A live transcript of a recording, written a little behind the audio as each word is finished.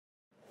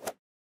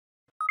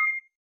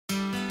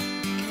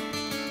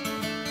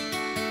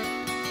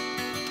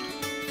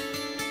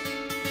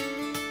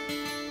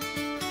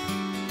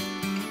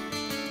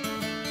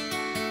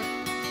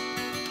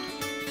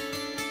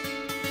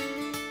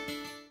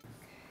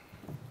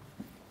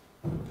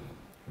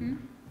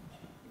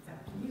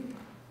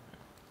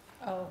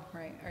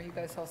Are you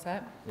guys all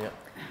set? Yep.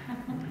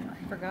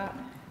 I forgot.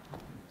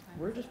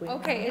 We're just waiting.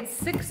 Okay, it's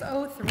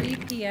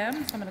 6:03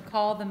 PM, so I'm going to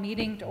call the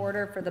meeting to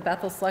order for the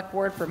Bethel Select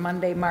Board for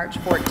Monday, March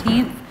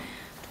 14th,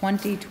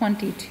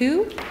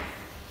 2022.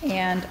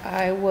 And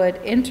I would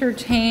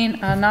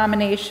entertain a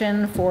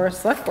nomination for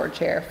Select Board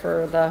Chair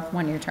for the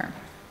one-year term.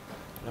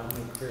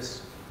 Nominate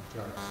Chris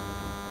Jarvis.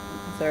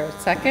 Is there a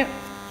second?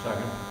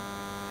 Second.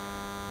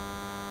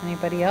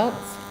 Anybody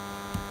else?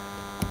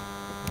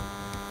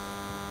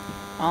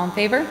 All in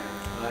favor?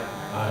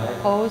 Aye.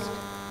 Opposed?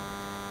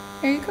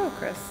 There you go,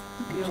 Chris.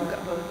 Look You at don't you have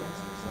to go. vote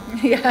against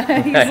yourself.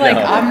 Yeah, he's like,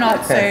 I'm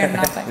not saying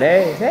nothing.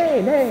 Nay,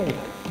 nay, nay.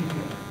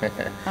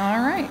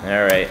 All right.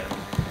 All right.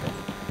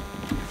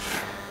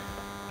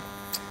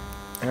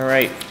 All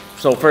right.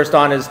 So first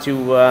on is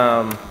to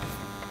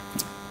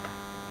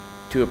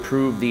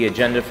approve the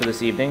agenda for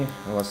this evening,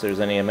 unless there's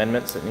any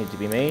amendments that need to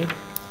be made.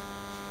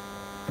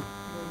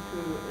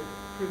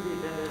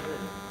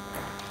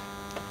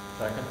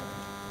 Second.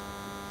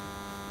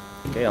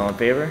 Okay, all in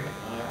favor?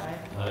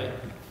 Aye.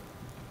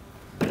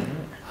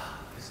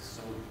 This is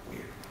so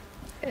weird.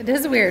 It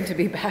is weird to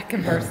be back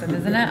in person,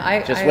 isn't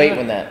it? Just wait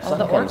when that all sun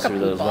the comes Orca through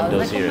those people, I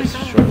was windows like, here. oh It's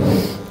my short.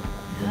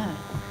 God.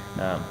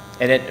 Yeah.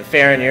 And then,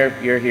 Farron,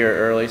 you're here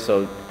early,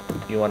 so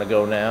you want to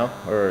go now,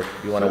 or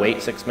you want to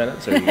wait 6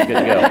 minutes, or you good to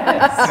go?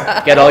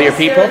 Get all your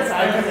people?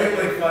 I can wait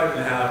like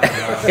 5.5 to be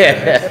honest.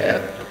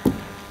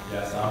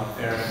 Yes, I'm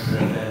Farron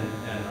Griffin,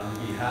 and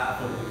on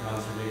behalf of the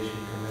Conservation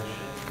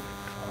Commission,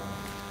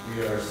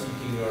 we are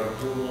seeking your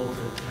approval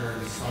to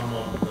turn some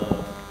of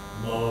the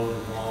mowed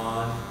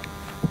lawn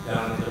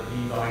down at the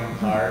Beevine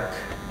Park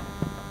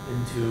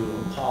into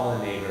a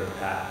pollinator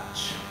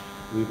patch.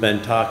 We've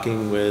been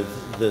talking with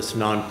this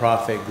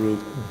nonprofit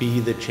group, Be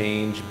the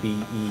Change,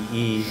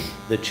 B-E-E,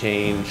 The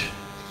Change,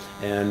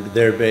 and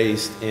they're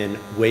based in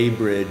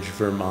Weybridge,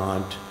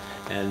 Vermont,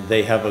 and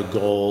they have a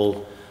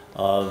goal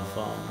of,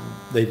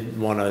 they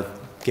want to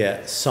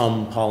get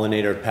some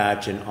pollinator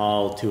patch in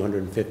all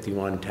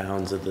 251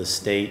 towns of the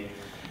state,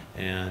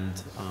 and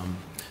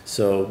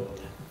so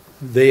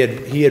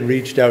he had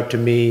reached out to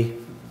me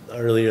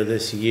earlier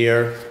this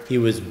year. He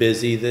was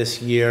busy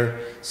this year,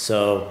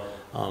 so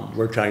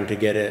we're trying to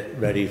get it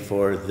ready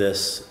for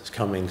this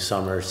coming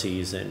summer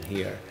season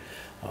here.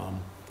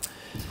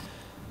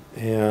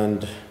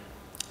 And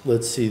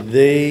let's see,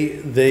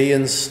 they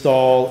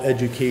install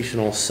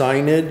educational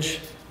signage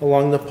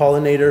along the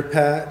pollinator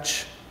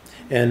patch,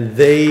 and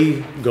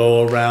they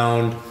go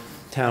around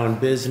town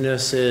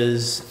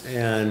businesses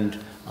and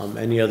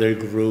any other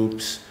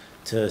groups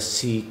to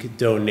seek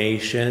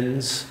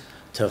donations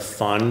to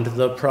fund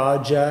the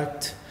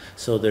project.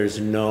 So there's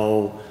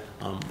no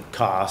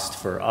cost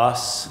for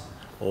us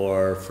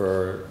or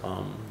for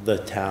the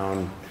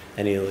town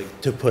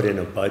to put in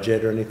a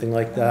budget or anything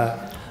like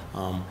that.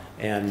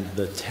 And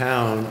the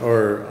town,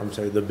 or I'm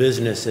sorry, the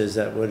businesses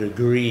that would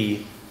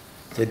agree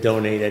to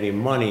donate any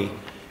money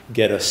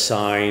get a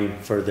sign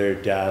for their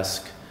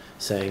desk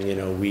saying, you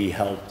know, we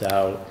helped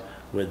out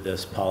with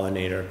this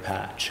pollinator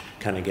patch,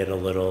 kind of get a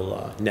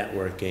little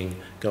networking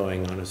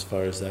going on as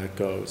far as that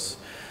goes.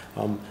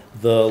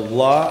 The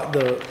lot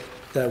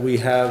that we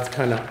have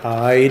kind of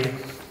eyed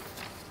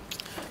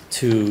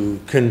to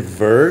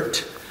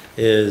convert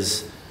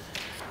is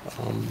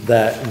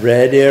that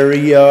red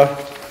area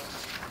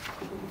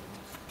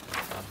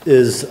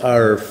is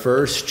our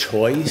first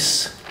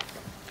choice,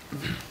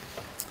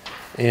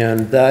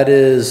 and that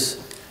is,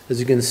 as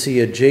you can see,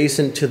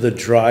 adjacent to the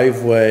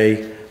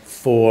driveway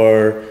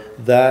for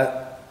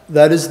that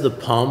is the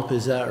pump,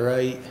 is that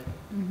right?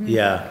 Mm-hmm.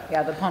 Yeah.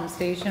 Yeah, the pump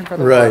station for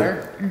the right.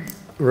 water.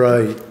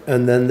 Right,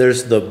 and then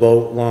there's the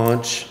boat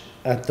launch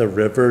at the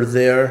river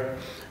there.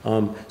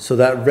 So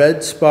that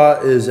red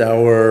spot is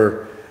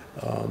our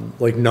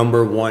like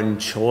 #1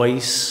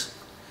 choice.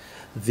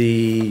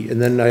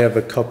 And then I have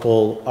a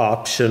couple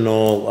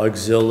optional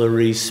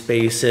auxiliary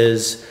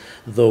spaces.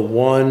 The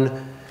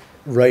one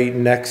right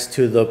next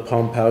to the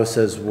pump house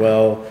as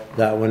well,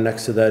 that one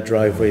next to that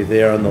driveway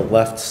there on the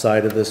left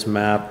side of this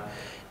map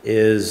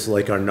is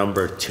like our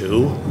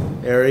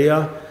 #2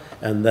 area.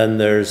 And then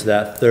there's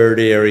that third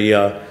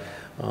area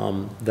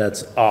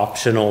that's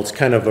optional. It's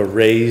kind of a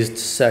raised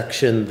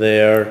section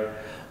there,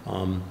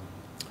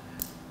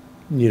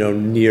 you know,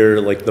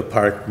 near like the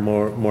park,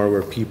 more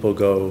where people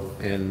go,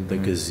 and the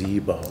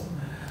gazebo.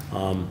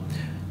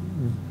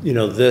 You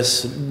know,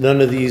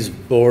 none of these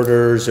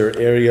borders or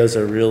areas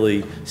are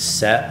really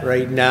set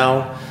right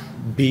now.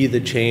 Be the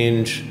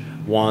Change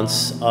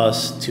wants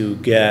us to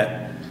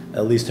get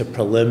at least a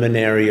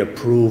preliminary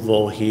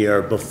approval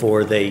here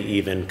before they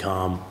even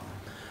come.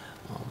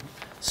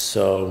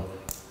 So,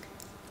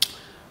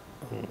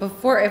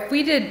 If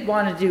we did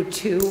want to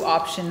do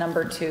option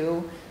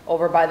 #2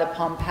 over by the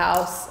pump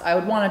house, I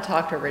would want to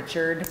talk to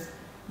Richard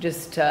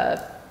just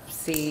to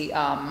see,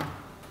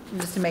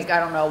 just to make, I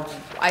don't know,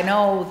 I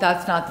know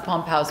that's not the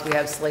pump house we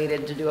have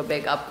slated to do a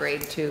big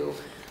upgrade to,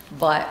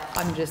 but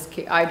I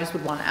just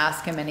would want to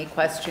ask him any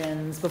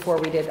questions before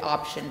we did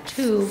option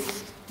 2,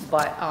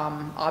 but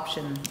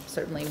option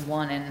certainly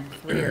 1 and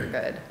 3 are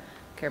good.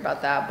 care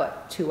about that,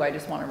 but 2, I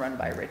just want to run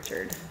by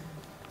Richard.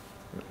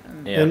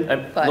 Yeah,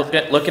 I'm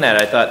But- looking at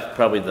it, I thought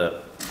probably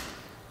the,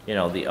 you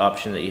know, the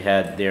option that you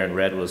had there in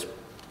red was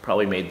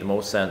probably made the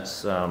most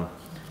sense.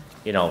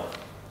 You know,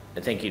 I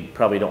think you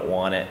probably don't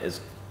want it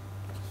as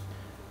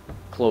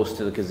close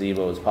to the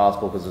gazebo as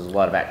possible because there's a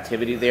lot of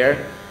activity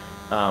there.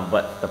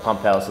 But the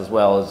pump house as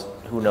well as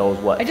who knows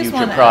what I just future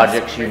wanna ask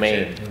projects you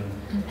may Richard.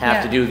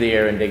 have to Yeah. do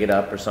there and dig it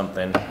up or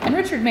something. And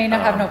Richard may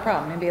not have no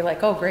problem, and be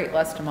like, oh, great,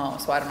 less to mow,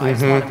 so I don't know, I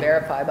just want to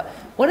verify, but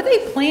what do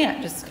they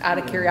plant, just out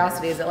of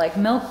curiosity, is it like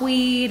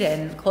milkweed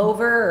and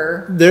clover,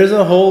 or? There's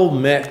a whole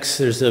mix,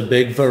 there's a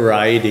big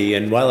variety,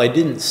 and while I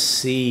didn't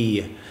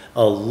see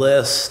a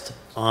list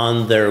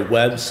on their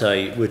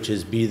website, which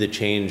is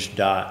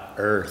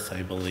bethechange.earth,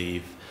 I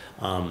believe,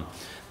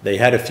 they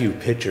had a few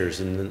pictures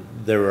and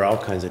there were all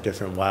kinds of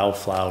different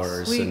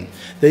wildflowers. Sweet. And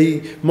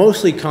they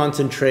mostly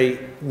concentrate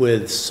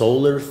with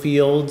solar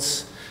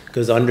fields,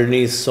 because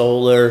underneath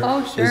solar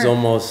Oh, is sure.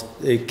 almost,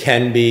 it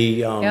can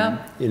be, Yeah.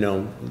 you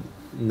know,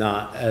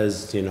 not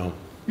as, you know,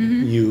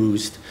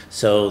 used.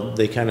 So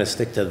they kind of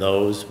stick to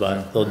those,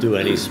 but they'll do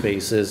any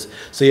spaces.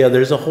 So yeah,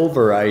 there's a whole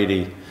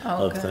variety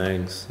Oh, of okay.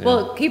 things. yeah.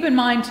 Well, keep in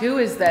mind too,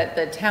 is that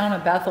the town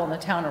of Bethel and the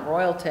town of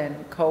Royalton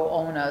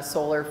co-own a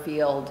solar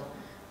field.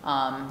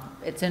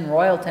 It's in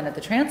Royalton at the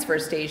transfer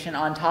station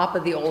on top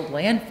of the old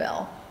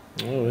landfill.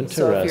 Oh, So if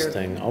you're-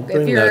 interesting. I'll if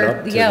bring you're- that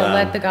up to Yeah, them.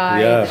 let the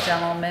guy, Yeah. the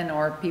gentleman,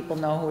 or people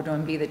know who are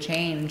doing Be the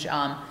Change,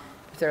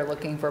 if they're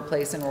looking for a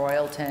place in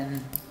Royalton,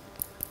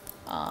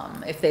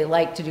 if they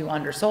like to do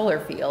under solar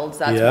fields,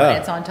 that's Yeah. when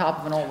it's on top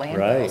of an old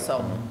landfill, Right.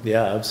 so.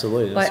 Yeah,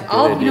 absolutely. That's But a good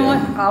I'll, you know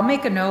idea. what, I'll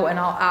make a note and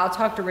I'll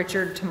talk to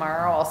Richard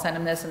tomorrow, I'll send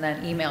him this and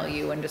then email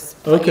you and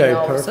just let you Okay,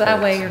 know. So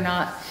that way perfect. you're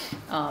not,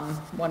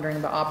 wondering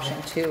about option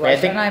 2. I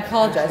think- And I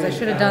apologize, I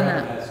should have done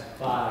that. That's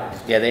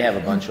 5. Yeah, they have a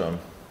bunch of them.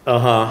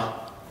 Uh-huh.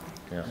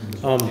 Yeah.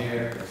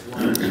 There, there's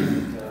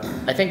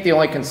one, I think the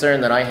only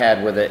concern that I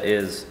had with it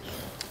is,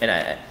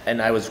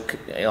 and I was,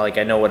 you know, like,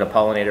 I know what a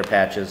pollinator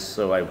patch is,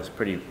 so I was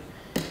pretty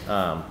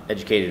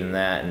educated in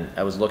that, and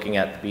I was looking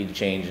at the bead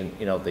change and,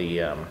 you know,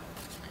 the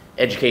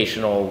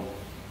educational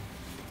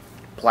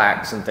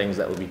plaques and things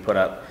that would be put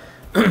up.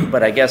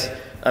 But I guess,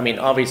 I mean,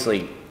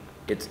 obviously,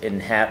 it's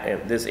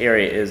this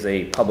area is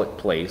a public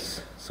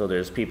place, so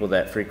there's people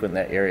that frequent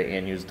that area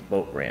and use the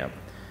boat ramp.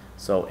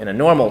 So in a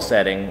normal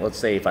setting, let's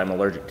say if I'm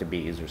allergic to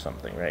bees or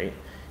something, right?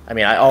 I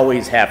mean, I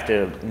always have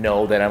to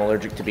know that I'm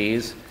allergic to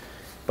bees,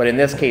 but in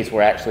this case,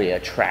 we're actually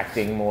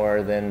attracting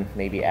more than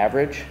maybe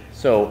average.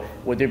 So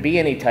would there be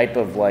any type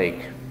of, like,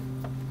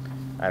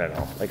 I don't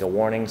know, like a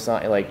warning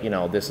sign, like, you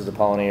know, this is a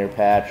pollinator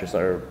patch,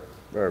 or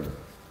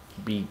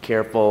be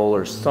careful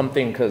or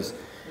something, because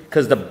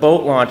the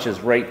boat launch is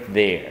right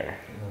there.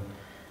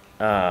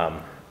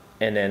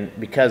 And then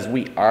because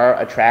we are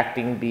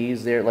attracting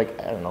bees there, like,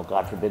 I don't know,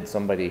 God forbid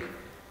somebody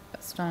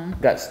Stone.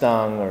 got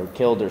stung or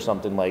killed or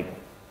something, like,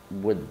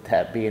 would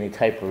that be any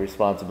type of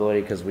responsibility?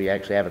 Because we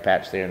actually have a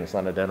patch there and it's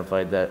not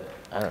identified that,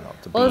 I don't know,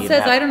 it's a bee. Well, it and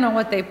says, ha- I don't know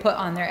what they put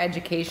on their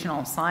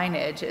educational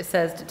signage. It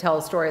says to tell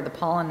the story of the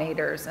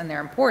pollinators, and they're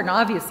important.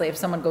 Obviously, if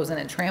someone goes in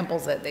and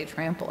tramples it, they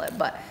trample it,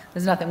 but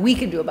there's nothing we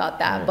can do about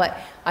that. But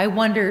I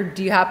wonder,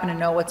 do you happen to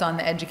know what's on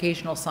the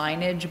educational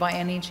signage by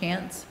any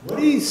chance? What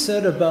he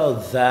said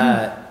about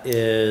that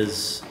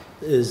is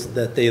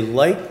that they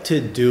like to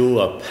do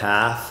a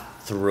path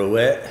through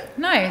it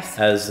Nice.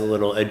 as a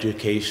little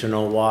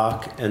educational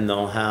walk, and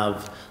they'll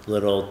have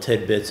little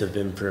tidbits of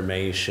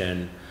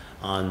information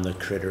on the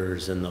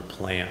critters and the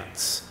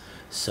plants.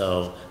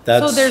 So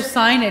that's. So there's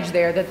signage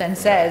there that then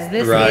says,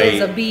 this Right.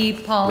 is a bee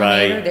pollinator,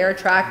 Right. they're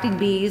attracting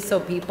bees, so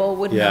people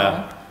would Yeah.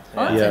 know.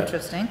 Oh, that's Yeah.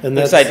 interesting. And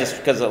Because that's, just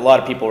because a lot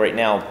of people right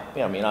now, you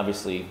know, I mean,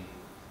 obviously,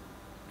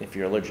 if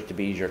you're allergic to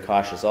bees, you're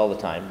cautious all the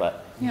time,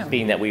 but Yeah.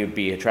 being that we would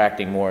be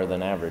attracting more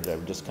than average, I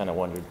just kind of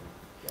wondered,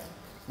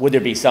 would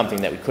there be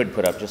something that we could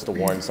put up just to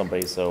warn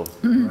somebody, so,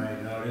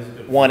 right, no, it is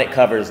good. one, it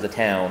covers the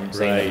town,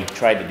 saying that we Right.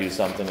 tried to do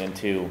something, and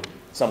two,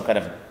 some kind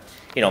of,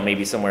 you know,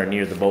 maybe somewhere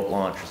near the boat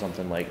launch or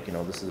something, like, you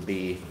know, this is a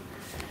bee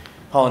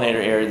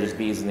pollinator area, there's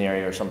bees in the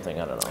area or something,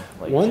 I don't know.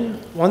 Like,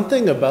 One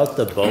thing about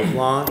the boat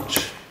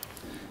launch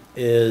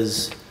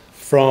is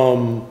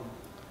from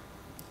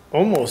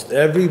almost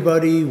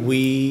everybody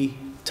we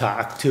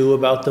talk to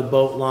about the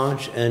boat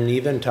launch, and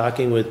even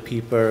talking with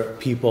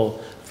people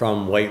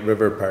from White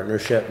River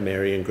Partnership,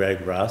 Mary and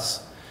Greg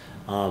Russ,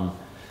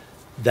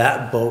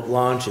 that boat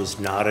launch is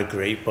not a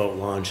great boat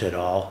launch at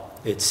all.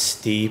 It's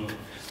steep.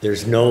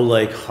 There's no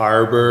like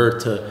harbor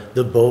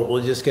the boat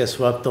will just get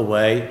swept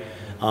away.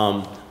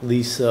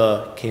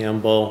 Lisa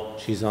Campbell,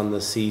 she's on the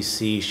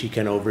CC, she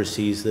can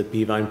oversees the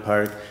Peavine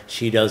Park.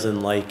 She doesn't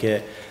like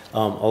it. A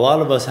lot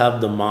of us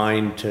have the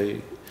mind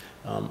to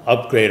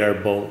upgrade our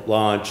boat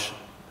launch,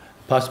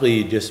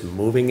 possibly just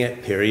moving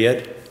it,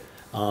 period.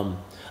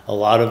 A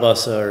lot of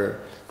us are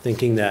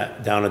thinking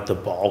that down at the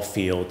ball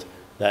field,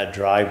 that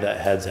drive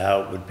that heads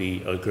out would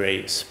be a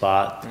great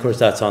spot. Of course,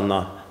 that's on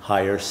the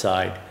higher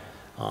side.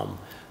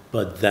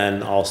 But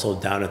then also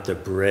down at the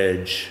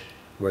bridge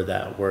where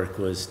that work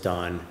was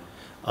done,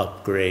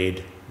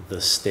 upgrade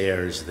the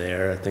stairs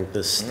there. I think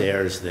the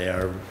stairs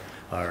there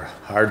are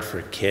hard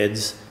for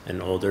kids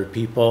and older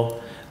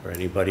people or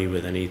anybody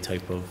with any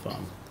type of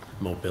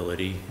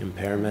mobility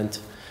impairment.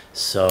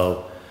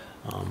 So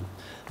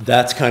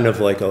that's kind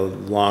of like a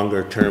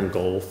longer term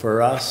goal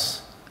for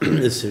us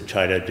is to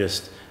try to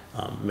just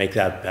make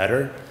that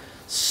better.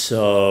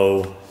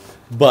 So,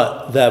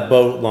 but that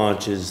boat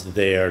launch is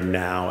there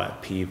now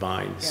at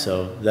Peavine.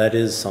 So that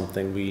is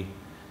something we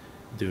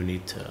do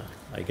need to,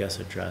 I guess,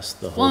 address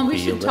the whole. Well, and we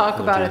should talk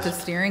about at the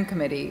steering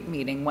committee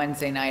meeting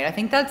Wednesday night. I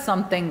think that's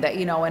something that,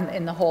 you know,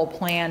 in the whole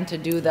plan to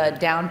do the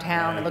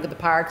downtown and look at the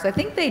parks, I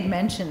think they'd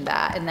mentioned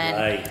that, and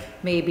then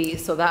maybe,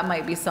 so that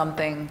might be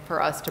something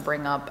for us to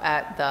bring up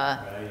at the,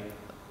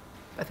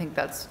 I think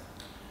that's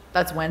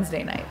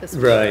Wednesday night this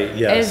week. Right,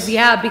 yes.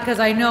 Yeah, because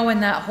I know in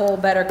that whole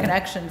Better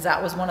Connections,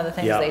 that was one of the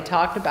things they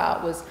talked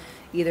about, was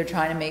either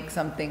trying to make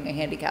something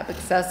handicap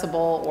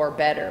accessible or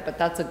better, but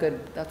that's a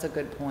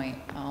good point.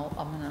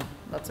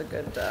 That's a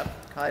good,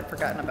 I'd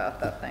forgotten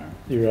about that thing.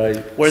 You're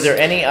right. Were there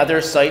any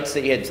other sites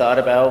that you had thought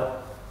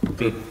about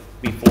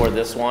before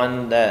this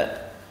one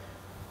that,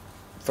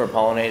 for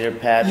pollinator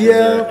patch? Was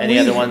there any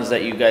other ones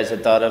that you guys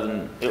had thought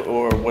of,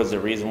 or was the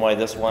reason why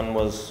this one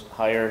was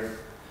higher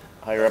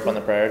up on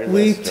the priority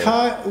list?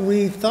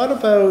 We thought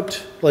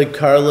about like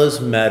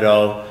Carla's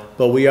Meadow,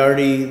 but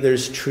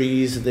there's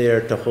trees there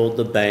to hold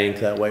the bank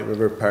that White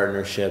River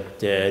Partnership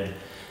did,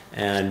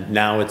 and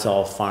now it's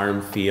all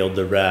farm field,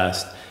 the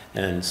rest,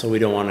 and so we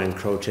don't want to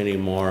encroach any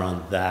more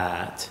on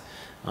that.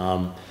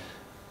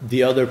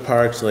 The other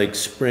parks like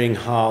Spring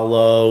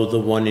Hollow, the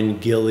one in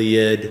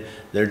Gilead,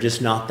 they're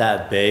just not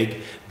that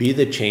big. Be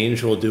the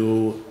Change will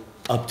do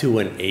up to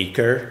an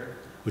acre,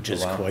 which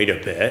is quite a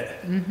bit.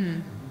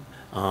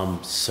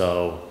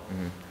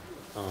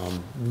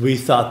 We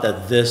thought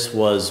that this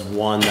was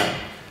one that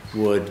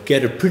would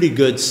get a pretty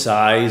good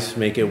size,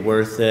 make it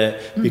worth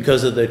it.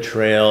 Because of the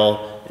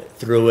trail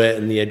through it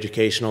and the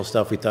educational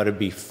stuff, we thought it'd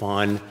be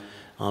fun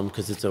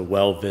because it's a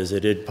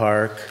well-visited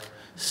park.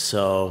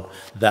 So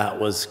that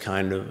was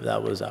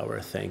our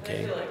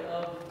thinking. I feel like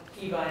of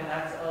Peavine,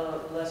 that's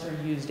a lesser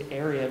used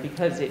area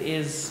because it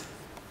is,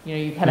 you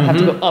know, you kind of have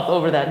to go up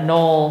over that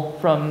knoll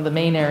from the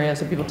main area,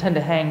 so people tend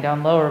to hang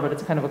down lower, but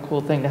it's kind of a cool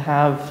thing to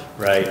have.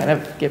 Right. Kind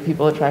of get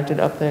people attracted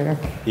up there.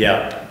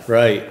 Yeah,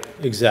 right,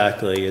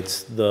 exactly.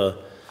 It's the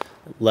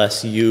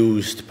less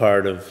used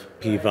part of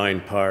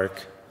Peavine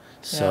Park,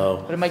 so.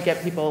 Yeah, but it might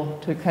get people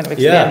to kind of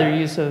expand their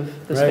use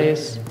of the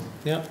space.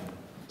 Yeah.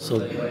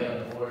 So.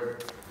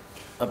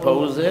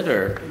 Oppose it,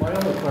 or? My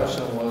other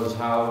question was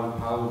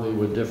how they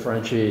would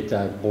differentiate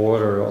that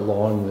border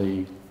along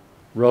the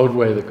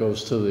roadway that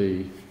goes to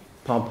the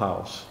pump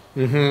house.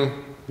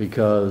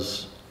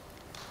 Because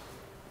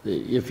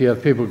if you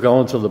have people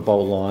going to the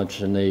boat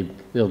launch and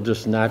they'll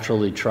just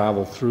naturally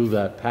travel through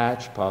that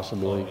patch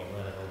possibly.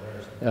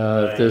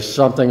 If there's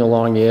something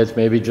along the edge,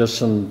 maybe just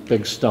some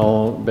big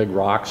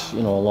rocks,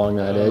 you know, along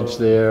that edge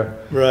there.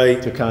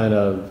 Right. To kind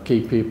of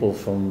keep people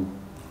from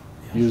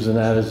using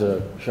that as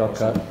a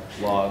shortcut.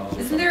 Logs.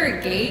 Isn't there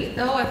a gate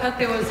though? I thought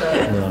there was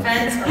a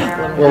fence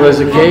around. Well, there's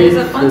a gate,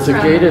 There's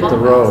at the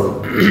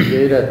road, there's a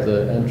gate at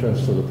the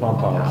entrance to the pump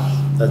house.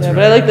 That's Yeah,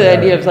 but I like the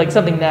idea of like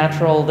something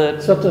natural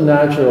that, Something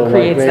natural, like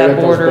Creates maybe that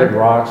those border. big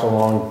rocks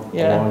along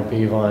Yeah.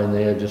 Peavine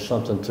there, just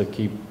something to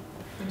keep,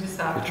 You just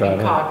have We to try be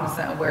to-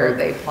 cognizant of where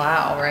they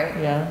plow, right?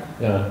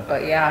 yeah.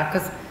 But yeah,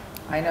 because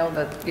I know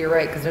that you're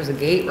right, because there's a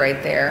gate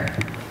right there,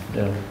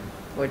 yeah.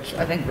 which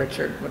I think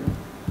Richard would.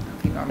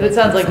 But it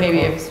sounds like maybe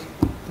if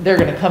they're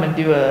gonna come and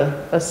do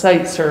a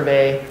site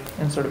survey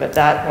and sort of at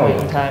that point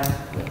in time,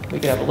 we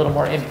could have a little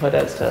more input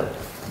as to,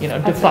 you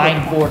know,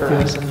 defined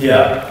borders and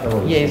Yeah.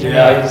 yays or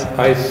Yeah. nays.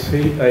 I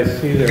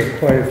see there are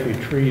quite a few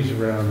trees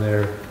around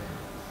there.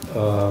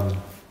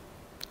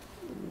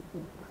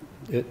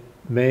 It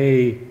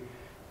may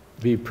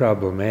be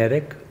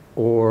problematic,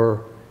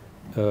 or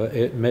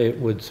it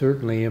would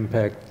certainly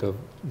impact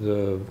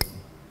the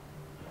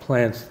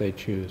plants they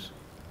choose,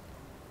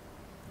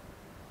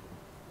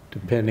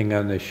 depending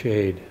on the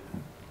shade,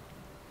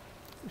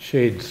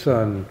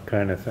 sun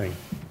kind of thing.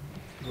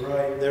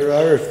 Right, there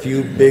are a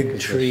few big sun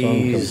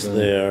trees comes in.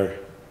 there.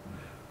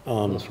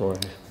 That's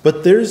right.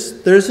 But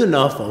there's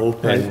enough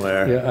open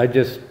where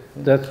Yeah,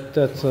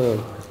 that's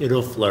a,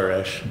 it'll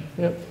flourish.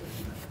 Yep.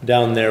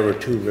 Down there where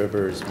two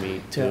rivers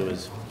meet too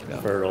is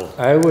fertile.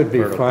 I would be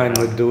fertile fine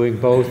ground. with doing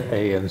both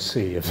A and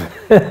C,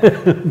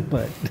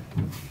 but.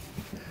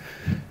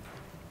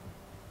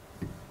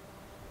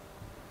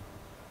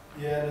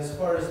 Yeah, and as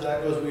far as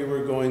that goes, we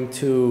were going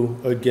to,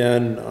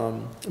 again,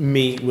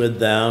 meet with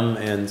them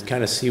and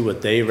kind of see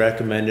what they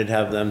recommended,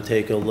 have them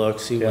take a look,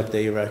 see what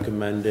they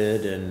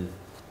recommended, and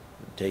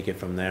take it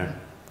from there.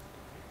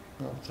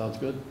 Well, sounds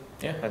good.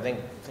 Yeah, I think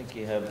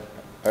you have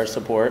our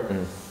support, and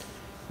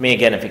I mean,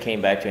 again, if you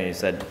came back to me and you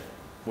said,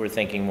 we're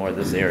thinking more of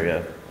this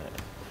area,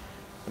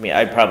 I mean,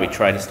 I'd probably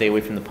try to stay away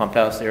from the pump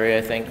house area,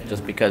 I think,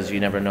 just because you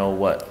never know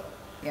what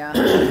Yeah,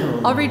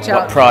 I'll reach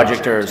out. to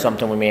project Richard, or too.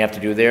 something we may have to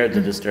do there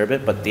to disturb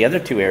it, but the other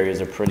two areas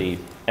are pretty,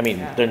 I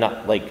mean, they're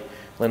not like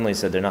Lindley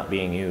said they're not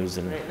being used,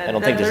 and Right, I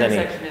don't think there's any.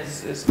 That third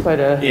section is quite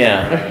a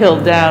Yeah.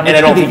 hill down. And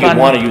I don't which could think be you'd fun.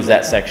 want to use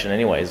that section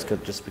anyways,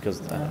 just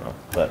because, I don't know,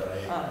 but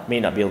may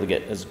not be able to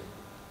get as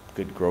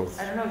good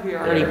growth. I don't know if you're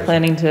already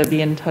planning to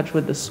be in touch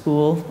with the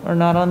school or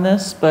not on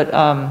this, but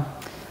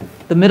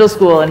the middle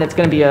school, and it's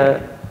going to be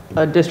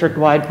a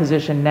district-wide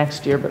position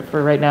next year, but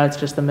for right now, it's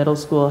just the middle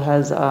school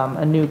has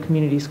a new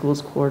community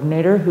schools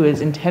coordinator who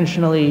is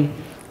intentionally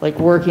like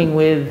working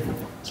with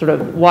sort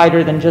of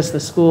wider than just the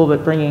school,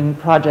 but bringing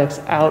projects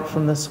out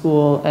from the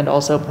school and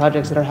also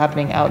projects that are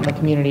happening out in the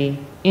community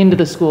into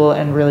the school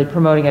and really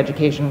promoting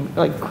education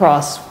like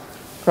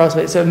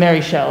crossway. So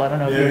Mary Shell, I don't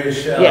know. Mary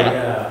Shell,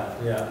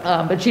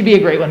 yeah. But she'd be a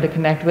great one to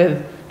connect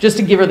with, just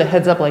to give her the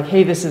heads up, like,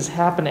 hey, this is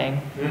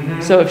happening.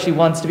 So if she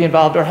wants to be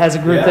involved or has a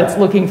group that's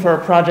looking for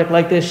a project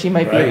like this, she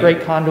might be a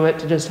great conduit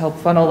to just help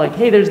funnel, like,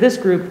 hey, there's this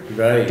group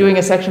doing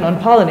a section on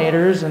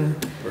pollinators, and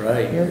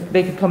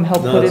they could come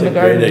help put in the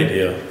garden. That's a great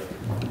idea.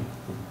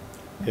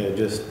 Yeah,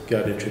 just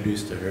got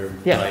introduced to her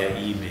via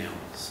email,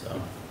 so.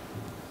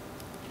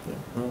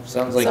 Well,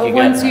 sounds like So you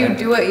once got. you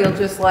do it, you'll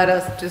just let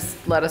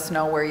us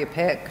know where you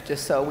pick,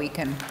 just so we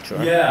can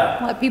Yeah.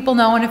 let people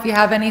know. And if you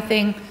have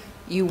anything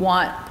you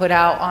want put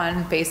out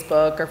on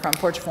Facebook or Front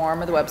Porch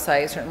Forum or the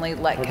website, certainly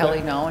let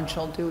Kelly know and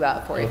she'll do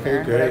that for you, Okay,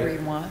 Karen, great. whatever you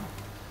want.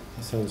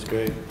 That sounds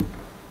great.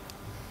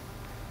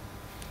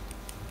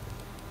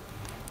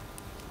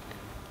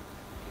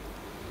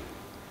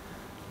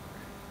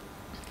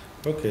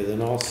 Okay,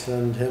 then I'll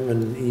send him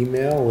an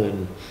email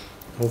and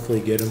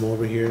hopefully get him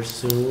over here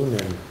soon,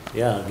 and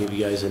yeah, I'll give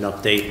you guys an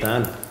update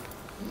then.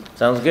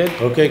 Sounds good.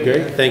 Okay,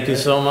 great. Thank you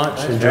so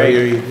much. Enjoy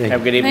your evening.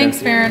 Have a good evening.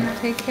 Thanks, Karen.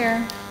 Take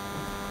care.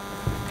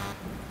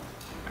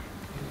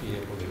 Be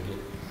able to get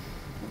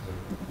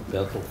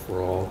Bethel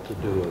for all to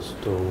do a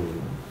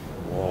stone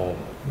wall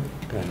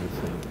kind of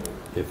thing,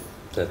 if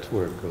that's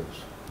where it goes.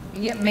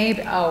 Yeah,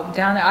 maybe, oh,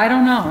 down there, I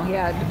don't know,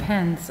 yeah, it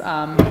depends.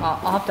 I'll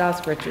have to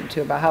ask Richard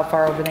too about how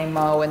far over they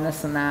mow and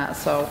this and that,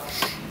 so,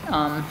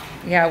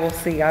 yeah, we'll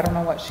see. I don't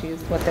know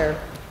what their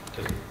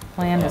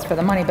plan is for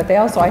the money, but they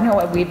also, I know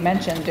what we'd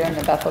mentioned during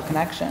the Bethel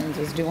Connections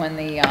is doing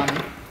the,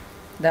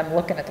 them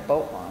looking at the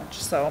boat launch,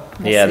 so.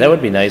 we'll Yeah, see. that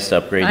would be nice to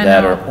upgrade I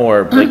that, know.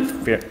 or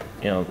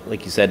like,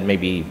 like you said,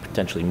 maybe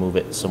potentially move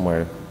it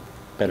somewhere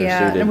better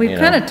Yeah, suited, and we've you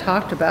kind know? of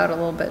talked about it a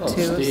little bit Well,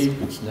 too. it's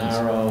steep, it's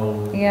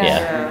narrow.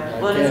 Yeah,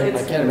 Well, I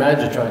can't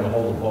imagine trying to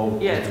hold a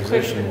boat. Yeah, in it's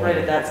quick position right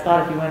where- at that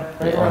spot if you went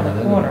right around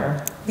the corner.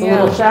 It's a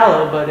Yeah. little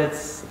shallow, but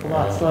it's a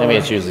lot slower. I mean,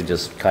 it's usually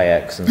just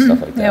kayaks and stuff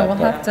like that. yeah, we'll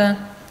but have to,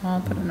 I'll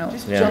put a note.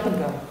 Yeah. Jump and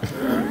go.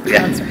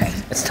 That's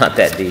right. It's not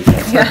that deep.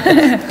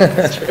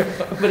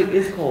 But it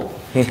is cold.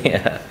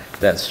 Yeah,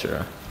 that's true.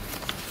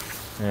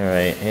 All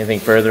right, anything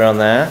further on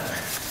that?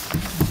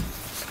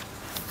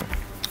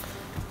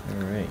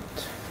 All right.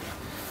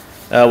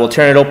 We'll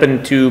turn it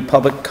open to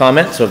public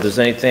comment, so if there's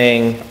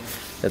anything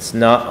that's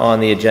not on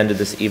the agenda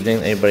this evening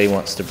that anybody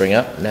wants to bring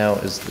up, now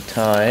is the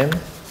time.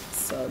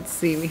 So let's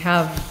see, we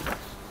have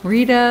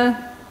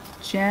Rita,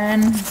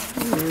 Jen,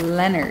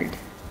 Leonard.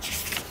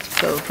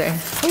 So if there,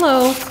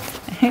 hello.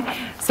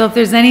 So if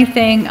there's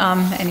anything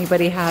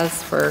anybody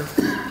has for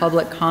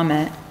public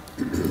comment,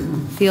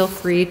 feel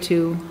free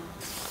to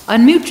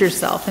unmute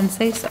yourself and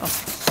say so.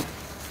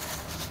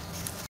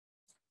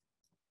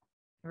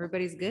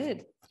 Everybody's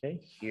good. Okay,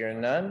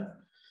 hearing none.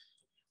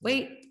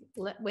 Wait,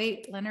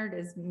 Leonard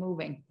is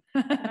moving.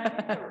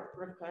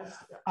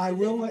 I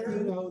will let you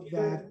know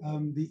that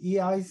the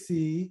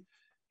EIC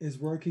is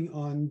working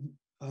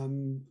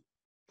on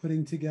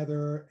putting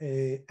together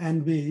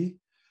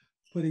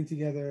putting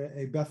together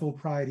a Bethel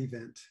Pride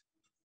event.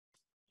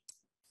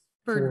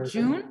 For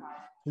June?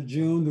 For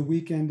June, the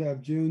weekend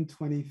of June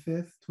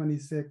 25th,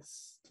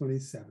 26th,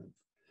 27th.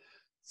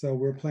 So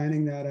we're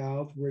planning that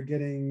out. We're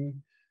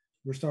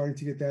starting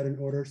to get that in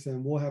order. So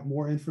we'll have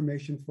more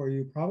information for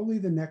you, probably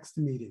the next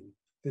meeting,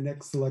 the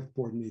next select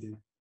board meeting.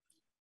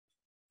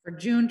 For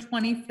June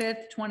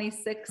 25th,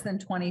 26th,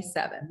 and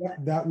 27th.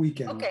 That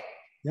weekend. Okay.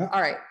 Yeah.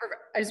 All right,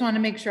 perfect. I just want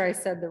to make sure I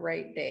said the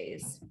right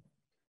days.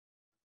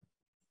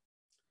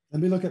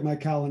 Let me look at my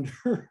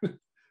calendar.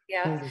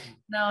 Yeah,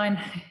 no, and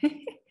a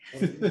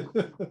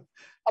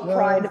Yeah,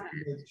 pride.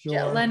 sure.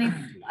 Yeah, Lenny,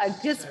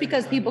 just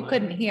because people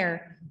couldn't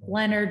hear,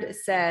 Leonard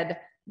said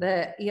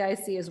the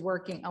EIC is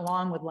working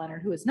along with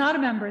Leonard, who is not a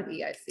member of the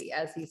EIC,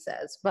 as he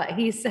says, but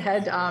he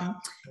said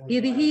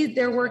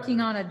they're working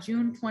on a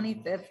June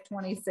 25th,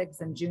 26th,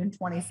 and June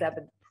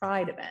 27th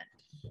Pride event.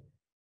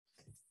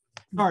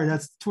 Sorry,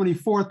 that's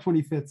 24th,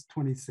 25th,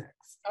 26th.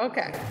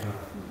 Okay.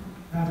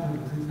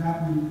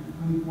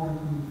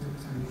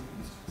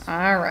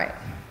 All right.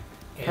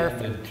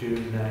 And the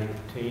June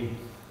 19th,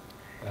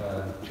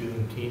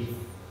 Juneteenth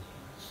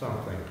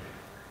something.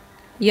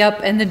 Yep,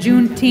 and the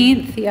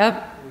Juneteenth,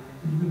 yep.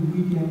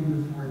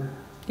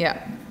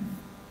 Yeah.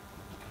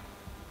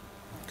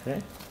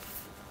 Okay.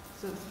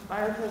 So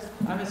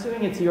I'm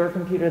assuming it's your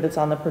computer that's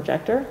on the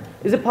projector.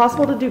 Is it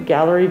possible to do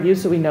gallery view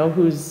so we know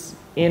who's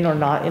in or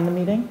not in the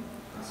meeting?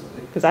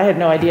 Because I had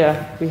no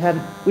idea. We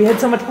had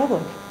so much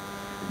public.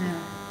 Yeah.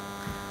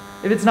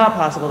 If it's not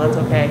possible, that's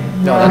okay.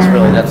 No,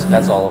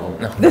 that's all of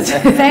them. No.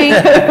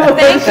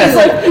 Thank She's you,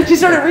 like, she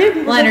started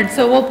reading. Leonard,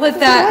 so we'll put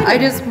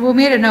that, we'll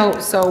made a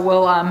note, so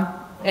we'll,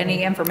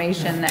 any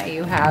information that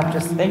you have,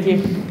 just, Thank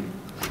you.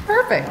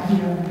 perfect.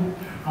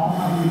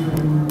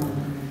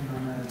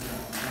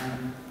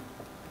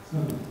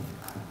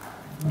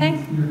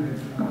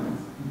 Thanks.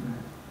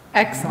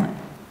 Excellent,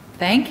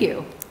 thank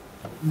you.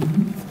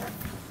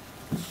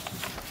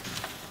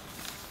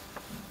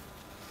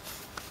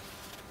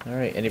 All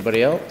right,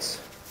 anybody else?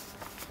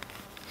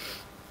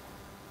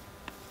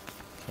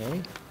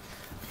 Okay,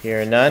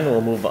 hearing none,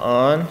 we'll move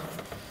on.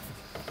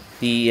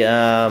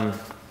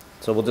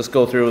 So we'll just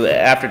go through,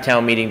 after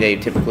town meeting day,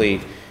 typically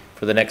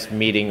for the next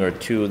meeting or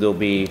two, there'll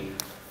be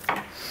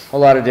a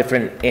lot of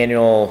different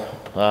annual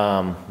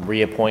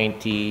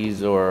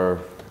reappointees or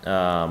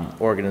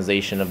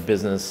organization of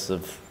business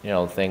of,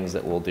 things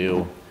that we'll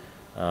do.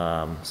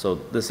 So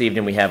this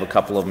evening, we have a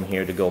couple of them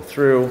here to go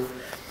through.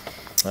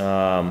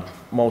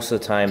 Most of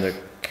the time, they're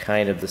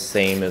kind of the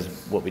same as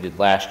what we did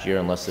last year,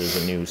 unless there's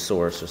a new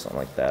source or something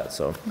like that.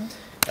 So,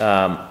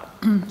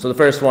 so the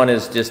first one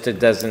is just to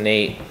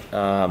designate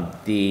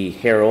the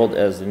Herald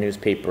as the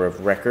newspaper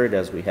of record,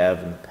 as we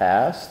have in the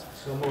past.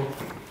 So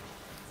moved.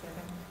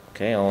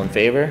 Okay, all in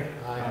favor?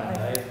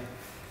 Aye.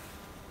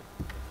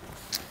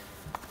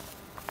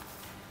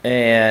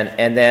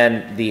 And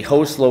then the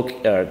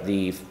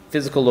the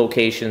physical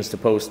locations to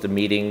post the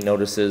meeting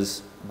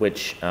notices,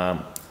 which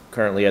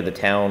currently are the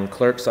town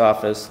clerk's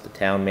office, the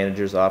town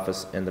manager's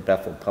office, and the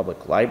Bethel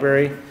Public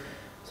Library.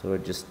 So we're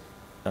just,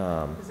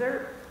 Is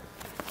there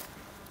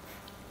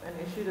an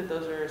issue that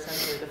those are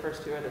essentially the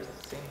first two are the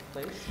same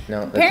place?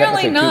 no, they're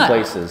Apparently technically not. two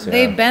places. Yeah.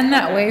 They've been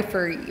that way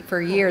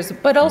for years,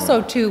 but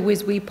also too,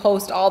 is we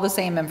post all the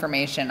same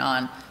information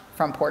on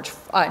Front Porch,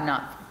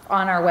 not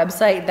on our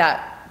website,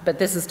 but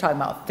this is talking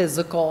about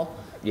physical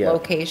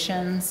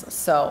locations.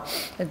 So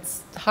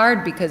it's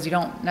hard because you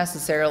don't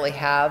necessarily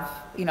have,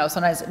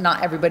 sometimes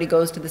not everybody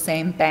goes to the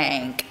same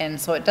bank. And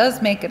so it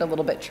does make it a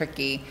little bit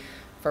tricky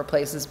for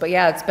places. But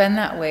yeah, it's been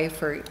that way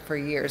for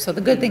years. So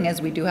the good thing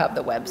is we do have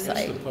the We used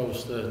website. to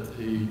post at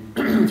the,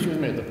 excuse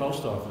me, at the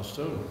post office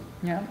too.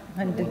 Yeah.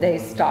 And did they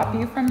stop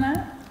you from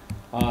that?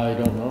 I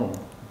don't know,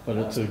 but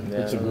it's a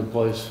good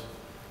place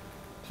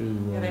to.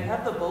 Yeah, they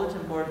have the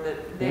bulletin board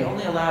that they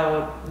only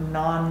allow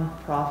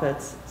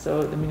non-profits,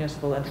 so the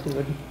municipal entity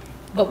would.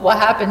 But what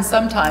happens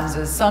sometimes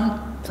is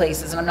some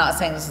places, and I'm not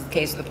saying this is the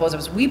case with the post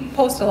office, we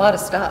post a lot of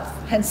stuff.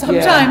 And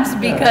sometimes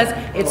because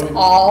it's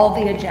all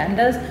the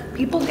agendas,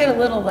 people get a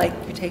little like,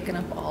 you're taking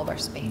up all of our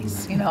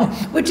space,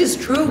 which is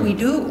true, we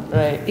do.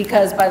 Right.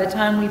 Because by the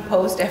time we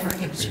post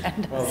every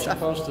agenda. Well, she stuff-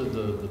 posted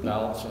the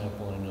ballot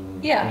sampling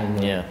and. Yeah. and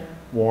the Yeah.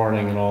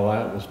 warning and all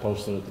that was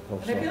posted at the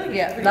post And I feel office. like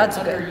Yeah, it's pretty that's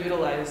good.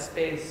 underutilized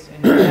space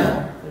in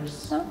town.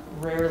 There's Well.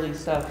 rarely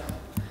stuff.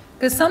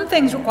 Because some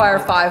things require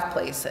 5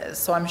 places,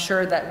 so I'm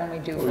sure that when we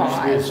do It used to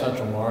be at 5.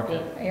 Central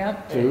Market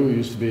Yep, too, it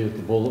used to be at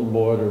the bulletin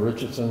board or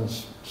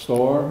Richardson's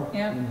store.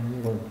 yep.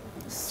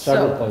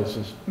 Several So-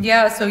 places.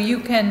 Yeah, so you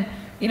can,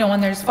 when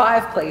there's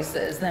 5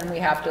 places, then we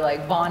have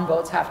to bond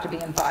votes have to be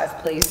in 5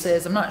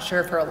 places. I'm not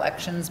sure for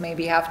elections,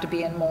 maybe have to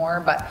be in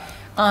more, but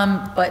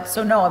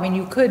so no, I mean,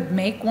 you could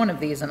make one of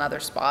these another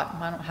spot.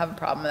 I don't have a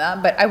problem with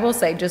that, but I will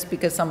say, just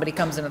because somebody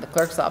comes into the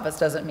clerk's office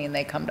doesn't mean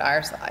they come to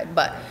our side,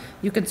 but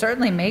you can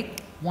certainly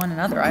make one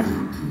another.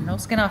 No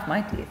skin off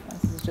my teeth.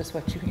 This is just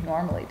what you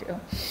normally do.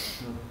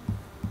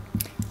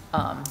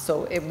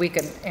 So if we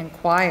could I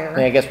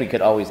inquire. guess we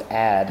could always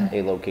add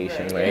a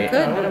location, right?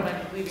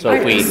 Could. So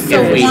if we,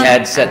 So if we want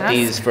had set ask-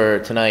 these for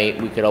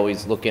tonight, we could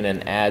always look in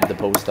and add the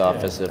post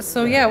office if.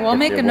 So yeah, we'll if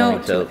make they're a willing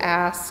note to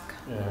ask.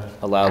 Yeah.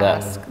 Allow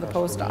that. Ask the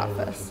post Renee what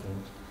she office.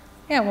 thinks.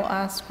 Yeah, we'll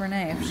ask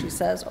Renee if she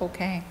says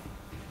okay.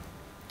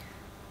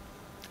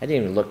 I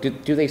didn't even look.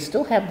 Do they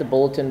still have the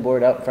bulletin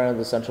board out in front of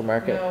the Central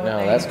Market? No,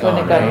 that's When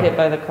gone, it got right? hit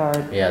by the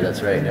card. Yeah,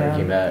 that's right, never Yeah.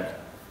 came back.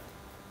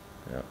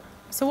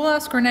 So we'll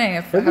ask Renee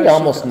if. It'd how be she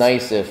almost goes.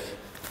 nice if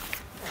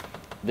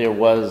there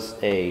was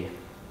a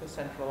The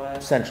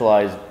centralized.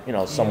 centralized,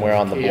 somewhere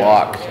on the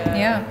block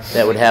Yeah.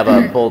 that would have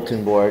a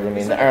bulletin board. I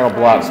mean, the Arnold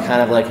Block's kind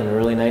of like in a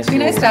really nice It'd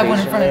be nice to have one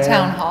in location front of there,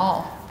 town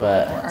hall.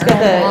 But, It's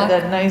got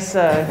that nice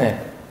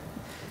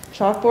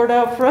chalkboard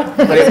out front.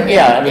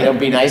 yeah, I mean, it'd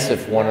be nice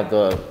if one of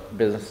the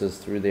businesses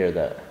through there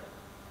that,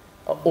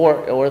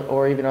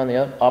 or even on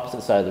the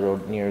opposite side of the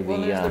road near the Well,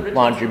 there's Richardson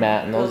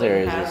laundromat and those building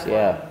areas, has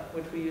yeah. one,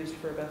 which we used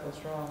for Bethel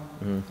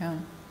Strong. Yeah,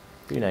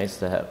 Be nice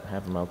to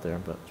have them out there,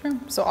 but. sure.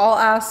 So I'll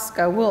ask,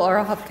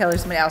 I'll have Kelly,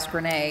 somebody ask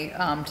Renee,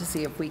 to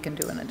see if we can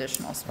do an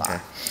additional spot. Okay.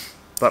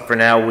 But for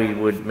now, we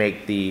would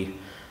make the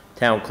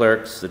town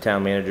clerks, the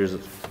town manager's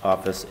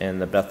office,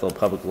 and the Bethel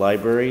Public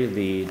Library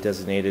the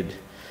designated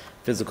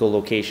physical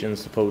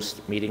locations to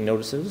post meeting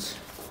notices.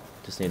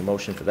 Just need a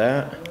motion for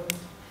that.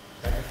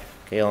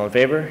 Okay, all in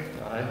favor?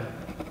 Aye.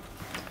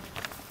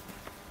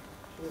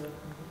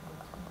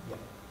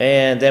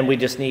 And then we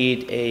just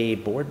need a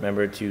board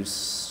member to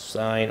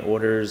sign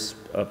orders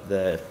of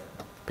the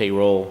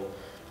payroll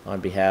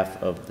on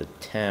behalf of the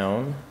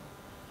town.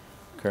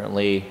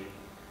 Currently,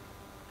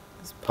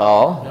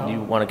 Paul,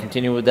 you want to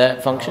continue with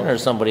that function, or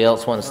somebody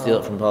else want to steal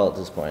it from Paul at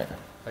this point?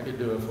 I could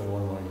do it for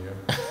 1 more year.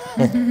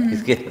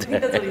 He's getting I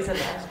think that's what he said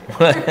last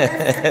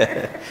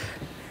year.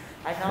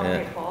 I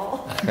nominate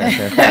Paul.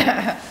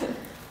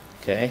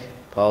 Okay,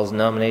 Paul's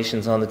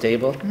nomination's on the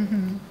table.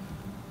 You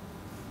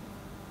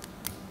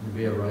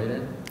be a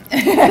write-in?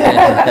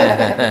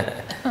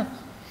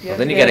 Well,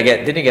 then you gotta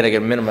get a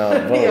minimum amount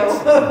of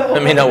votes.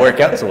 That may not work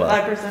out so well.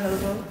 5% of the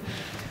vote.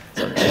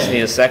 So just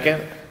need a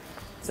second?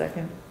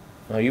 Second.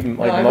 Oh, you No,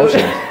 like I motion.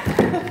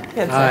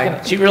 Yeah,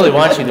 second. She really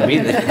wants you to be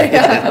there.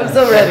 Yeah, I'm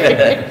so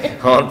ready.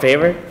 All in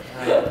favor?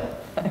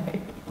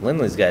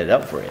 Lindley's got it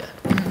up for you.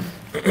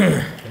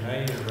 Can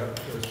I interrupt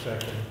for a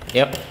second?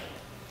 Yep.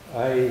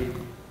 I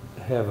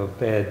have a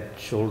bad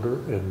shoulder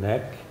and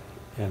neck,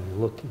 and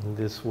looking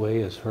this way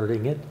is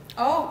hurting it.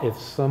 Oh, If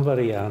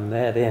somebody on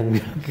that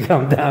end could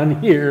come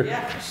down here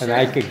and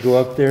I could go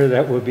up there,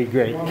 that would be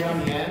great. Want me on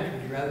the end?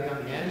 Would you rather be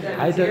on the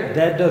end?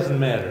 That doesn't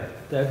matter.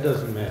 That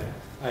doesn't matter.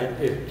 I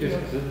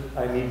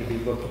need to be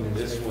looking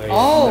this way.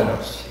 Oh,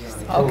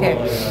 instead of- okay.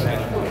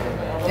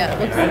 Yeah, it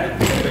looks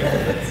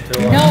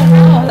like-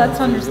 No, that's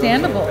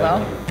understandable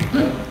though.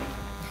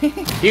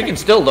 You can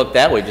still look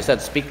that way, just have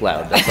to speak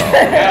loud, that's all.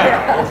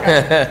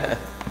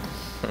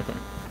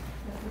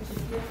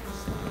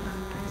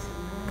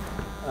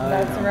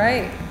 That's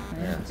right.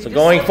 So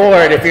going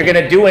forward, if you're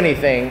gonna do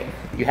anything,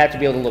 you have to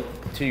be able to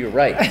look to your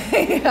right. If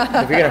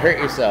you're gonna hurt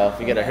yourself,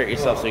 you gotta hurt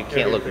yourself so you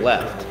can't look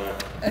left.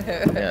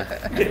 Yeah.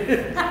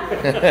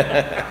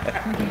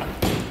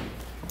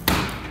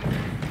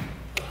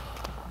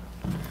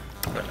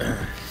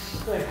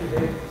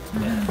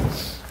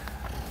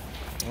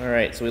 All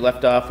right, so we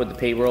left off with the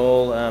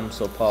payroll,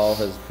 so Paul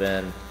has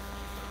been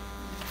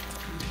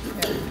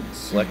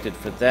selected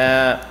for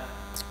that.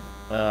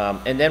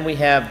 And then we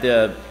have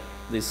the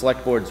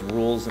select board's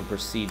rules and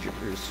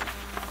procedures.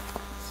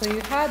 So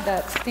you had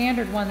that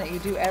standard one that you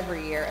do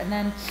every year, and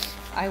then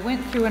I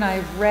went through and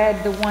I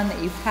read the one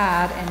that you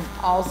had, and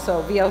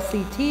also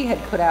VLCT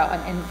had put out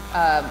an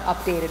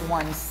updated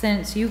one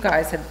since you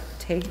guys had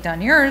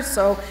done yours,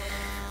 so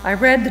I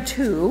read the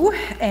two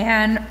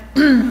and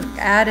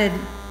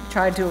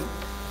tried to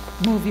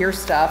move your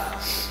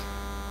stuff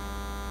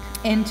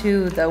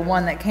into the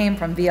one that came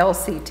from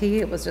VLCT.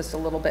 It was just a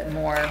little bit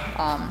more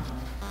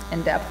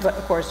in depth, but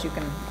of course you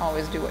can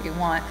always do what you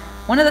want.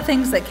 One of the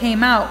things that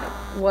came out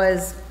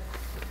was,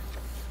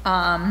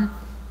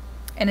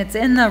 and it's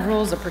in the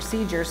rules of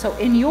procedure. So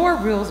in your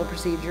rules of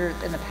procedure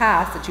in the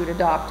past that you'd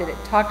adopted, it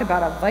talked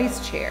about a vice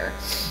chair,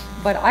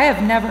 but I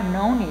have never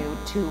known you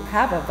to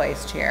have a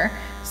vice chair.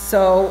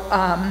 So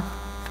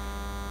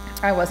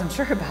I wasn't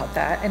sure about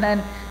that. And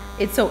then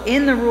so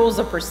in the rules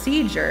of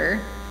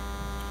procedure,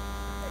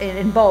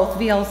 in both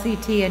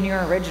VLCT and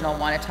your original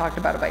one, it talked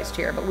about a vice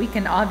chair, but we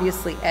can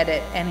obviously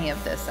edit any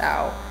of this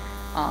out.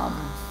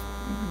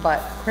 But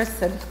Chris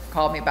had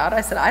called me about it.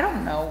 I said, I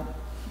don't know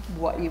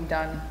what you've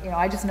done. You know,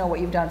 I just know what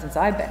you've done since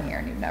I've been here,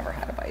 and you've never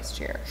had a vice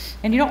chair.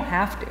 And you don't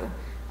have to.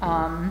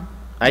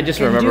 I just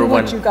You can remember do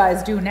when, what you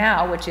guys do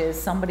now, which is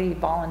somebody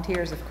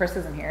volunteers, if Chris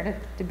isn't here,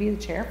 to be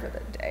the chair for the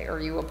day, or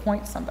you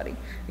appoint somebody.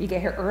 You get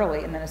here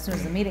early, and then as soon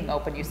as the meeting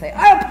opened, you say,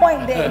 I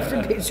appoint Dave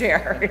to be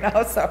chair, you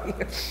know, so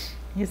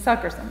you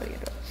sucker somebody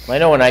into it. I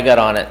know when I got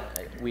on it,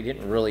 we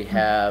didn't really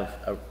have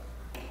a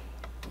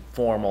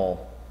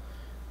formal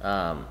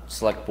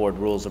select board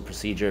rules of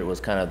procedure. It was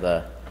kind of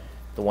the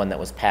one that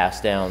was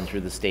passed down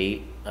through the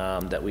state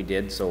that we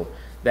did. So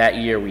that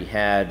year we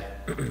had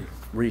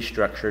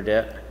restructured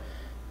it.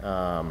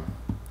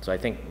 So I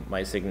think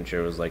my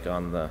signature was like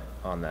on that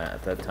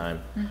at that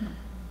time.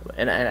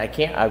 And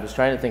I was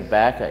trying to think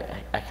back.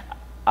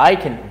 I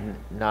can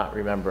not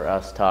remember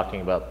us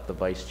talking about the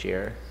vice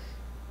chair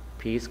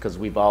piece, because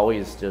we've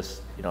always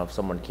just, you know, if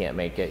someone can't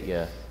make it,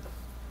 you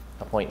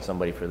appoint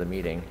somebody for the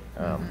meeting.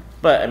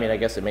 But I mean, I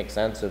guess it makes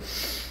sense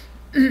if,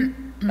 I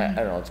don't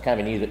know, it's kind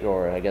of an either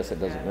or. I guess it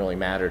doesn't really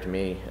matter to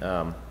me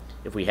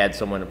if we had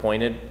someone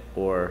appointed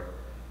or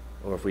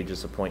if we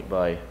just appoint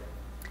by.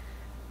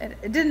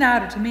 It didn't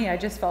matter to me. I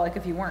just felt like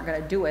if you weren't going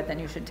to do it, then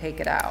you should take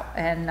it out.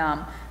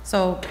 And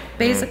so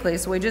basically,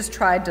 so we just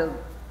tried to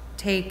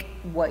take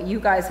what you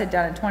guys had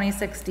done in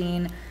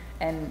 2016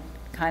 and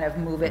kind of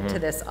move it to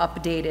this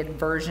updated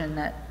version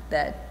that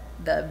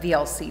the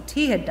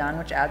VLCT had done,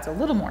 which adds a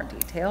little more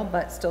detail,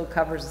 but still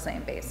covers the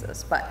same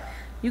basis. But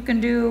you can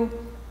do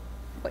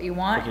what you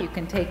want. You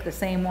can take the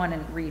same one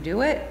and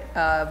redo it,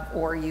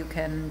 or you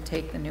can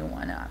take the new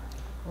one up.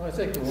 Well, I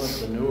think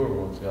the newer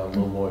one's got a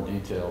little more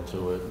detail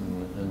to it,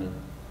 and it,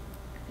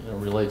 you know,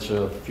 relates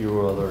to a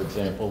few other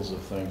examples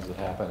of things that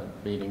happen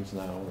at meetings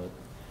now that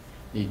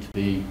need to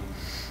be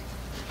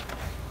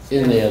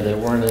in there that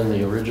weren't in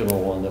the original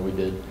one that we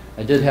did.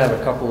 I did have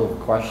a couple of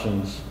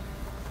questions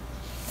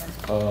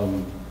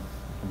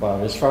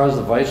about, as far as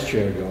the vice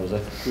chair goes. I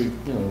think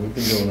we've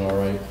been doing all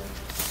right.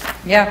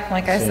 Yeah,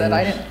 like I said,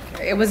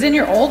 it was in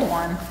your old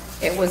one.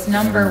 It was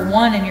number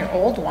 1 in your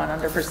old one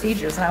under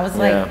procedures, and I was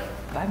like,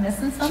 Am I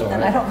missing something?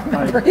 I- I don't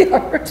remember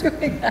ever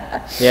doing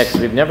that. Yeah,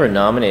 because we've never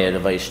nominated a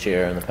vice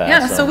chair in the past.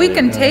 Yeah, so we don't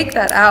can believe. take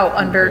that out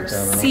under take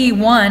that out.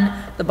 C1,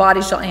 the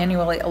body shall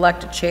annually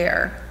elect a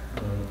chair.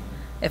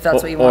 If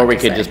that's what you want Or to we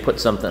say. could just put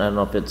something, I don't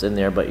know if it's in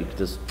there, but you could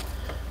just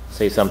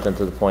say something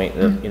to the point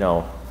that,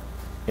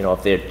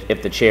 Mm-hmm.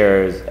 if the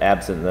chair is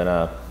absent, then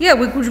a Yeah,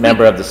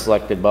 member of the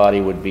selected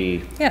body would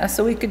be, yeah,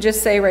 so we could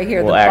just say right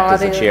here, the will act as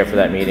the body, chair for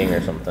that meeting or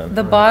something.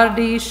 the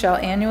body shall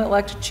annually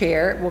elect a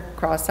chair, we'll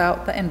cross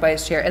out the and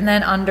vice chair, and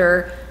then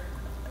under,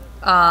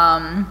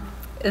 and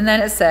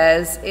then it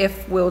says,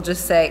 we'll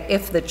just say,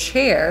 if the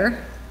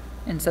chair,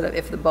 instead of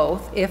if the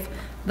both, if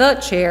the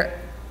chair,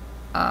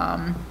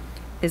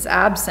 is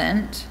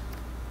absent,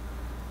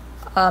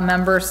 a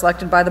member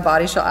selected by the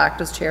body shall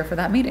act as chair for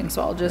that meeting,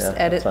 so I'll just Yeah, that's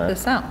edit fine.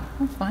 this out.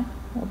 That's fine,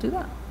 we'll do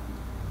that.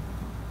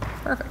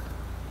 Perfect.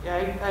 Yeah,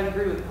 I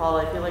agree with Paul.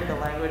 I feel like the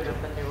language of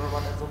the newer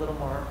one is a little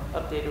more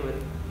updated with,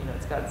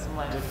 it's got some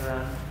language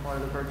around more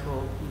of the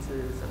virtual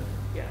pieces and,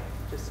 yeah,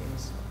 it just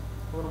seems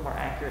a little more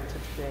accurate to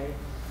today.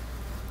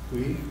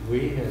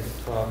 We had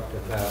talked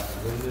about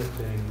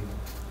limiting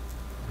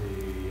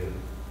the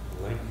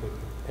length of,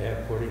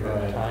 putting a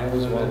Right, time that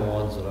was one of the limit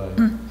ones that I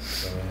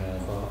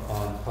had.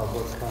 on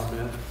public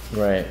comment.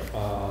 Right.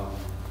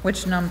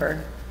 Which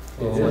number?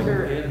 It's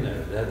in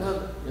there, that's,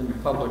 Well, In the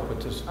public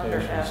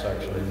participation F.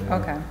 section.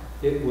 Okay.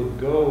 it would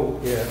go,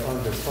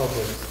 under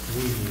public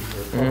meetings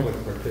or public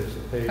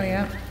participation. Oh,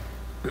 yeah.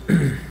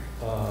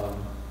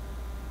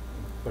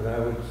 But I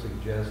would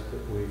suggest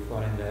that we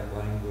find that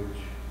language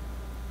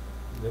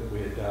that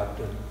we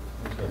adopted.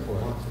 So for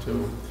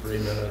 2-3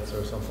 minutes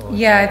or something like that.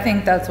 Yeah, I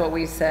think that's what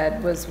we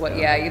said, was what,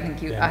 yeah, you think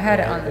Yeah, I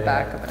had it on the yeah.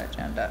 back of an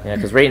agenda. Yeah,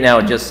 because right now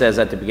it just says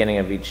at the beginning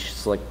of each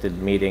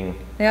selected meeting,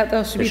 Yeah,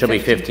 those should there be should be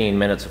 15. 15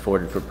 minutes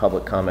afforded for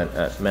public comment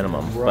at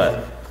minimum,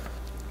 Right.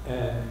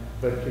 but,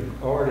 But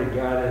you've already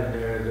got in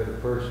there that a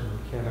person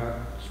cannot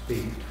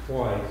speak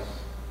twice.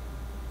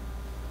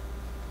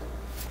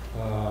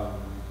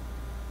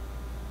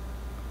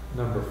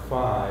 Number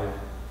 5,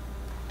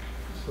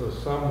 so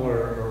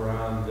somewhere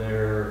around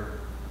there,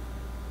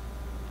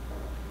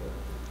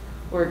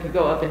 Or it could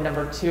go up in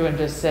number 2 and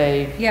just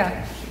say,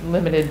 Yeah,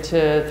 limited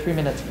to 3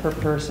 minutes per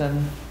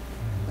person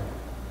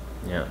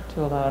yeah.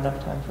 to allow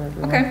enough time for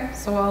everyone. okay,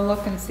 so I'll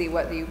look and see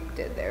what you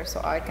did there,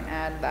 so I can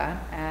add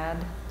that,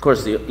 Of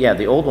course,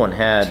 the old one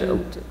had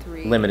 2 to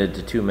 3. limited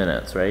to 2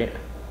 minutes, right?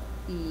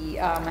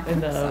 I In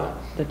think so.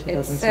 the It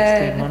 2016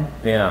 said- one.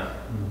 Yeah.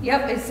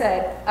 Yep, it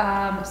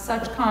said,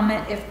 such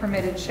comment, if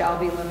permitted, shall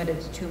be limited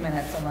to 2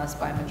 minutes unless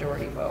by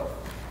majority vote.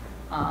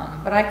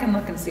 But I can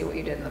look and see what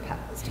you did in the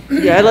past.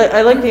 Yeah,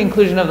 I like the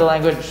inclusion of the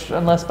language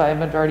unless by a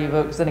majority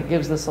vote, because then it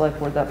gives the select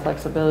board that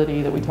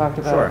flexibility that we talked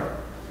about. Sure.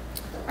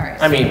 All right.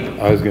 I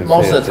mean, I was gonna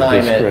most say of the it's a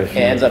time it discretion.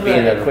 ends up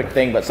being a Right. quick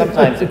thing, but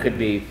sometimes it could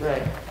be,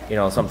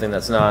 Right. something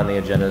that's not on the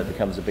agenda that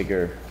becomes a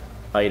bigger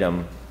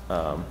item.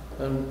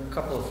 And a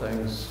couple of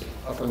things,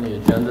 up in the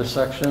agenda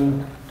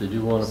section, did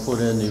you want to put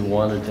in, you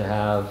wanted to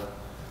have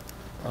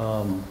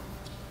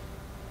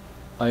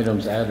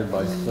items added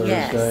by Thursday?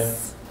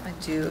 Yes, I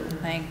do,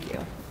 thank you.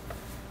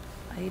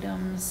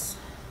 Items,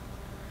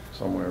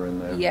 Somewhere in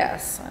there.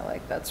 yes, I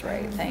like, that's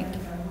right, thank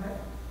you.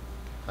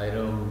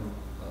 Item,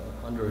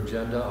 under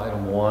agenda,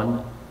 item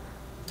 1.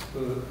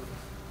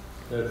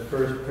 that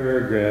first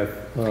paragraph,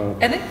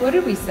 I think, what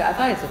did we say? I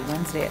thought it said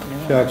Wednesday at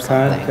noon shall or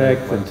something.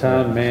 contact the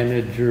town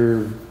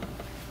manager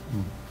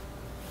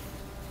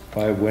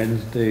by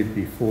Wednesday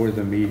before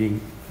the meeting.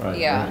 Right,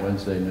 Yeah.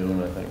 Wednesday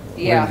noon, I think.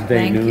 Yeah,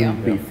 thank you. Wednesday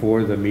noon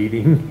before the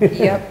meeting.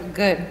 Yep,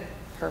 good,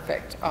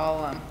 perfect,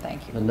 I'll,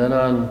 thank you. And then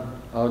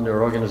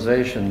under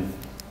organization,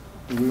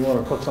 do we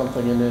want to put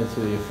something in there to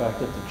the effect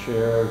that the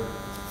chair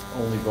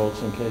only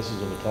votes in cases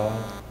of a tie?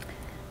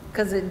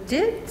 Because it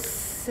did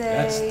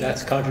say.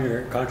 That's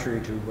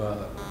contrary to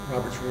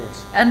Robert's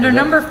rules. Under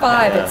number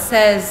 5, Yeah. it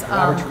says,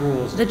 Robert's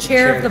rules, the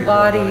chair of the can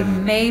body vote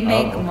on- may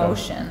make okay.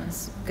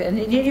 motions. And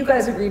you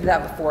guys agreed with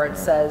that before, it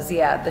says,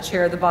 yeah, the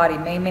chair of the body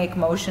may make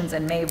motions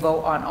and may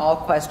vote on all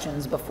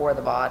questions before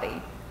the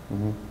body.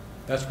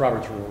 That's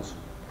Robert's rules.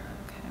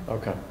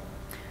 Okay.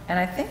 And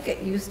I think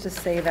it used to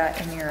say that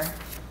in your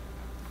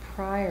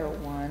prior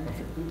one.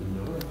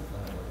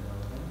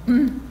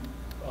 If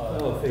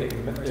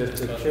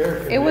the chair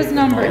can It was make a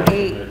number motion,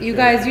 8. the You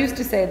chair- guys used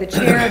to say the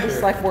chair of the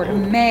select board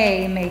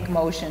may make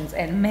motions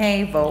and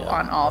may vote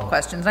on all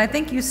questions. And I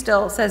think you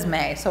still, it says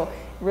may, so it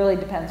really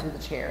depends who the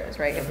chair is,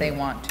 right, if they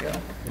want to.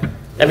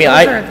 I mean,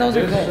 Those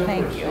are This good,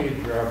 thank you.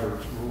 supersedes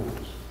Robert's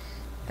rules.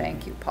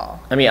 Thank you, Paul.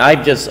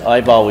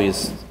 I've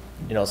always,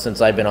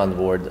 since I've been on the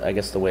board, I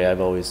guess the way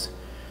I've always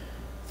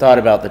thought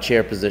about the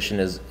chair position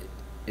is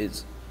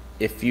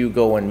if you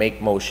go and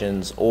make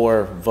motions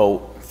or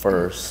vote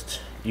first,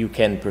 you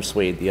can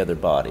persuade the other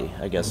body,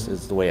 I guess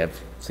is the way I've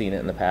seen it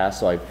in the past.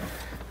 So I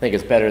think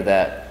it's better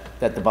that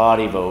the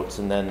body votes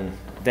and then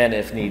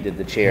if needed,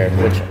 the chair,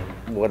 which,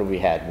 what have we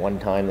had? One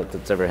time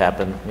that's ever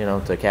happened,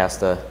 to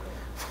cast a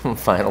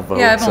final vote.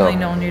 Yeah, I've so. only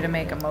known you to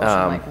make a motion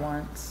like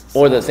once.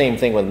 Or the same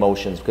thing with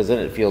motions, because then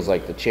it feels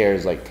like the chair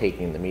is like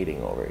taking the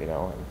meeting over, you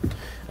know? And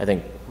I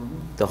think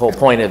the whole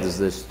point is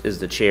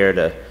the chair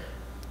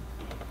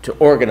to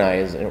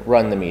organize and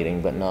run the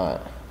meeting, but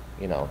not,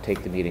 you know,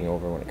 take the meeting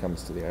over when it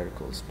comes to the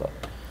articles, but.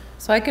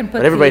 So I can put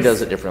But everybody these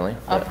does it differently.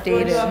 but- Well,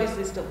 you updated.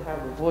 obviously still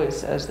have the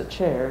voice as the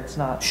chair, it's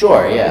not.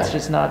 Sure, yeah. It's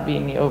just not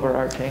being the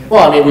overarching.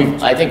 Well, I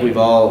mean, I think we've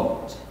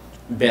all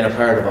been a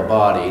part of a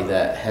body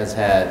that has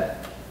had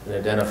an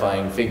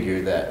identifying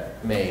figure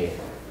that may,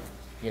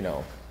 you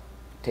know,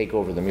 take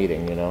over the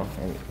meeting, you know?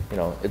 And, you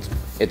know,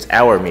 it's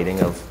our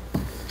meeting of,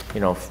 you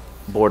know,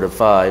 board of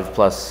 5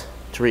 plus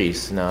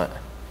Therese, not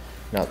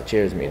the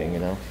chair's meeting, you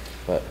know?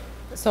 But,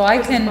 So I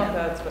can,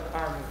 That's what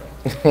our meeting.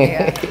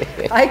 yeah.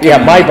 I yeah,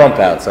 can- my bump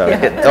out, so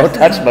don't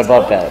touch my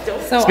bump out.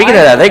 So Speaking of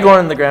that, are they going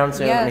in the ground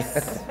soon?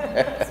 Yes,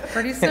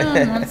 pretty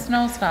soon, once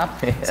snow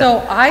stops.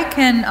 So I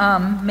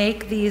can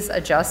make these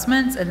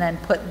adjustments and then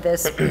put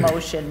this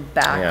motion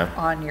back Yeah.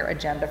 on your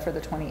agenda for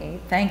the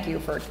 28th. Thank you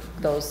for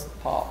those,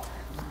 Paul.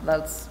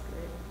 That's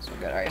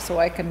good. All right, so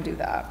I can do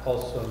that.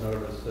 Also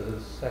notice that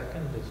a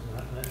second is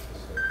not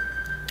necessary.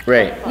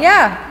 Right,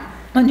 Yeah,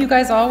 and you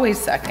guys always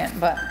second,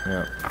 but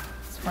yeah.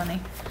 it's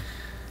funny.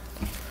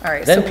 All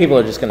right, Then so people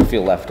are just gonna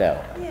feel left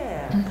out.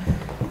 Yeah,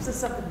 gives us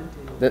something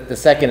to do. The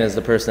second is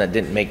the person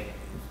that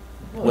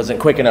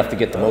wasn't quick enough to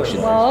get the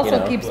motion. well, you also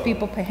know? keeps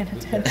people paying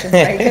attention,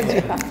 right? 'Cause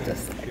you have to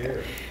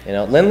second. You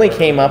know, Lindley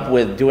came up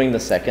with doing the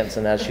seconds,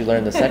 and as she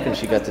learned the seconds,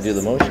 she got to do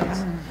the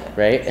motions,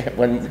 right?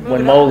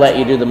 When Mo let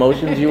you do the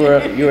motions, you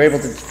were able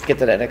to get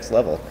to that next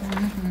level.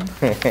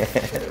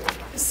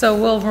 So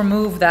we'll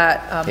remove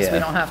that, so we Yeah.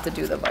 don't have to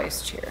do the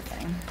vice chair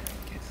thing.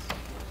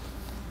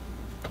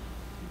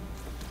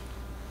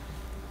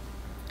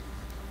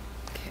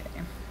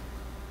 Okay.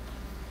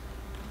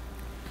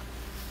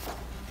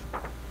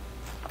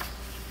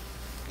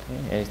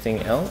 Okay, anything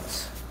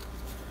else?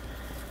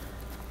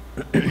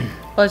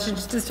 Well,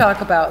 just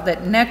talk about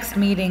that next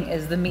meeting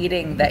is the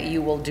meeting that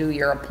you will do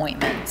your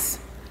appointments.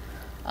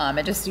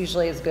 It just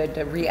usually is good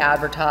to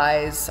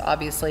re-advertise,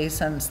 obviously,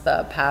 since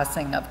the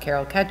passing of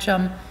Carol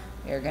Ketchum.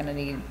 You're gonna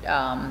need,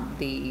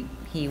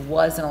 he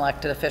was an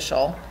elected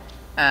official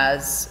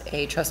as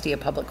a trustee of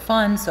public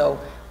funds, so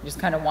we just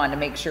kind of wanted to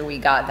make sure we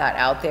got that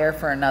out there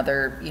for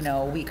another, you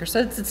know, week or so.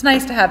 It's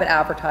nice to have it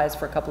advertised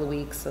for a couple of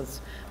weeks,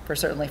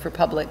 certainly for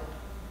public,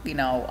 you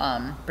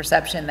know,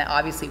 perception that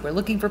obviously we're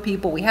looking for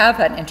people. We have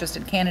an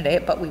interested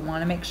candidate, but we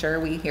want to make sure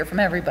we hear from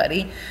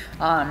everybody.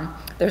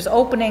 There's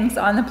openings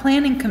on the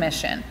Planning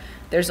Commission.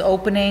 There's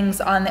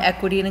openings on the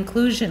Equity and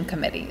Inclusion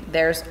Committee.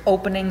 There's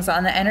openings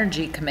on the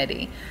Energy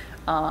Committee.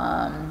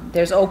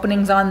 There's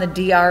openings on the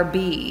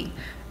DRB.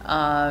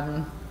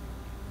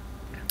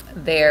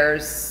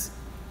 There's,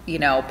 you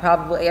know,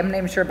 probably, I'm not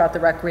even sure about the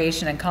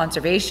Recreation and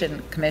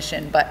Conservation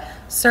Commission, but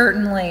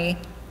certainly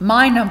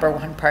my number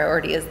one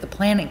priority is the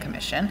Planning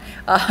Commission,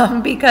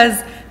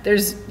 because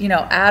there's, you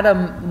know,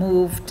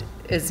 Adam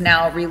is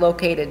now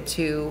relocated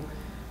to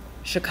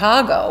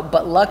Chicago,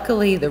 but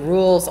luckily the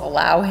rules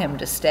allow him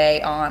to stay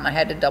on. I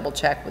had to double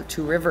check with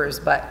Two Rivers,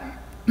 but,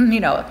 you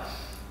know,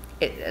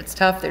 it's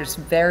tough. There's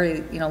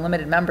very, you know,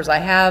 limited members. I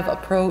have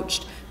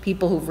approached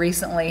people who've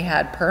recently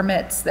had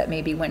permits that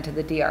maybe went to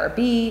the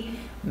DRB,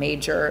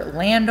 major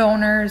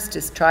landowners,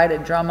 to try to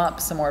drum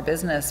up some more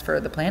business for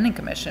the Planning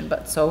Commission,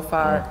 but so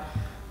far,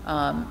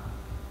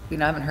 you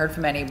know, I haven't heard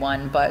from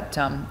anyone. But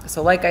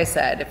so like I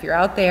said, if you're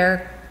out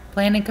there,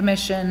 Planning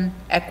Commission,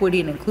 Equity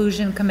and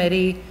Inclusion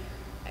Committee,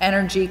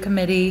 Energy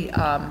Committee,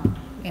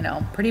 you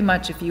know, pretty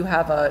much if you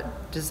have a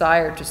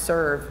desire to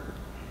serve,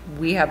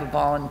 we have a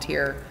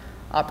volunteer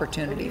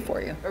opportunity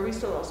for you. Are we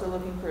still also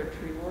looking for a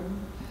tree warden?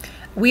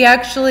 We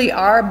actually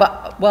are,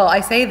 but, well,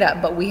 I say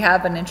that, but we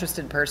have an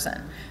interested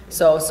person.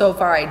 So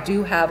far I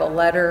do have a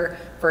letter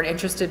for an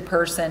interested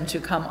person to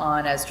come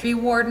on as tree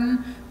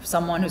warden,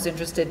 someone who's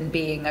interested in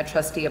being a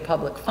trustee of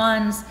public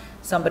funds,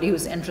 somebody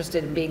who's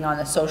interested in being on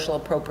the Social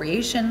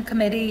Appropriation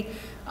Committee.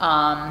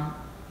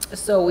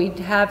 So we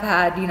have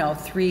had, you know,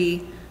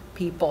 3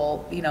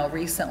 people, you know,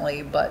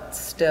 recently, but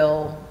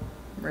still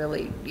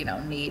really, you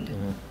know, need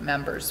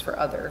members for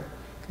other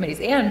committees.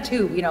 And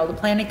too, you know, the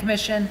Planning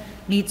Commission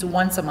meets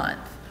once a month.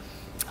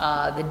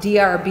 The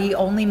DRB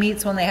only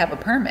meets when they have a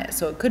permit,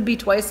 so it could be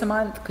twice a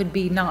month, could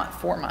be not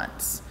 4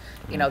 months,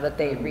 you know, that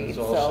they read, There's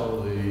so.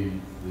 also the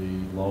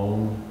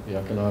loan, the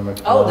economic.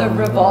 Oh, the loan,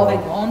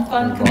 revolving loan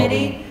fund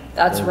committee?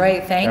 That's and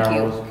right, thank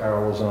you.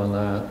 Carol was on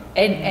that.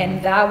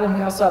 And that one,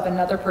 we also have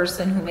another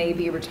person who may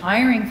be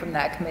retiring from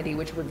that committee,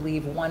 which would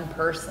leave 1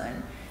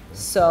 person.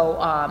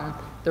 So,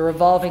 the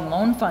revolving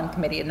loan fund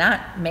committee, and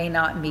that may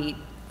not meet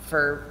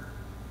for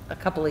a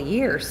couple of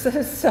years.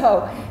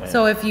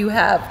 So if you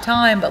have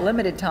time, but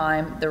limited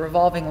time, the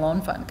revolving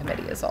loan fund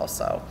committee is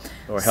also.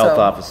 Or health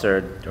So-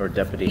 officer or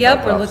deputy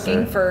health Yep, officer. we're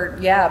looking for,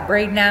 yeah,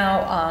 right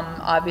now,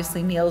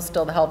 obviously Neil's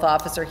still the health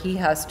officer. He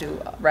has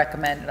to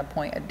recommend and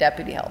appoint a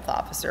deputy health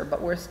officer,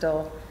 but we're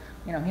still,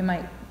 you know, he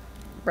might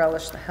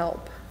relish the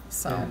help,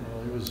 so. Well,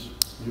 he was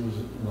He was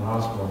in the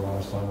hospital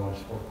last time I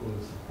spoke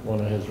with one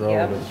of his Yep,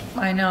 relatives.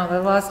 I know,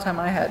 the last time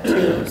I had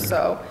too,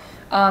 so.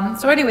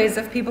 So anyways,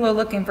 if people are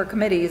looking for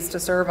committees to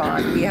serve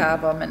on, we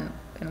have them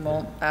and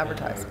we'll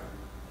advertise.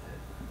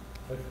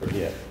 I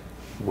forget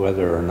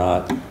whether or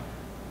not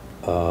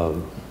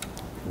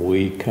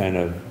we kind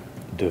of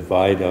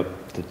divide up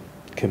the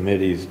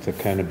committees to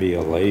kind of be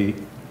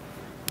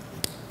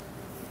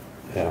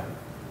yeah.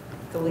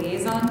 The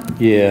liaison?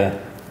 Yeah,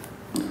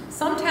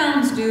 Some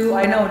towns do,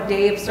 I know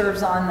Dave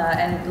serves on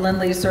and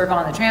Lindley serve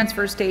on the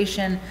transfer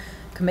station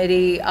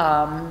committee.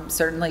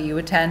 Certainly you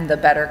attend the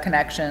Better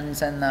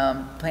Connections and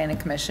the Planning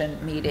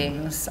Commission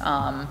meetings.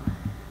 Paul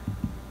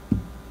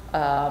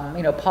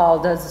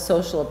does the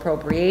Social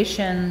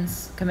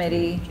Appropriations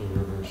Committee.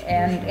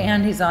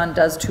 And he's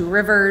does Two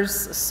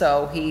Rivers,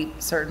 so he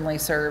certainly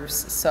serves.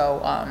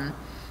 So,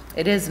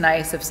 it is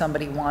nice if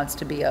somebody wants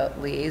to be a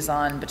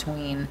liaison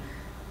between,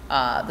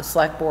 the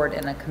select board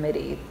and a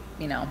committee.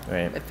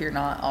 Right. If you're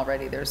not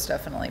already, there's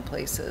definitely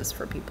places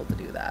for people to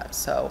do that.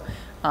 So,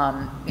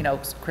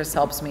 Chris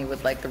helps me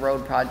with like the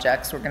road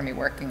projects. We're gonna be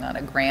working on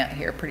a grant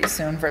here pretty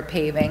soon for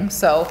paving.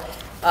 So,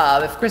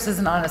 if Chris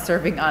isn't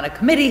serving on a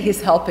committee,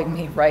 he's helping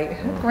me write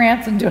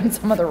grants and doing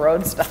some of the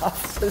road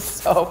stuff.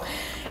 So,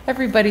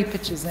 everybody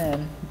pitches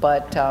in,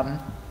 but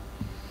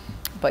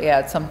yeah,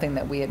 it's something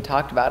that we had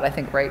talked about. I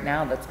think right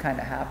now that's kind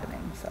of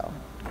happening, so.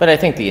 But I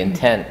think the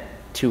intent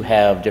to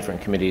have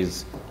different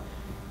committees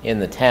in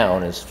the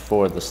town is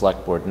for the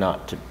select board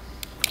not to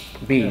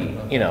be,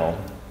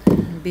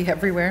 Be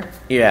everywhere.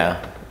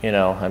 yeah,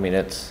 I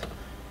mean,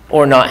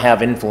 or not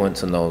have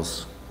influence in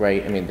those,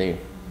 right? I mean, they,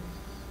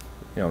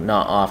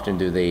 not often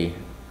do they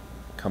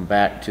come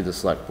back to the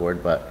select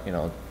board, but,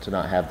 to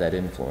not have that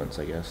influence,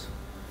 I guess.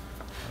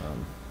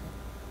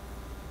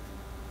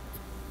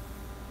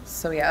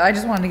 So yeah, I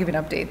just wanted to give you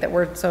an update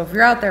that so if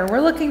you're out there, we're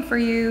looking for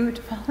you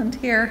to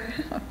volunteer.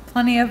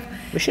 Plenty of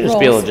We should just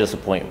be able to roles.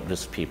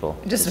 appoint people.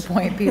 Just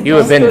appoint people. You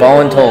have been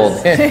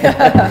voluntold.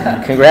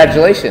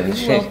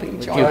 Congratulations. You will be,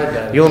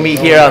 John. You'll meet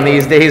here on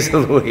these days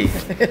of the week.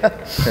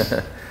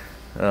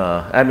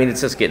 I mean,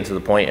 it's just getting to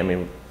the point, I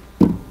mean,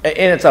 and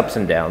it's ups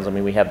and downs. I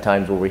mean, we have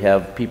times where we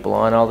have people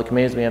on all the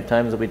committees, we have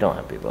times that we don't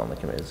have people on the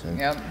committees. And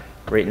Yep.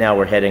 right now,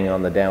 we're heading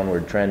on the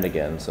downward trend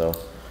again, so.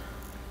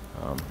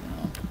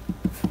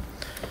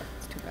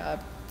 It's too bad.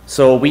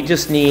 So we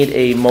just need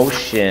a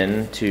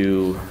motion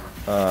to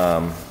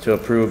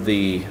approve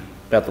the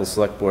Bethel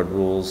Select Board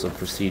Rules of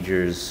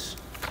Procedures,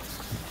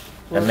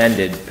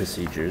 amended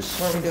procedures.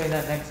 Are we doing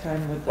that next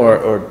time with?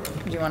 Or,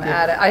 Do you want to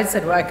add it? I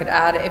said I could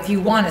add it. If you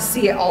want to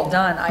see it all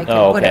done, I can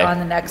Oh, put it okay. on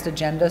the next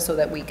agenda so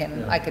that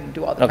I can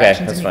do all the Okay,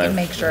 questions that's and you can fine.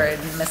 make sure I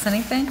didn't miss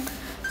anything.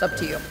 It's up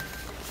to you.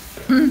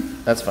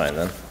 that's fine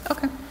then.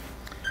 Okay.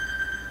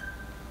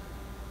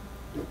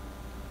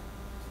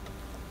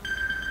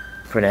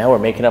 For now, we're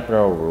making up our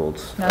own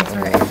rules. That's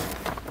right.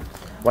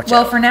 Watch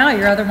Well, out. for now,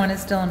 your other one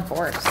is still in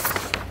force.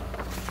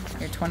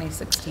 Your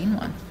 2016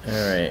 one. All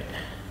right.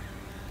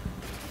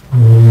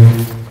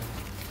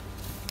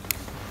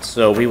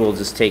 So we will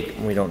just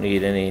we don't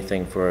need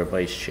anything for a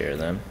vice chair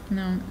then.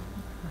 No.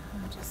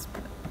 I'll just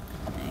put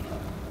it-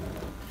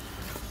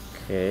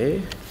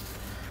 Okay.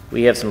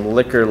 We have some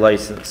liquor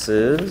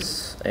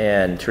licenses,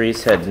 and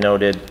Therese had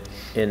noted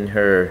in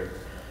her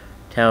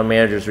town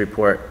manager's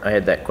report, I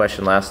had that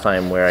question last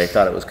time where I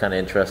thought it was kind of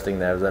interesting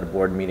that I was at a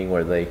board meeting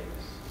where they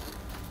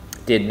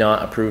did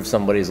not approve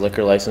somebody's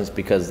liquor license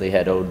because they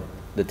had owed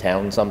the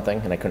town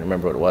something, and I couldn't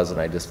remember what it was, and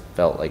I just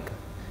felt like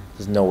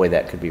there's no way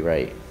that could be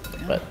right.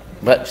 But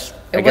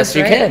I It guess was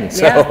you right, can,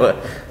 yeah.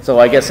 so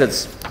I guess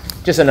it's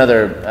just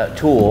another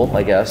tool,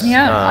 I guess.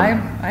 Yeah,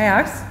 I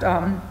asked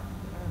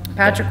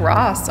Patrick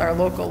Ross, our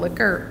local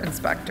liquor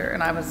inspector,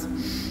 and I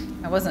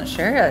wasn't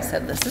sure. I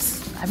said,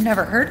 I've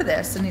never heard of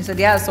this. And he said,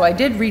 yeah, so I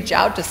did reach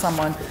out to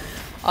someone,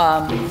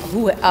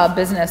 a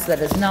business that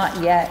has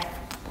not yet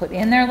put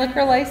in their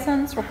liquor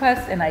license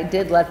request, and I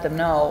did let them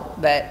know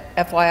that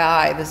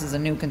FYI, this is a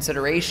new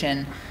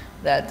consideration,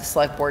 that the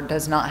select board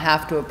does not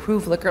have to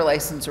approve liquor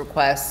license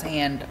requests,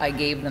 and I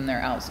gave them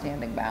their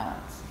outstanding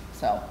balance.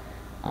 So,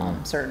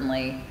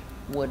 certainly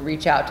would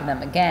reach out to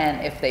them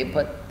again if they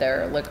put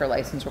their liquor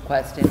license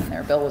request in and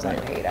their bill was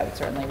unpaid. I would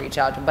certainly reach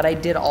out to them, but I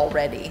did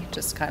already,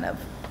 just kind of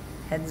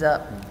heads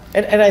up.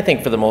 And I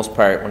think for the most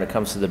part, when it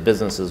comes to the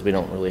businesses, we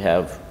don't really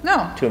have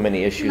No. too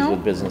many issues No.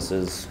 with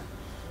businesses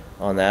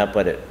on that,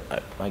 but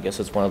I guess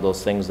it's one of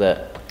those things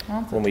that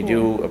Well, it's a when we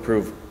tool. do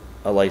approve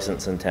a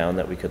license in town,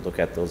 that we could look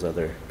at those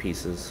other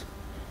pieces.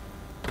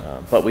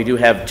 But we do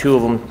have two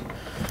of them.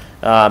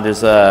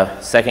 There's a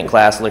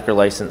second-class liquor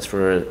license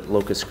for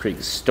Locust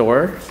Creek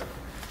Store.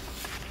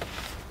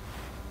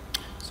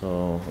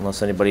 So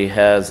unless anybody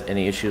has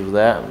any issues with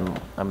that,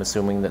 I'm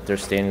assuming that their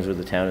standings with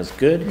the town is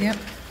good. Yep.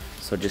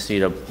 So just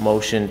need a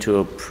motion to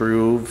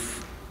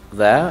approve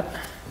that.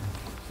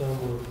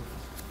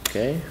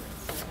 Okay.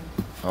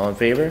 All in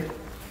favor?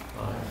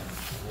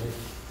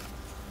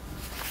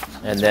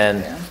 And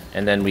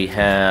then we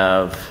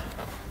have,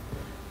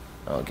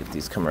 I'll get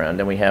these come around.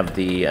 Then we have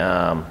the,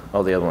 the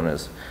other one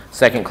is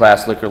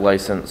second-class liquor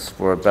license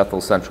for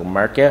Bethel Central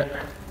Market.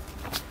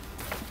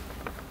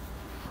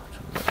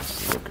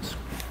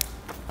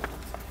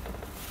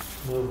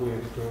 Move we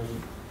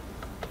approve.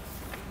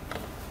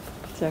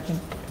 Second.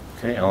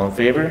 Okay, all in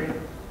favor?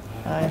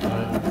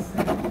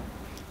 Aye.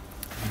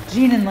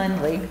 Jean and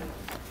Lindley.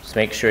 Just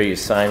make sure you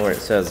sign where it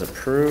says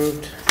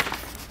approved.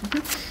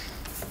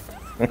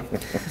 We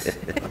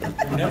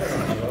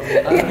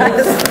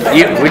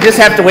just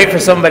have to wait for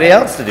somebody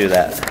else to do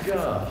that,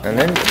 and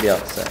then you'll be all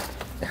set.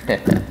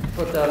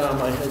 Put that on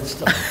my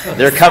headstone.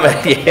 They're coming,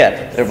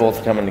 yeah, they're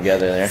both coming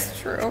together there. It's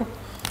true.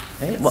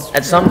 Hey, well,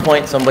 at some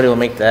point, somebody will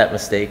make that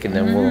mistake, and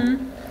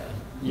then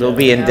they'll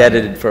be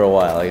indebted for a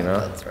while, you know?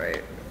 That's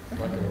right.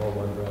 Rock and roll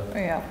one breath.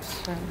 Yeah.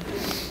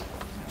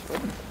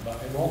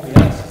 But it won't be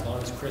us as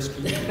long as Chris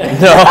keeps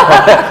it. No,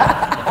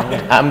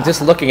 I'm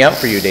just looking out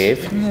for you,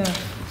 Dave.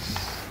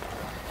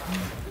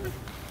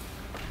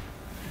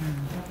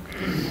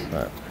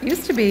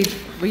 Used to be,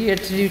 we had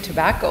to do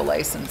tobacco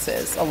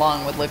licenses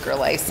along with liquor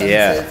licenses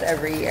Yeah.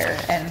 every year.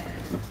 And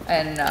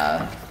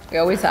I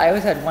always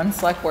had one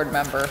select board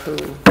member who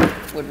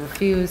would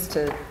refuse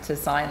to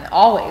sign,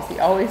 always. He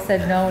always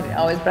said no,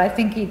 but I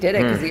think he did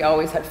it because he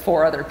always had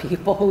 4 other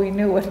people who he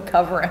knew would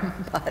cover him.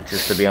 But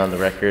Just to be on the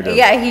record of,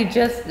 yeah,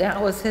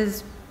 that was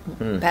his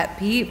pet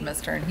peeve,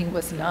 mister, and he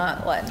was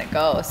not letting it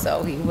go.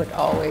 So he would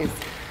always,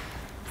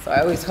 so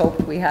I always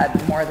hoped we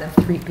had more than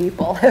 3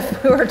 people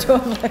if we were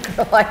doing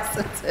liquor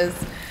licenses,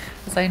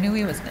 because I knew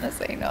he was gonna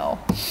say no.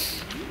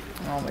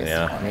 Always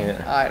Yeah, funny.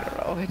 I don't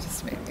know, it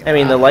just made me I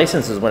mean, the laugh.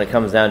 licenses, when it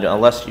comes down to,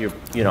 unless your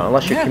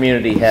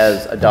community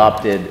has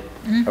adopted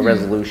a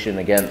resolution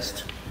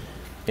against,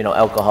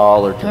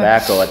 alcohol or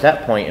tobacco, at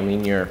that point, I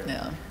mean, you're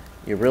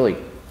really,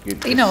 you're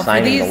You know, just for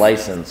signing the these-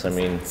 license, I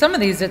mean, Some of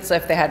these, it's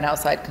if they had an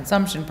outside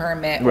consumption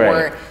permit, Right.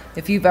 or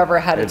if you've ever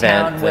had a Event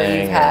town where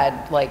thing, you've or-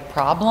 had like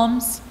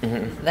problems,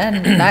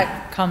 then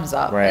that comes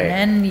up. Right.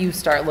 And then you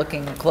start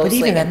looking closely. but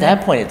even at and then-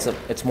 that point,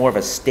 it's more of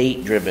a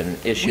state-driven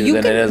issue You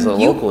than it is a you-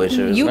 local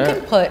issue, You isn't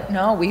can it? put,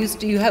 no, we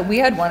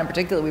had one in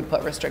particular, we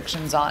put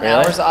restrictions on Really?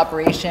 hours of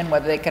operation,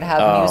 whether they could have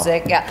Oh.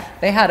 music. Yeah,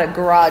 they had a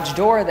garage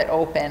door that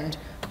opened,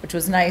 which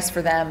was nice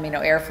for them,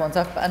 airflow and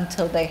stuff,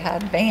 until they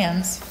had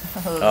bands.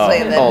 Oh, The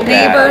that,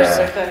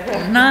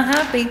 neighbors, not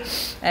happy.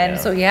 And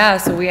Yeah.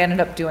 so we ended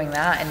up doing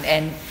that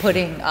and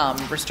putting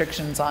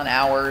restrictions on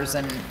hours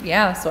and,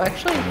 so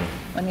actually,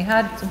 when you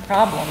had some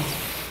problems,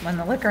 when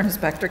the liquor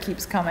inspector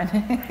keeps coming,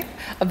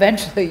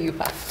 eventually you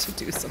have to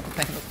do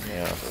something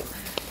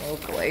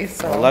locally,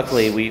 so. Well,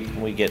 luckily,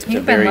 we get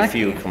You've been very lucky.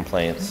 few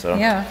complaints, so.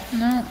 Yeah,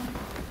 no,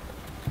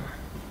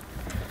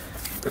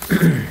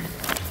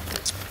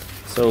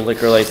 So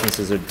liquor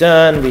licenses are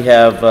done. We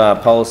have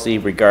policy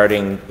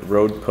regarding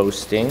road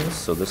postings.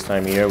 So this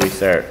time of year, we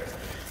start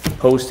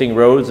posting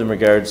roads in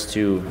regards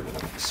to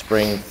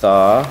spring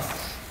thaw,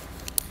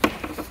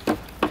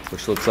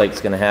 which looks like it's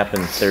going to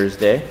happen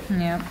Thursday.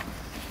 yeah.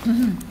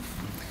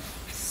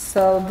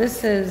 So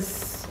this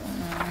is,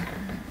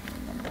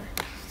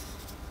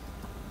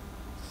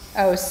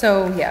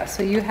 so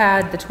you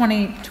had the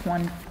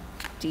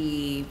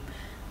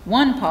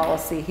 2021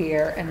 policy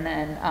here, and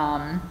then,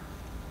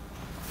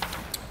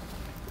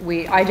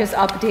 I just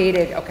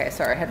updated, okay,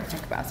 sorry, I had to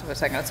think about this for a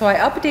second. So I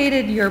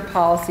updated your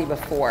policy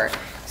before.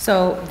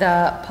 So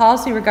the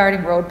policy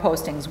regarding road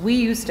postings, we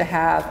used to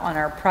have on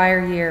our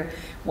prior year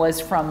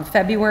was from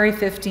February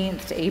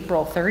 15th to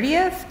April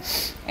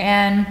 30th.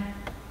 And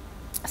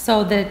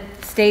so the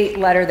state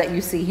letter that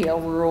you see here,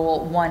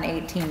 Rule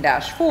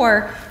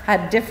 118-4,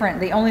 had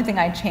different, the only thing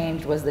I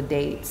changed was the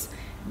dates.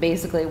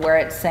 Basically where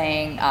it's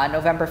saying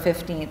November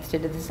 15th to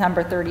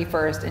December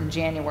 31st and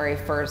January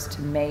 1st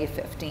to May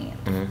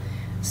 15th.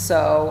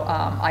 So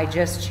I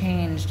just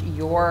changed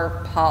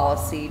your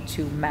policy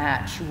to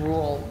match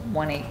Rule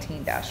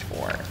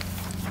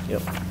 118-4.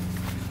 Yep.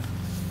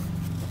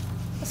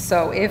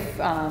 So if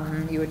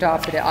you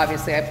adopted it,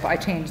 obviously I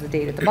changed the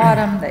date at the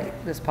bottom,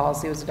 that this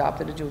policy was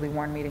adopted at a duly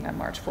warned meeting on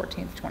March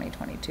 14th,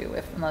 2022,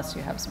 unless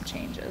you have some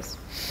changes.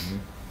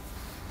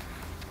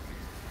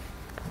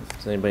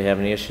 Does anybody have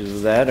any issues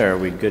with that, or are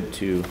we good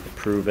to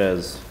approve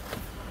as?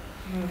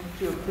 Move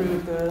to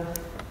approve the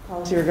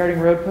policy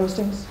regarding road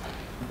postings?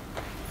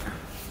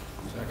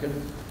 Second?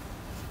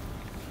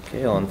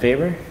 Okay, all in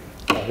favor?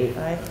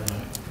 Aye.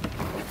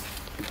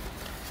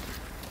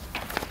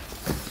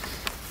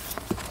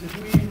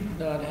 Did we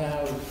not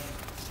have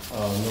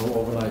no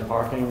overnight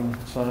parking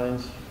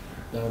signs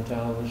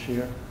downtown this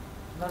year?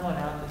 None went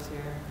out this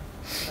year,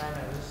 that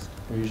I noticed.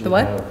 We usually The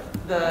what?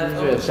 have- The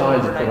Usually have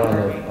signs that put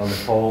overnight on the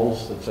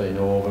poles that say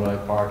no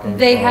overnight parking.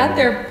 They from- had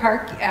their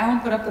Alan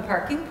put up the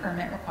parking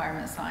permit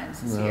requirement signs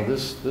this No, year.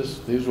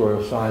 these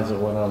were signs that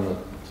went on the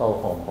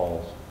telephone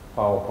poles,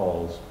 power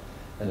poles,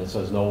 and it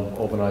says no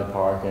overnight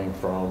parking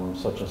from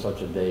such and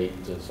such a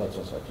date to such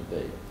and such a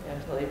date.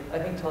 Yeah, I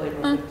think till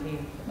April Huh.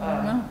 15th. I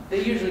don't know.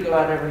 They usually go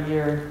out every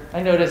year.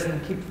 I noticed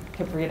and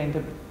kept forgetting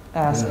to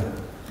ask. Yeah.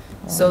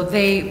 So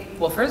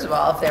well, first of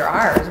all, if they're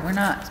ours, we're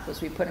not supposed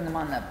to be putting them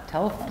on the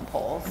telephone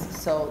poles,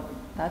 so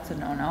that's a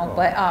no-no.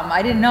 But,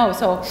 I didn't know,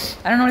 so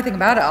I don't know anything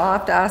about it. I'll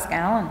have to ask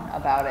Alan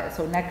about it.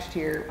 So next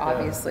year,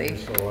 obviously.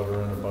 Yeah, so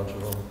order in a bunch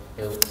of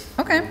them.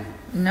 Okay.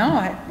 No,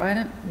 I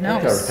didn't, no.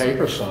 They're a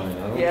paper sign.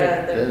 I don't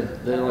Yeah,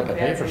 think, they're like a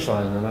paper fancy.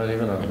 sign. They're not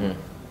even a.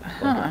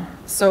 Huh.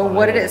 So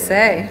what did it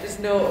say? Just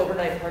no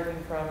overnight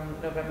parking from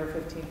November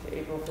 15th to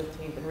April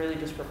 15th, and really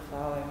just for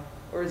plowing.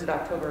 Or is it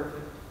October?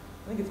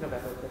 I think it's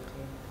November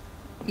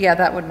 15th. Yeah,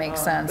 that would make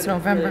sense. But it's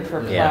November. really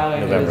for Yeah,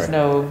 plowing, November. there's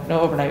no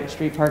overnight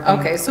street parking.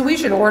 Okay, so we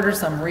should order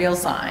some real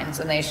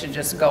signs and they should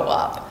just go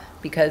up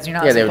because you're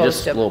not Yeah, they were supposed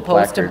just to little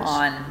post them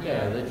placards. on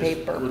Yeah, they just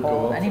paper would pole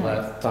go up for anyway.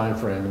 that time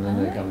frame and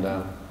then they come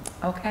down.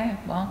 Okay,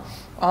 well,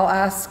 I'll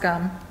ask,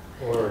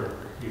 Or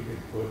you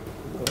could put.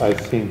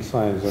 I've seen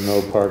signs of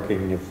no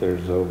parking if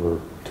there's over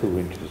 2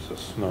 inches of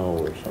snow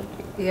or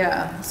something.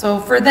 yeah, so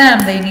for them,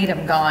 they need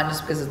them gone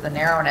just because of the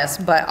narrowness,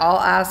 but I'll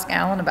ask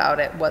Alan about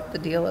it, what the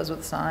deal is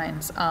with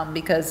signs,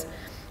 because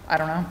I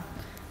don't know.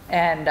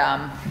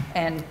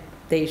 And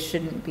they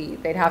shouldn't be,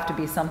 they'd have to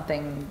be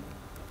something,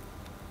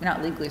 you're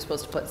not legally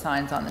supposed to put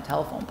signs on the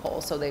telephone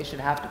pole, so they should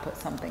have to put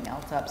something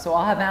else up. So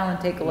I'll have Alan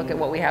take a look at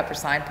what we have for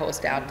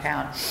signposts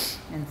downtown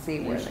and see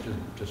It where used they. to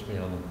just be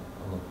on the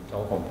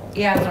telephone pole.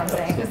 Yeah, that's what I'm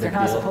saying, because they're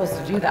not supposed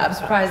to do that. I'm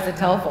surprised the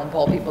telephone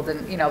pole people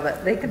didn't,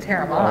 but they could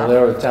tear them Well, off. they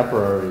were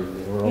temporary.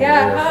 They were over there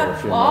Yeah, for a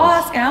few well, I'll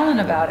months. ask Alan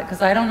about it,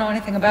 because I don't know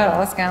anything about it.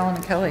 I'll ask Alan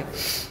and Kelly.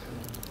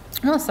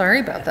 Oh, sorry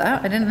about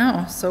that. I didn't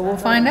know, so we'll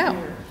find out.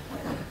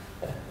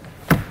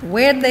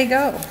 Where'd they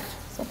go?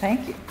 So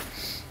thank you.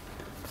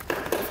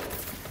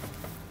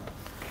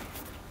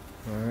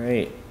 All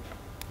right.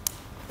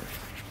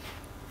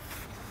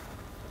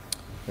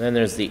 Then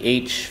there's the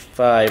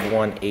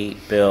H518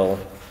 bill,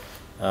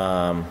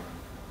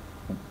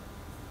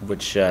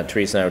 which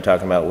Teresa and I were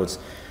talking about, was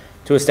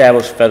to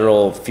establish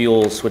federal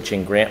fuel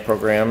switching grant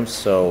programs.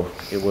 So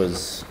it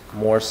was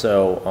more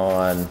so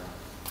on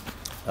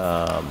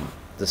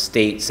the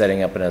state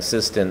setting up an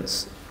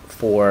assistance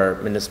for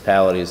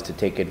municipalities to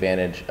take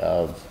advantage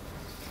of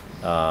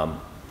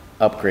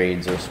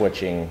upgrades or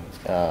switching,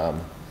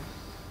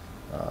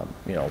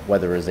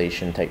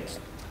 weatherization type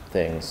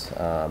things,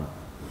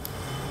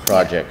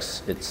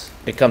 projects.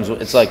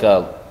 It's like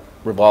a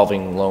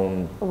revolving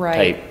loan type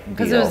Right, deal.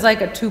 because it was like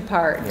a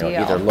two-part deal.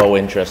 Either low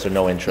interest or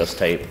no interest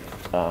type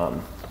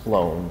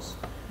loans.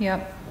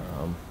 Yep,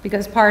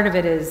 because part of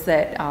it is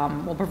that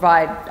we'll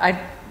provide, I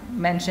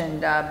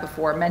mentioned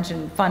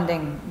mentioned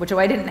funding, which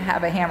I didn't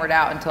have it hammered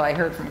out until I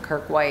heard from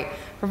Kirk White.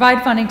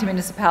 Provide funding to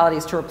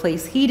municipalities to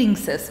replace heating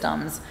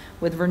systems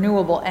with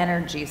renewable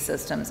energy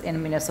systems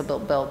in municipal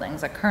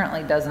buildings. That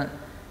currently doesn't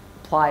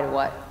apply to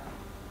what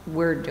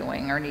we're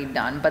doing or need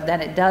done, but then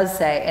it does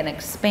say, and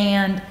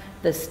expand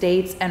the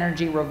state's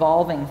energy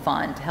revolving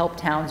fund to help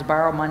towns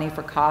borrow money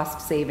for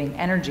cost-saving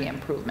energy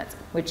improvements,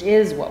 which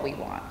is what we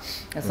want.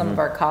 And some of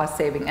our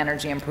cost-saving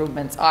energy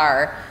improvements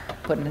are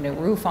putting a new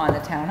roof on the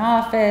town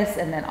office,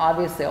 and then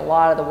obviously a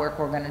lot of the work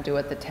we're gonna do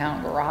at the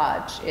town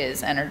garage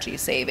is energy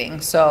saving.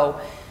 So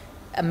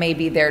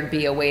maybe there'd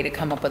be a way to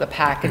come up with a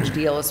package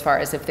deal as far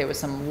as if there was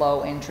some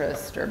low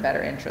interest or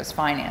better interest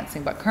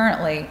financing. But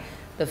currently,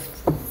 the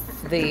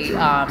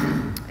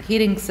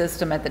heating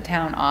system at the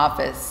town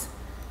office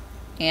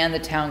and the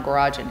town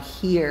garage in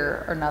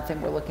here are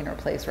nothing we're looking to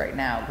replace right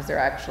now, because they're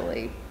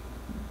actually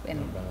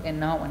in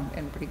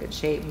pretty good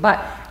shape.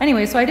 But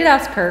anyway, so I did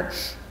ask Kurt,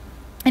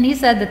 and he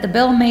said that the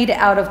bill made it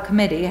out of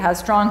committee, has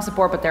strong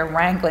support, but they're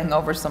wrangling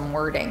over some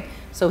wording.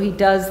 So he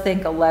does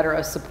think a letter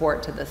of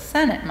support to the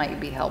Senate might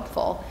be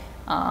helpful.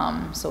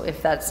 So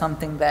if that's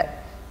something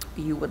that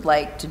you would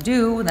like to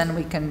do, then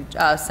we can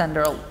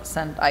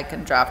I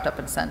can draft up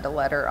and send a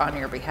letter on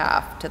your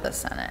behalf to the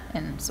Senate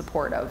in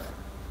support of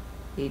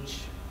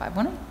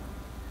H518.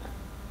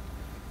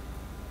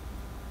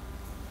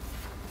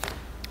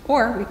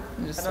 Or we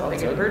can just. I don't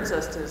think it hurts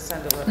us to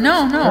send a letter.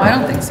 No, I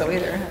don't think so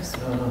either.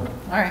 No.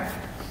 All right,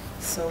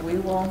 so we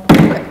will do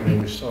it. I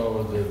mean, we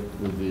saw with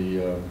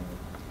the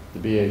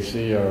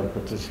BAC, our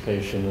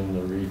participation in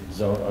the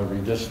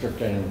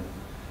redistricting,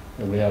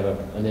 and we had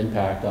an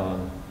impact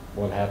on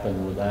what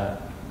happened with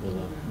that, with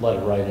a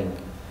letter writing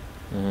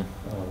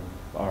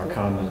our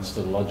comments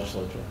to the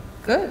legislature.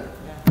 Good.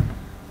 Yeah.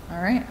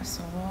 All right,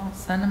 so we'll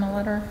send them a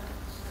letter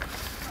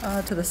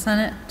to the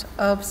Senate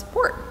of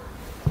support.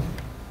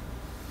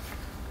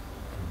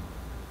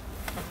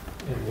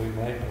 And we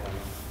might want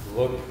to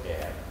look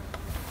at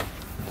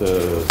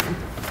the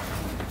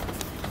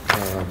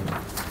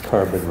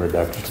carbon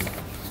reduction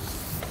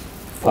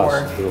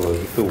possibility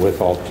with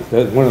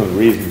that's one of the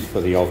reasons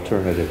for the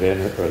alternative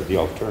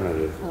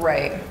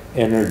Right,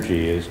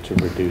 energy is to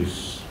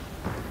reduce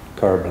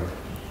carbon.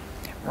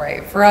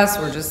 right. For us,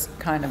 we're just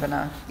kind of in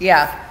a,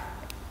 yeah,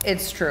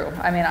 it's true.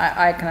 I mean,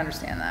 I can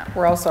understand that.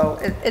 We're also,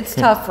 it's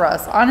tough for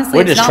us. Honestly,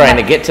 We're it's just not trying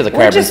that- to get to the we're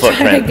carbon just trying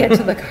to footprint. get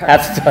to the carbon.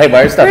 That's the time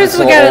our stuff is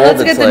so old.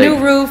 Let's get it's the new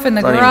like, roof and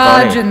the it's not even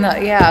garage funny. and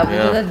the,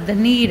 Yeah. the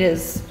need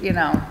is,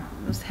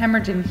 this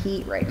hemorrhaging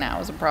heat right now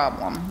is a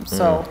problem.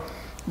 So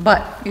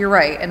But you're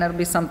right, and it'll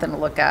be something to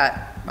look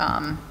at.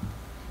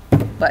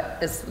 But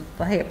it's,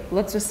 hey,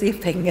 let's just see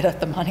if they can get us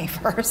the money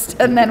first,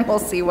 and then we'll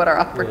see what our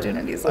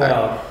opportunities are.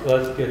 Well,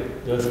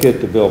 let's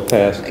get the bill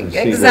passed and see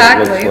what it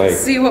Exactly, looks like.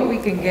 see what we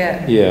can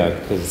get. Yeah,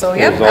 because So,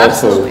 yep,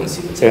 there's also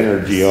absolutely.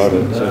 energy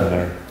audits in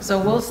there. So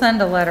we'll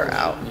send a letter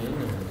out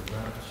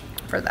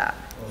for that.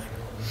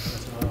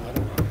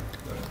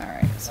 All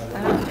right, so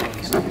that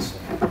can,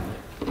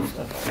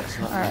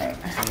 all right.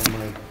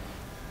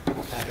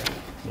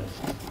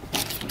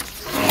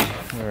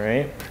 All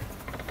right.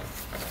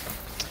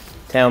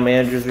 Town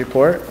manager's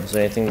report. Is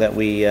there anything that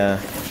we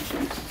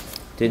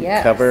didn't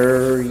Yes.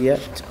 cover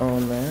yet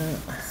on that?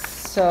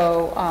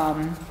 So,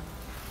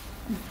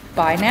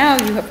 by now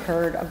you have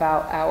heard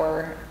about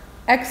our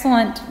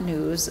excellent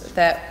news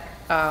that,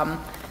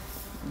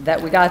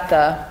 that we got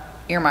the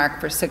earmark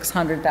for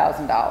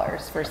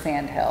 $600,000 for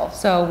Sand Hill.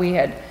 So we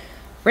had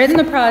written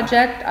the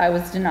project, I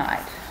was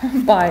denied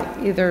by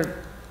either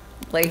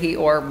Leahy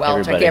or Welch, I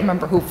Everybody. can't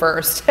remember who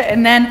first.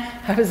 And then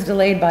I was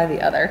delayed by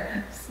the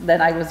other,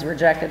 then I was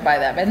rejected by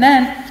them. And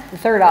then the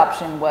third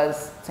option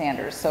was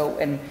Sanders. So,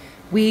 and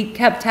we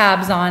kept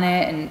tabs on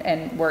it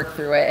and worked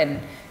through it.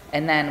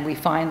 And then we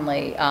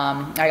finally,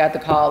 I got the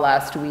call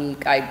last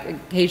week. I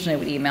occasionally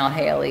would email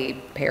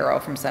Haley Perro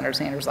from Senator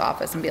Sanders'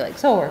 office and be like,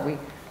 so are we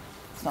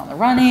still in the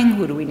running?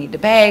 Who do we need to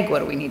beg? What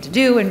do we need to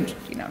do? And,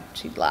 you know,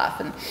 she'd laugh.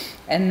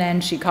 And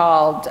then she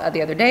called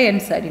the other day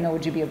and said, you know,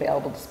 would you be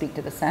available to speak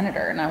to the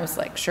senator? And I was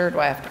like, sure, do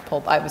I have to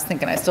pull? I was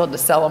thinking I still had to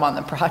sell him on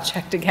the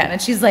project again.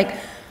 And she's like,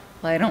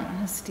 well, I don't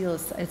want to steal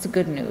his, it's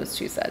good news,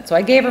 she said. So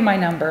I gave her my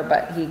number,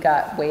 but he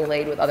got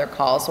waylaid with other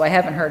calls, so I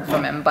haven't heard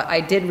from him. But I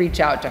did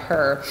reach out to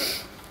her,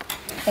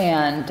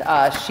 and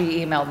she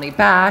emailed me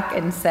back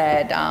and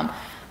said,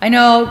 I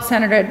know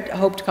Senator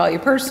hoped to call you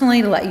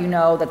personally to let you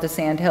know that the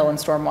Sand Hill and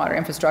Stormwater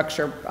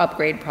Infrastructure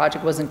Upgrade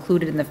Project was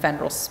included in the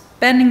federal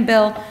spending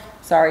bill.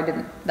 Sorry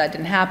that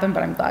didn't happen,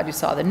 but I'm glad you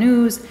saw the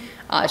news.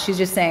 She's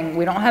just saying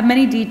we don't have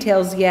many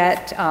details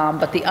yet,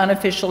 but the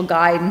unofficial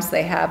guidance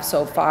they have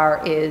so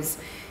far is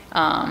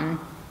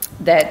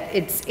that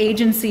it's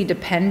agency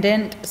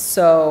dependent.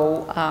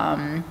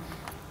 So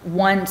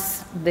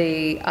once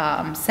the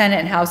Senate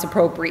and House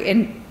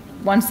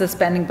once the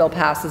spending bill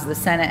passes, the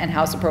Senate and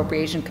House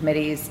Appropriation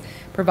Committees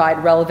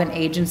provide relevant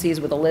agencies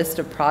with a list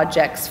of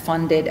projects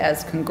funded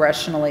as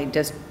congressionally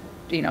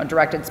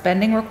directed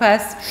spending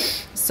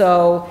requests.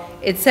 So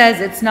it says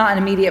it's not an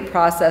immediate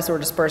process or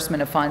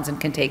disbursement of funds and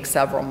can take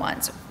several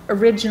months.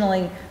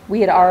 Originally,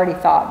 we had already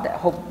thought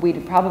that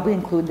we'd probably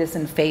include this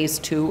in phase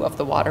 2 of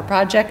the water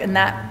project, and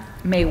that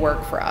may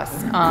work for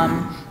us.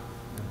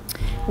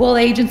 Will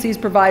agencies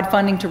provide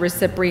funding to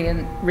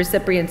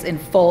recipients in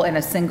full in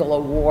a single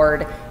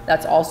award?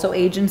 That's also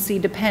agency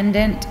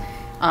dependent.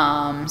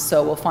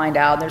 So we'll find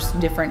out. There's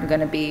different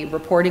going to be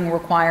reporting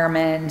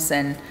requirements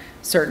and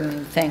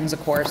certain things, of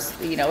course,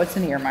 you know, it's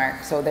an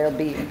earmark, so there'll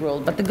be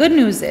ruled. But the good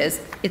news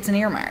is it's an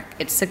earmark.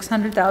 It's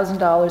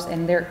 $600,000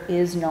 and there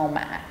is no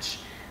match.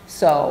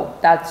 So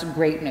that's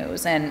great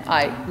news. And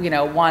I,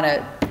 want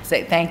to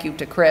say thank you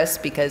to Chris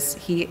because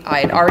I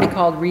had already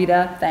called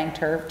Rita, thanked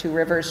her, Two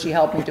Rivers. She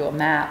helped me do a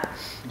map.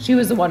 She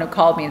was the one who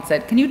called me and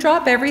said, can you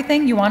drop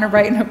everything? You want to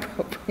write an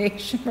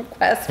appropriation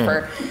request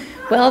for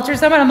Welch or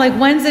someone? I'm like,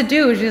 when's it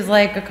due? She's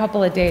like, a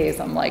couple of days.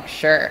 I'm like,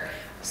 sure.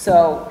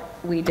 So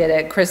we did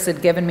it. Chris had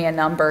given me a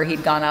number.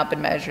 He'd gone up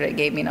and measured it,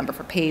 gave me a number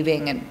for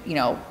paving and,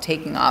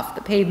 taking off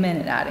the pavement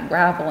and adding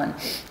gravel and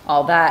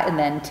all that. And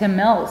then Tim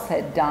Mills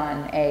had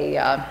done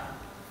a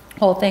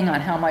whole thing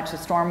on how much the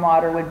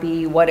stormwater would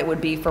be, what it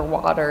would be for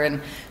water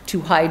and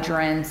 2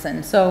 hydrants.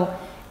 And so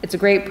it's a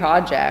great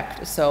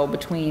project. So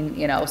between,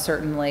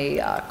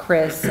 certainly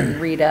Chris and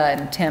Rita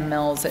and Tim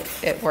Mills,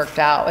 it worked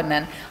out. And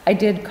then I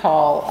did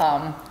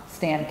call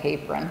Stan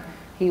Capron.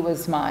 He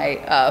was my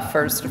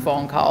first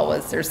phone call,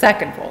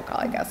 second phone call,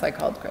 I guess. I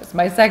called Chris.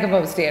 My second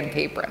one was Stan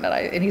Capron,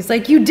 and he's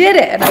like, you did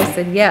it. And I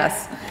said,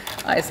 yes.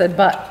 I said,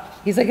 but,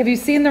 he's like, have you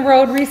seen the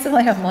road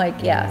recently? I'm like,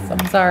 yes,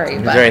 I'm sorry.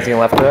 Is there anything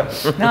left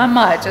of it? Not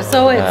much.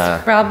 So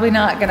it's probably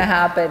not going to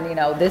happen,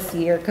 this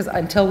year, because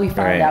until we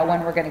find out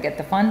when we're going to get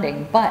the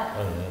funding. But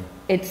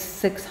it's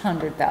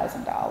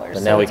 $600,000.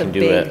 But now we can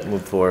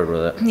move forward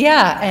with it.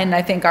 Yeah, and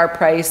I think our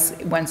price,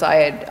 once I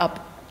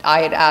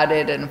had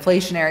added an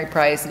inflationary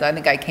price, and I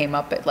think I came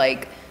up at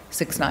like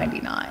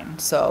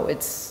 $699. So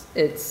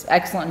it's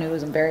excellent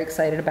news. I'm very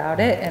excited about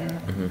it, and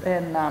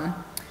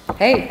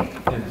hey.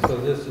 And so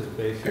this is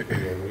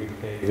basically a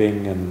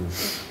repaving and.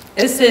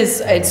 It's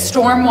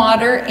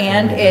stormwater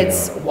and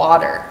it's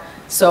water.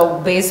 So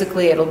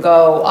basically it'll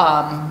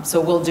go, so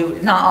we'll do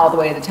not all the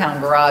way to the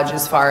town garage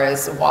as far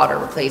as water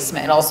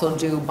replacement. It'll also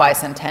do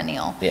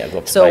Bicentennial. Yeah, go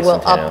up to So we'll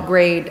Bicentennial.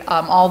 upgrade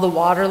all the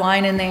water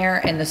line in there,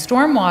 and the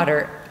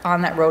stormwater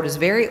on that road is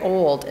very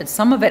old, and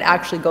some of it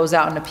actually goes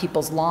out into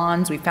people's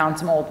lawns. We found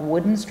some old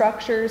wooden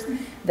structures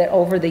that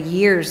over the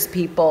years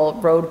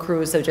road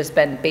crews have just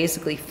been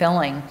basically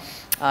filling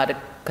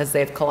because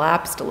they've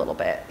collapsed a little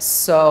bit.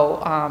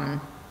 So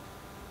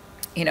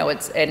you know,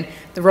 and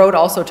the road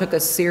also took a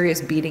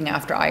serious beating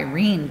after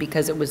Irene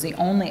because it was the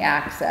only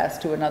access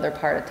to another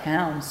part of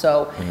town.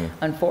 So,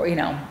 you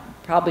know,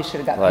 probably should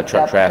have got A lot of picked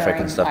up traffic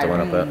during and stuff that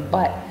went up Irene,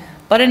 it.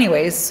 But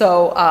anyways,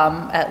 so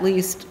at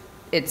least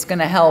it's going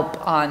to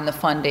help on the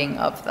funding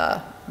of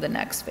the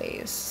next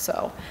phase.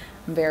 So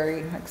I'm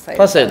very excited.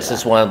 Plus, about it's that.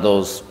 just one of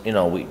those, you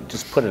know, we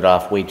just put it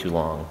off way too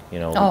long, you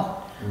know. Oh,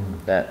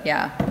 That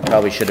yeah.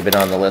 probably should have been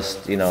on the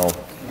list, you know,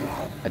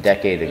 a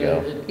decade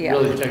ago. It Yeah.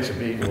 really takes a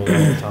beating with all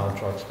the town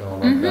trucks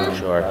going up, down,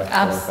 Sure.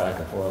 back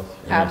and forth.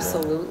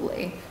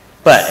 Absolutely.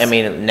 But, I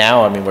mean,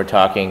 now, I mean, we're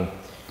talking,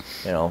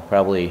 you know,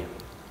 probably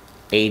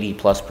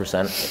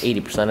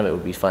 80% of it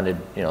would be funded,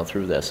 you know,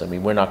 through this. I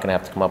mean, we're not gonna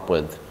have to come up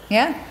with,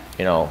 Yeah.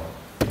 you know,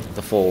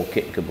 the full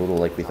kit and caboodle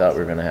like we thought we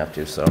were gonna have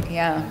to, so.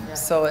 Yeah,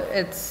 so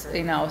it's,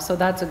 you know, so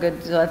that's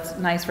that's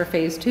nice for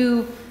phase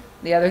two.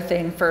 The other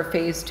thing for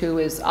phase two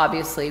is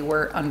obviously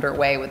we're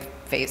underway with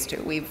phase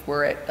two.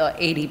 We're at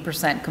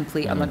 80%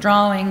 complete on the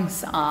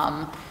drawings.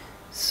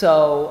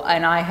 So,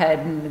 and I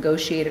had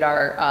negotiated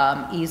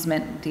our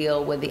easement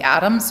deal with the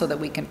Adams so that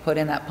we can put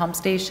in that pump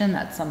station.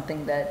 That's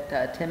something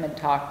that Tim had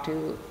talked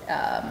to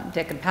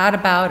Dick and Pat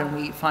about, and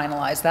we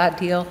finalized that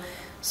deal.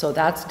 So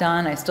that's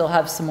done. I still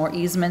have some more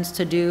easements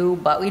to do,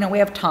 but, you know, we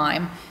have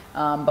time.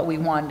 But we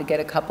wanted to get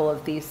a couple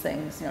of these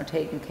things, you know,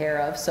 taken care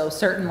of. So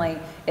certainly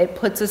it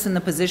puts us in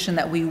the position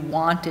that we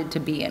wanted to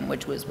be in,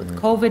 which was with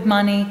COVID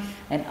money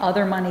and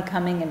other money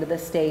coming into the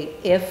state.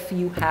 If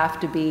we have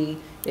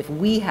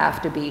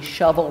to be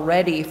shovel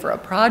ready for a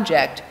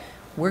project,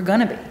 we're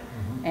gonna be.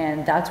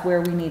 And that's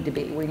where we need to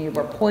be.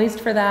 We're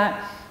poised for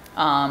that.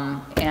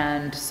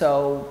 And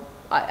so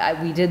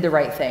we did the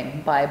right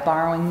thing by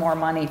borrowing more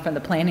money from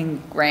the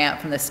planning grant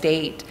from the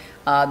state.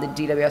 The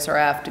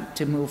DWSRF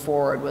to move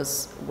forward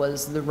was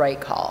the right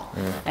call.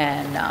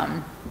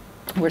 And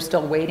we're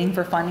still waiting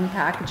for funding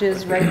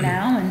packages right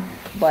now,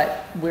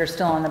 but we're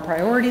still on the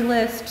priority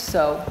list.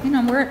 So, you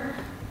know,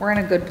 we're in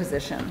a good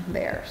position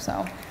there.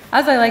 So,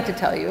 as I like to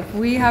tell you,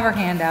 we have our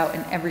hand out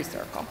in every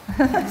circle.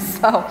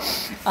 So,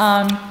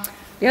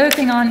 the other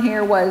thing on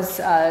here was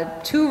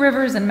Two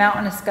Rivers and Mount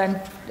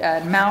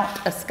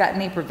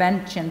Ascutney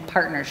Prevention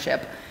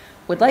Partnership.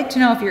 Would like to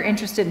know if you're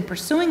interested in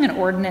pursuing an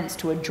ordinance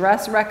to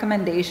address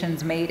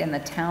recommendations made in the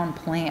town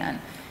plan.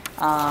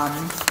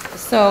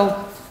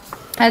 So,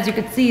 as you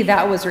could see,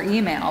 that was her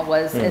email,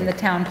 was in the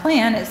town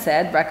plan. It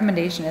said,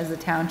 recommendation is the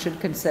town should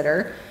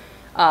consider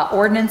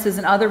ordinances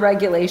and other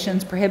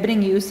regulations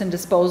prohibiting use and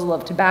disposal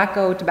of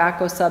tobacco,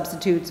 tobacco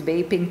substitutes,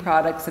 vaping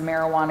products, and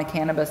marijuana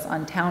cannabis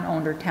on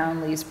town-owned or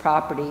town-leased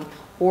property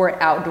or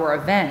at outdoor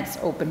events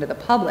open to the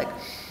public.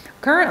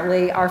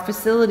 Currently, our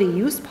facility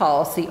use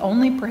policy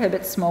only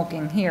prohibits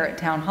smoking here at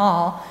Town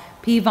Hall,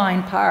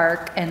 Peavine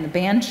Park, and the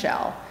band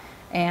shell.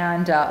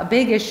 And a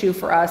big issue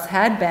for us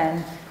had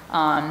been,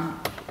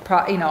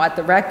 you know, at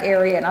the rec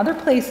area and other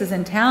places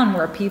in town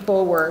where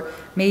people were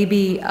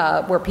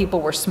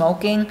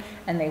smoking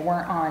and they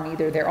weren't on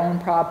either their own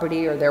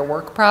property or their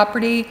work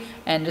property,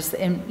 and just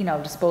you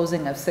know,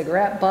 disposing of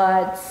cigarette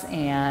butts.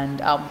 And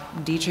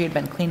Dietrich had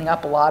been cleaning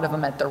up a lot of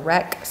them at the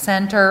rec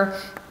center.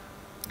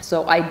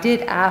 So I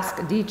did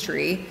ask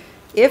Dietrich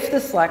if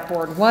the select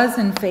board was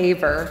in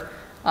favor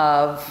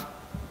of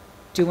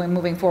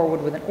moving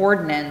forward with an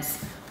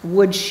ordinance,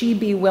 would she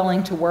be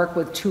willing to work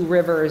with Two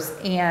Rivers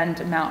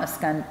and Mount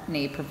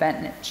Ascutney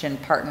Prevention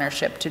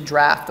Partnership to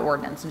draft the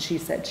ordinance? And she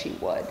said she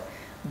would.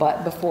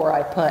 But before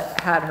I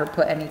had her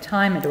put any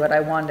time into it, I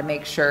wanted to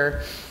make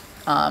sure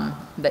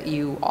that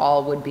you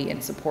all would be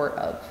in support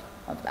of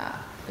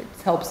that. It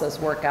helps us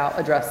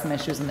address some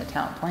issues in the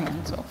town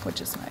plan, so, which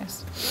is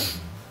nice.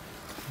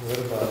 What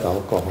about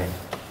alcohol?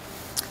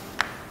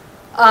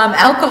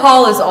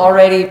 Alcohol is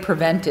already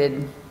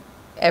prevented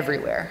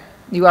everywhere.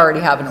 You already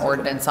have an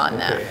ordinance on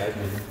that. Okay,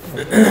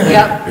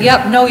 I mean,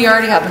 Yep, no, you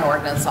already have an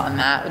ordinance on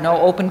that. No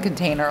open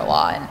container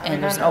law,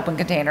 and there's an open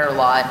container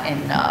law in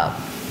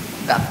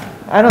Bethel.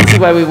 I don't see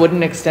why we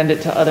wouldn't extend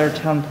it to other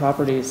town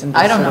properties and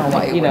just I don't sort of, know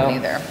why you know,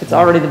 wouldn't either. It's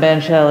already the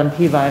band shell and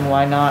Peavine,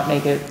 why not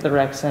make it the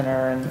rec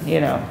center and,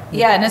 you know.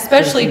 Yeah, and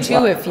especially Citizens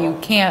too, law. if you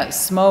can't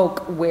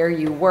smoke where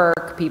you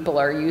work, people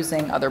are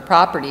using other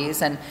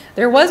properties. And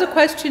there was a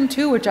question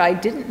too, which I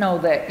didn't know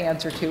the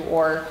answer to,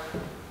 or,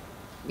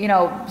 you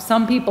know,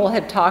 some people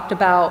had talked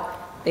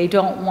about they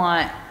don't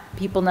want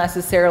people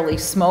necessarily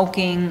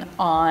smoking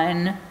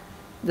on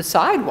the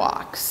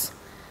sidewalks.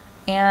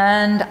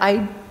 And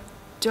I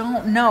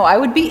don't know. I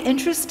would be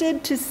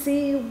interested to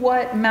see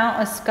what Mount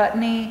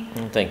Ascutney I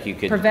don't think you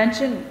could.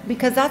 prevention,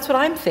 because that's what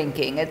I'm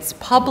thinking. It's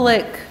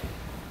public,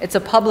 it's a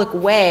public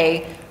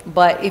way,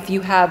 but if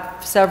you have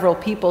several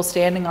people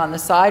standing on the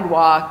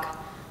sidewalk,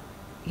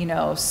 you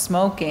know,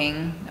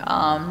 smoking,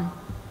 I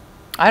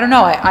don't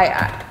know.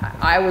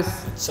 I was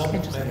At some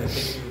point, I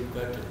think you've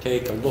got to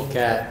take a look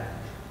at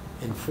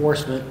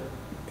enforcement,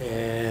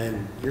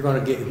 and you're gonna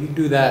if you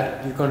do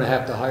that, you're gonna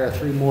have to hire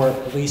 3 more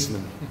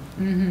policemen.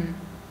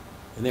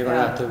 And they're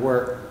gonna have to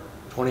work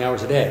 20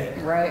 hours a day.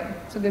 right.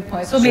 It's a good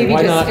point. So maybe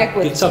why just not stick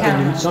with get something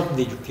town. something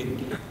that you can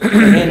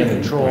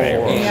control. Right.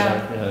 Or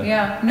Yeah,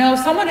 Yeah, no,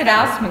 someone had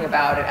asked me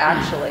about it,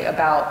 actually,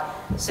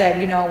 said,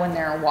 when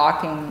they're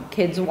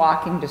kids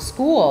walking to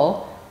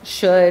school,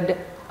 should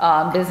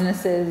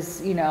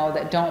businesses,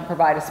 that don't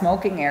provide a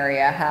smoking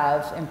area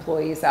have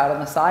employees out on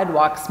the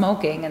sidewalk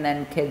smoking, and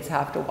then kids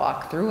have to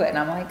walk through it? And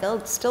I'm like, oh,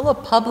 it's still a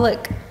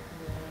public,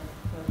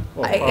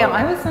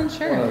 I was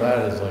unsure. One of that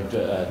is like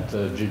at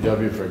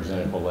GW, for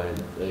example,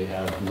 they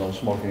have no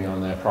smoking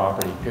on their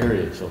property,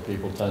 period, so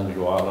people tend to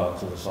go out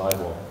onto the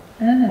sidewalk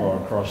or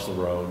across the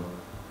road.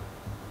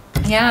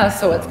 Yeah,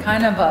 so it's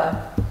kind of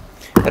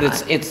But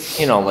it's,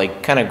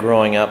 like kind of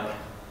growing up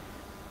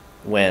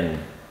when,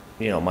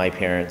 my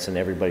parents and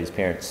everybody's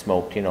parents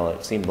smoked,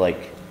 it seemed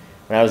like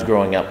when I was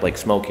growing up, like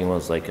smoking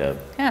was like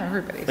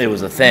it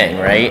was a thing,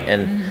 right?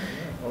 And,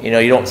 you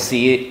don't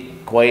see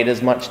it quite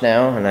as much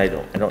now, and I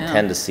don't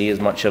tend to see as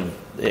much of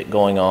it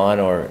going on,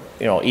 or,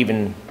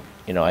 even,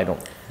 I don't.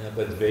 Yeah,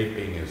 but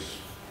vaping is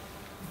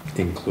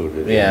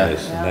included in Yeah.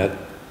 this, and that,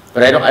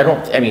 But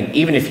I mean,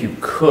 even if you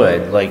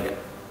could, like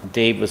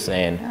Dave was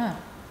saying,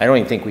 I don't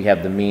even think we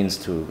have the means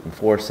to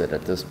enforce it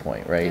at this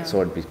point, right? Yeah.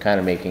 So it'd be kind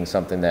of making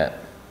something that,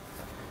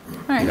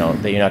 Right.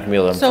 that you're not gonna be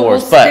able to So we'll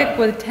enforce, but. stick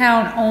with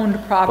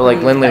town-owned properties. But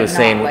like Lindley but was not,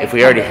 saying, like, if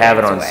we already public have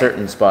it on rights-of-way.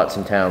 certain spots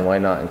in town, why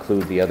not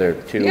include the other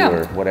two Yeah.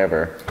 or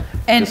whatever?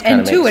 And, Just kinda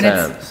and two, makes and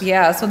it's, sense.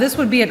 yeah, so this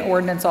would be an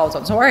ordinance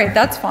also. So, all right,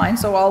 that's fine.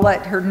 So I'll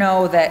let her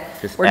know that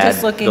we're add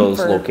just looking those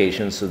for.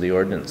 locations to the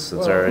ordinance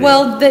that's already.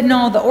 Well,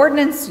 no, the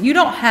ordinance, you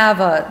don't have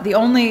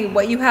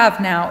what you have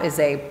now is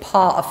a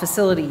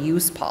facility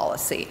use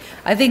policy.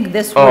 I think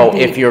this would Oh, be.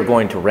 if you're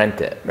going to rent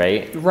it,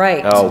 right?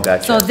 Right. Oh,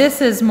 gotcha. So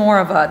this is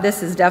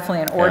this is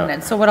definitely an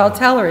ordinance. So what I'll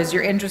tell her is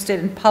you're interested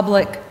in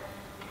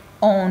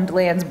public-owned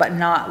lands, but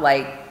not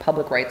like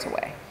public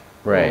rights-of-way.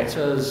 Well, Right. it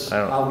says I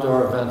don't-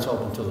 outdoor events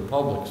open to the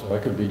public, so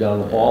it could be down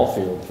the ball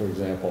field, for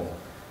example,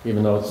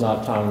 even though it's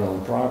not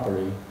town-owned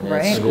property.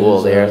 Right. It is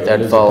School there, it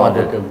that'd is a fall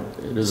public- under,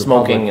 it is a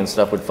smoking public- and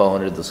stuff would fall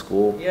under the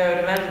school. Yeah, I would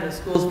imagine the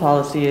school's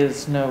policy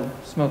is no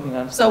smoking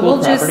on So school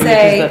we'll just property,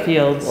 say- which is the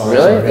fields. Well,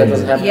 Really? That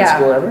doesn't happen in Yeah.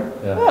 school ever?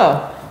 Yeah.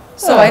 Oh,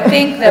 So I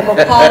think that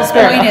what Paul's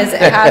point is,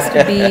 it has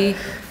to be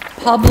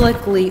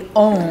publicly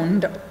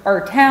owned,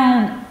 or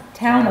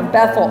town of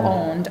Bethel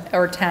owned,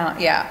 or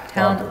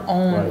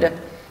town-owned Right.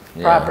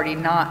 property,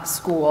 not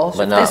school. So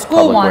But if not the school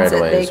public wants it,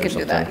 they right-of-ways or could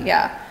do that, something.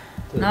 yeah.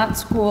 Not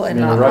school I and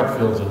mean, the not, rec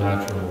field's a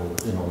natural,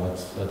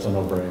 that's a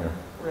no-brainer.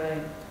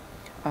 right.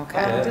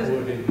 okay. that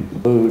would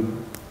include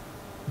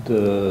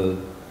the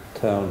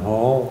town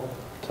hall,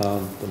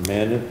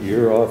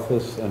 your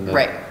office, and the.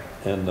 Right.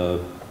 And the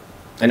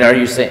And are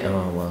you saying,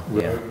 oh, well,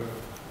 yeah.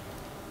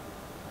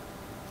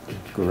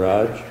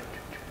 garage.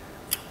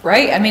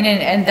 Right, I mean,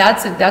 and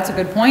that's a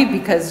good point,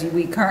 because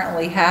we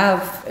currently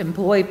have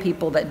employed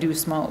people that do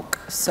smoke.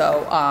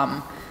 So,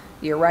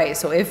 you're right.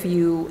 So if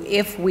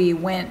we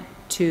went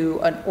to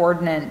an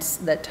ordinance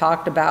that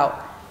talked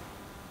about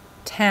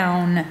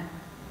town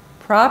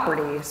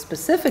property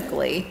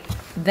specifically,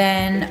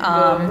 then,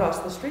 Across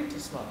the street to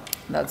smoke.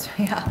 that's,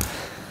 yeah.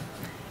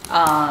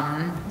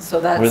 So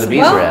that's, Where the bees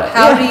well, are at.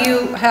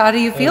 how do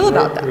you feel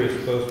about that? We're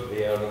supposed to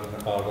be out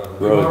on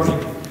the Road.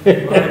 road.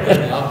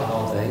 The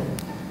alcohol thing.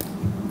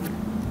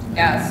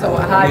 Yeah, so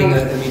how do you?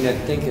 I mean, I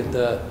think that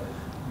the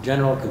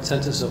general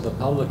consensus of the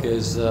public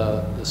is,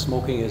 the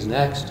smoking is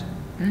next.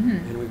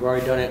 And we've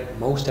already done it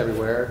most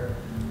everywhere.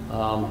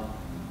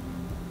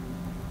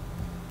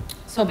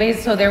 So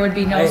so there would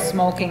be no I-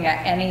 smoking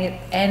at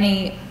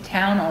any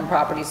town-owned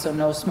property, so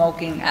no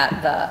smoking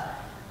at the,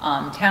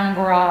 town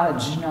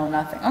garage, no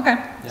nothing, okay.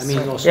 I mean,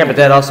 no Yeah, but smoking.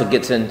 that also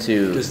gets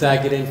into, Does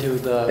that get into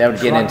the? that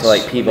would get into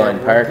like trucks? Peabody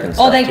Park and Oh,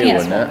 stuff they too, can't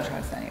wouldn't smoke it?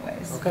 trucks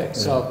anyways. Okay,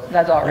 so.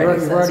 That's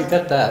already You've already says-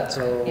 got that,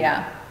 so.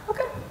 Yeah,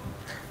 okay.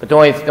 But the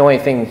only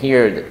thing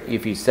here, that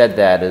if you said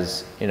that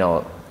is,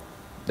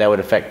 that would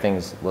affect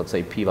things, let's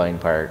say Peabody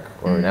Park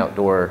or an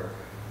outdoor,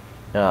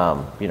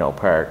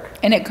 park.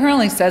 And it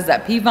currently says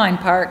that Peavine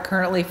Park,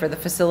 currently for the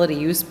facility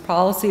use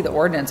policy, the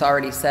ordinance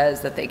already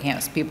says that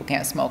people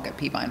can't smoke at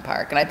Peavine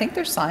Park, and I think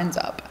there's signs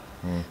up.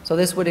 So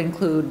this would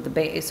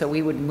include so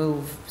we would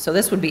move, so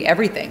this would be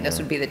everything. This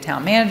would be the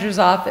town manager's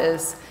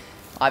office.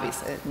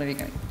 Obviously, what are you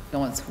gonna, no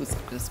one's who's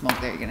gonna smoke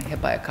there, you're gonna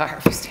hit by a car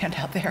if you stand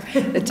out there.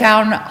 The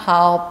town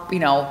hall,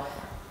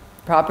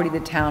 property the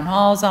town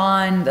hall's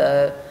on,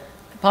 the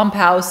pump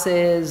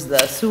houses,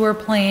 the sewer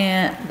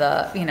plant,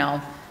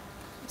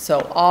 so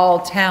all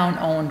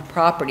town-owned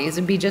properties.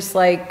 It'd be just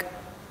like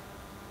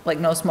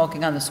no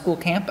smoking on the school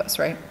campus,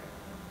 right?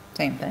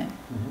 Same thing.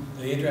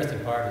 The interesting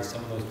part is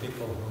some of those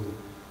people who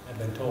have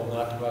been told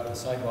not to go out the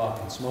sidewalk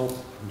and smoke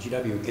in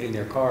GW, get in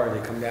their car, they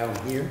come down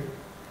here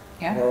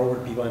Yeah. or over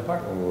to Peabody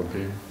Park. Or would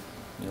be.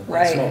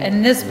 Right, smoke.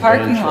 and this It's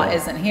parking banned lot for-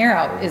 isn't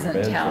here, isn't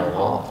banned for town a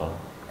long hall.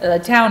 The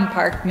town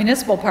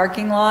municipal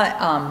parking lot,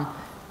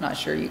 not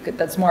sure you could,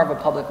 that's more of a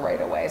public right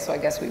of way, so I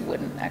guess we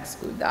wouldn't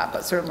exclude that,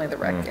 but certainly the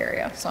rec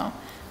area, so.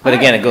 But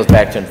again, it goes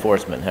back to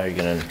enforcement. How are you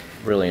gonna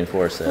really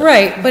enforce it?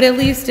 Right, but at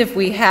least if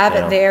we have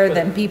Yeah. it there,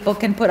 then people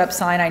can put up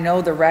sign. I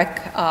know the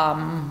rec,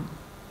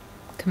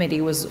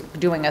 committee was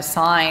doing a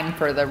sign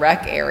for the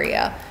rec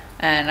area.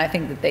 And I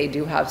think that they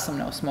do have some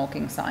no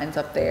smoking signs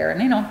up there,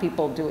 and, you know,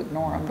 people do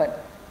ignore them,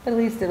 but at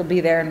least it'll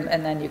be there,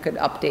 and then you could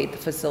update the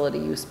facility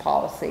use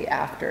policy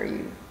after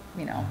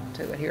you know,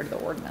 to adhere to the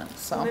ordinance,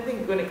 so. I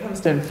think when it comes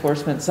to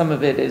enforcement, some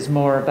of it is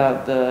more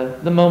about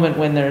the moment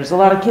when there's a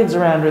lot of kids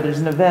around or there's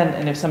an event,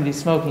 and if somebody's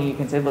smoking, you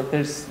can say, look,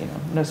 there's, you know,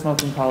 no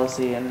smoking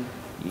policy, and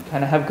you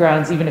kind of have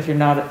grounds, even if you're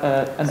not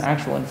an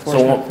actual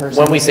enforcement person.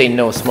 So when we say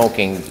no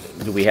smoking,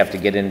 do we have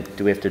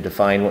to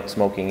define what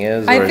smoking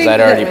is? I Or is think that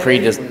that- already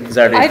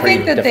predefined? I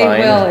think that they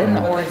will in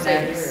the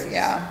ordinance,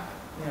 yeah.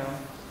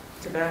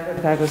 You know,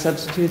 tobacco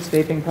substitutes,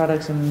 vaping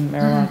products, and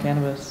marijuana,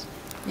 cannabis.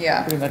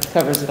 Yeah, Pretty much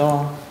covers it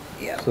all.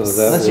 yeah. So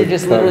that Unless you're would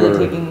just literally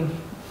cover taking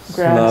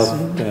grass.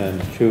 snuff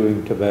and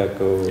chewing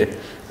tobacco. Yeah,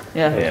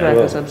 Yeah. tobacco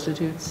Well-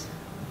 substitutes.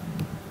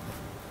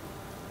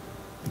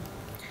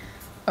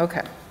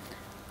 Okay.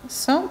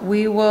 So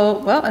we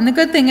will, well, and the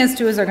good thing is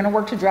too, is they're gonna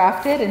work to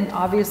draft it, and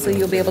obviously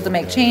you'll be able to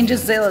make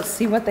changes, say, let's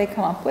see what they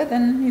come up with,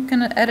 and you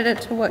can edit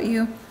it to what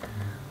you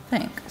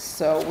think.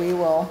 So we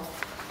will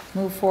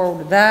move forward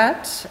with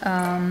that.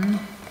 And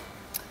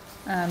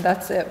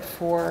that's it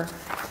for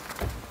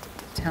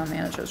town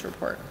manager's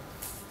report.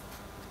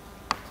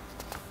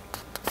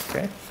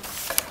 Okay.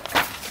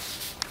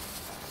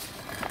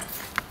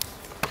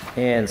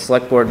 And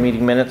select board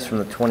meeting minutes from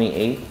the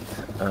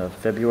 28th of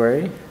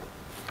February.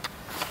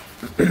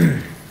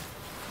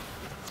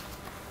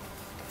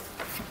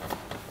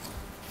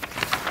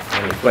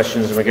 Any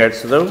questions in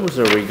regards to those,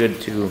 or are we good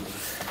to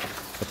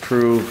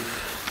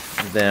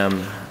approve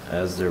them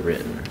as they're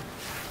written?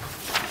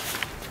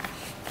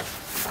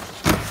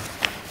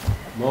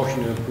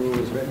 Motion to approve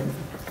is written.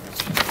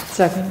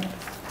 Second.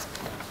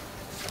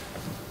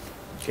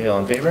 Okay, all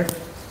in favor?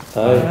 Aye.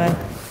 All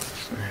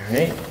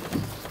right.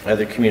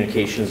 Other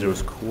communications, there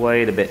was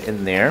quite a bit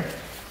in there.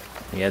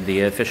 We had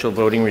the official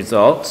voting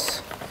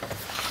results.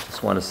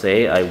 Just want to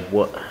say I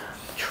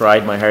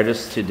tried my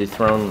hardest to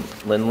dethrone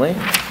Lindley,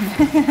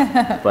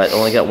 but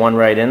only got one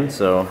right in,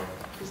 so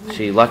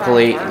she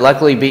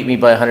luckily beat me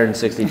by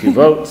 162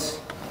 votes.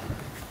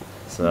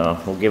 So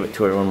we'll give it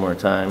to her one more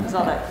time. That's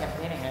all that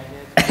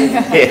campaigning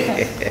I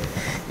did.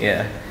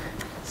 Yeah.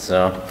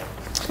 So,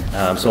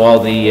 so all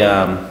the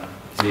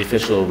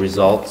official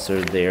results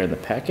are there in the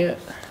packet.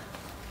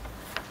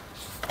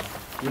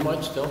 You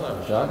might still have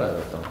a shot at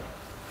it, though.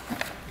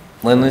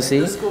 Lindley,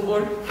 see? School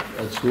board?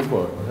 At school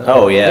board.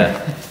 Oh,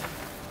 yeah.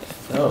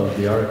 No,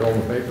 the article in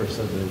the paper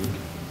said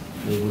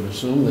they would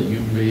assume that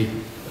you'd be.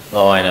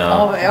 Oh, I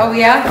know. Oh,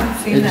 yeah,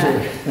 I've seen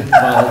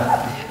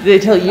that. Did they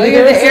tell you? Oh,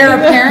 you're the heir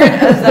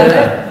apparent, is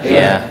that it?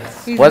 Yeah.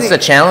 He's What's the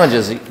the- challenge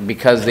is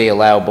because they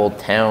allow both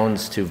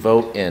towns to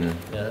vote in,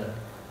 Yeah.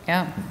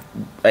 Yeah,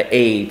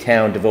 a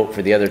town to vote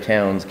for the other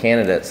town's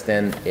candidates,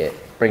 then it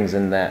brings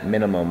in that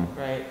minimum.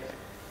 Right.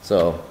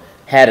 So,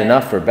 had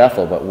enough for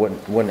Bethel, but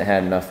wouldn't have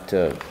had enough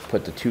to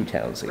put the two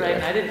towns Right,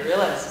 and together. I didn't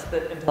realize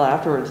that until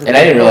afterwards. And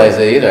I didn't realize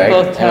that either. I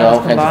Both had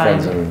all towns kinds of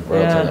friends combined. in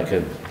Burlington Yeah. that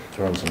could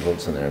throw in some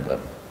votes in there, but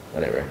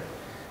whatever.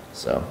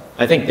 So,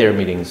 I think their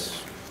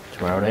meeting's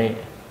tomorrow night.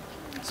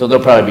 So they'll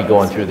probably be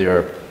going through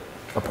their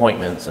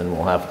appointments, and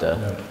we'll have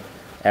to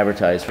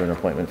advertise for an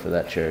appointment for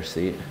that chair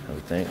seat, I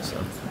would think, so.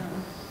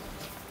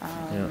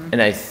 Yeah.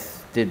 And I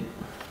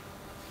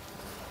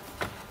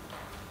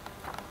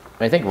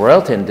think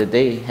Royalton, did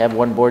they have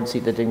one board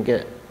seat that didn't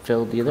get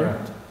filled either?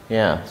 Correct.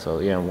 Yeah, so,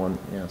 yeah, one,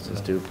 yeah, so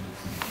it's two.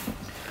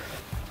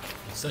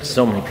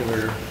 So many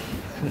people.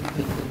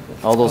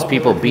 All those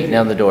people beating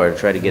down the door to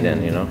try to get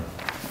in, you know?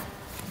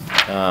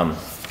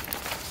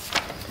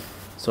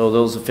 So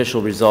those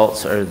official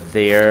results are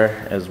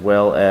there, as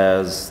well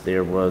as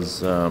there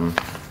was, I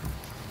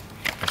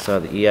saw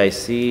the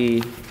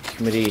EIC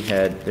committee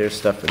had their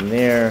stuff in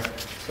there.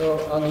 So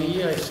on the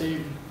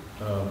EIC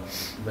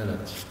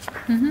minutes,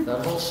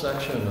 that whole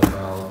section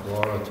about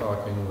Laura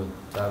talking with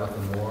Tabitha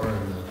Moore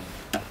and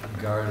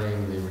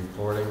regarding the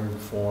reporting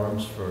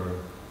forms for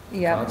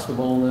yeah.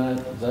 constable and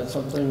that, is that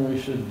something we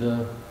should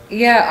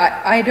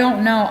Yeah, I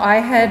don't know. I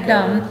look had,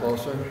 at a little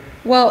closer?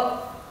 well,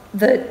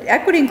 the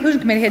Equity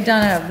Inclusion Committee had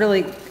done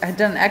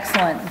an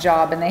excellent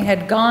job, and they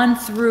had gone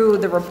through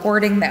the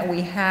reporting that we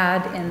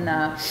had in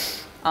the,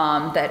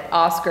 that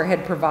Oscar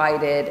had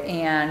provided,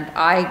 and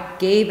I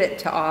gave it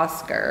to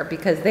Oscar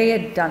because they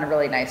had done a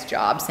really nice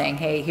job saying,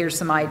 hey, here's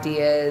some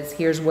ideas,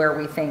 here's where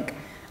we think,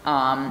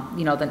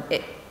 you know,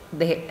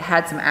 they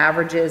had some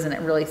averages and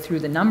it really threw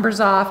the numbers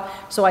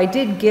off. So I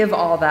did give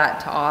all that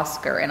to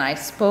Oscar, and I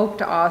spoke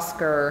to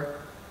Oscar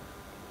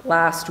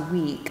last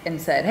week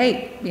and said,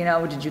 hey, you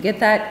know, did you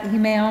get that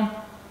email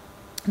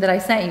that I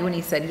sent you? And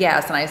he said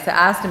yes. And I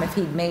asked him if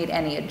he'd made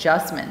any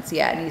adjustments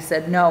yet, and he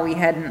said no, he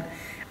hadn't.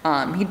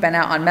 He'd been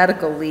out on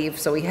medical leave,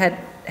 so he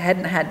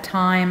hadn't had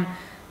time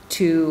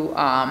to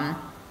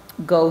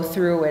go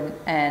through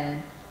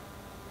and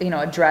you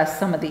know, address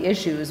some of the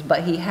issues,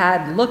 but he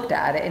had looked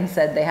at it and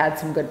said they had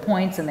some good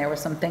points, and there were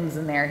some things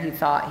in there he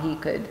thought he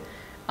could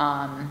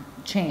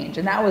change.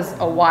 And that was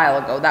a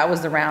while ago. That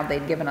was the round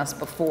they'd given us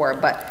before,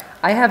 but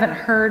I haven't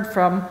heard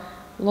from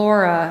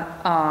Laura,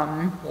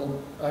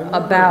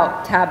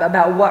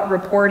 about what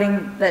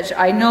reporting that,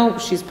 I know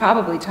she's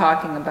probably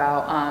talking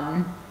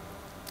about,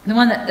 the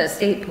one that the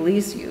state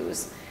police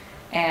use.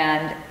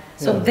 And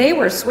so they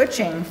were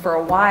switching for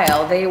a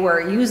while. They were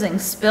using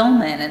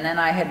Spillman, and then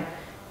I had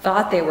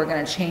thought they were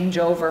gonna change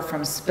over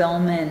from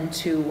Spillman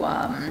to,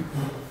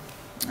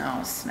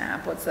 oh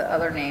snap, what's the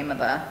other name of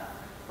the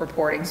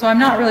reporting? So I'm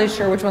not really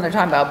sure which one they're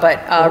talking about,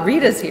 but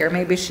Rita's here,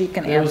 maybe she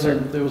can answer.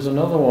 There was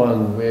another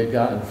one we had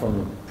gotten from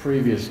the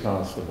previous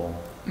constable.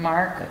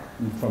 Mark?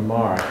 From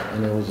Mark,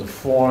 and there was a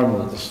form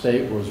that the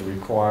state was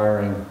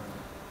requiring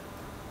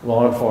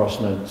law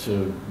enforcement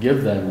to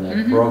give them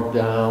that broke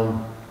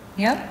down,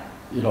 Yep,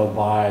 you know,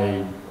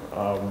 by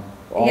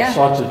all Yeah.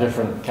 sorts of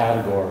different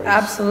categories.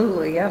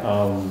 absolutely, yep.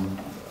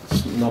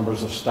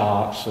 Numbers of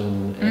stops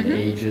and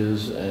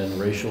ages and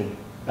racial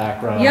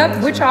backgrounds.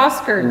 Yep, which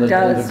Oscar And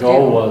does the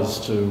goal do.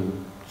 was to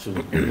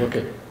look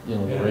at, you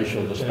know, the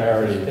racial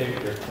disparity. And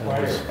it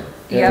was-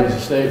 Yeah, Yep. it was a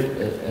state,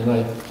 and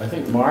I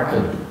think Mark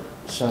had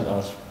sent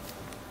us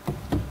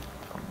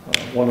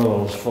one of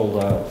those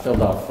filled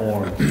out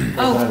forms. Doesn't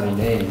have any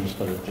names,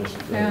 but it just,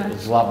 Yeah.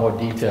 it's a lot more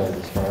detailed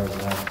as far as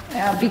that.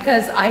 Yeah,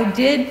 because I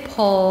did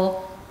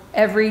pull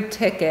every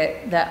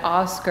ticket that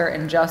Oscar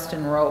and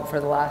Justin wrote for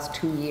the last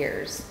 2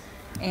 years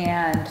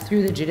and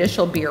through the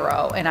Judicial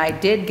Bureau, and I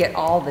did get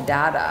all the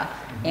data.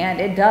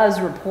 And it does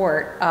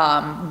report,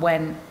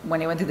 when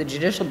he went through the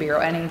Judicial Bureau,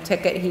 any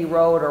ticket he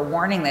wrote or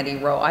warning that he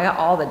wrote, I got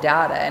all the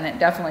data, and it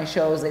definitely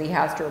shows that he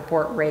has to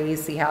report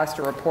race, he has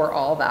to report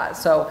all that.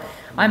 So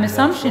my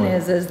assumption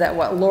is that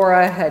what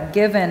Laura had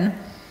given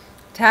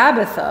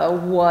Tabitha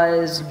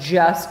was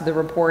just the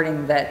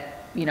reporting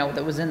that, you know,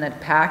 that was in the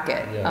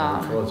packet.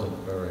 Yeah,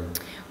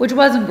 Which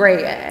wasn't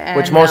great. And,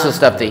 Which most of the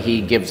stuff that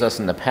he gives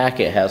us in the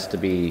packet has to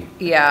be,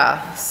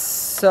 yeah,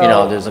 so. you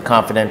know, there's a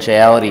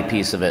confidentiality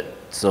piece of it,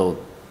 so.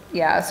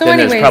 Yeah, so Then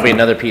anyways. there's probably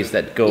another piece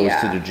that goes to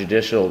Yeah. the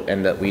judicial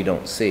and that we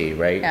don't see,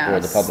 right? Or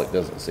the Yes. public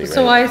doesn't see, right?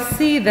 So I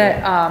see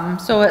that,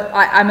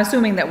 I'm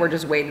assuming that we're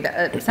just waiting,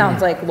 it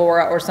sounds like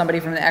Laura or somebody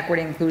from the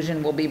Equity and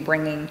Inclusion will be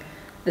bringing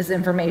this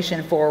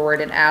information forward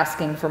and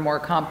asking for more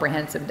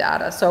comprehensive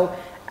data. So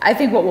I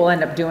think what we'll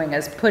end up doing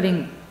is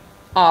putting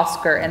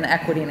Oscar and the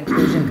Equity and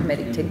Inclusion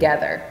Committee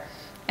together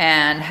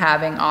and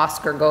having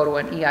Oscar go to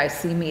an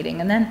EIC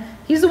meeting. And then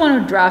he's the one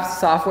who drafts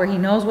the software, he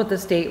knows what the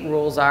state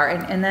rules are,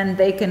 and then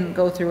they can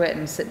go through it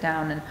and sit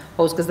down and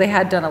host, because they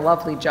had done a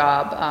lovely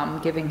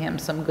job giving him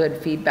some good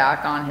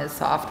feedback on his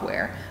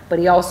software. But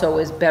he also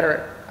is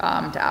better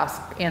to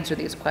answer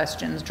these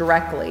questions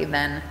directly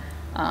than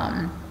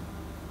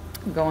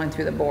going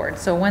through the board.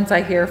 So once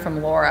I hear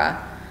from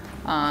Laura,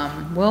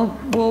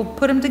 we'll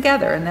put them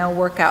together and they'll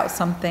work out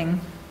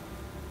something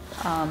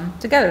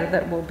together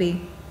that will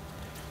be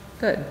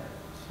good.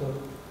 So,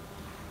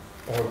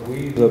 are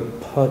we the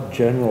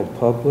general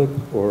public,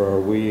 or are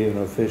we an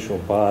official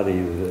body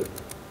that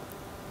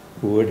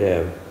would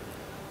have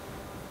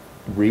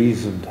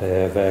reason to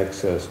have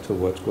access to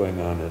what's going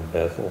on in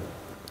Bethel?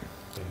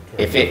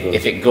 If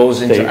it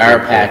goes into our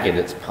packet,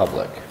 it's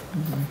public.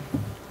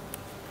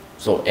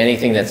 So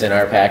anything that's in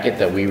our packet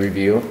that we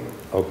review,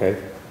 Okay,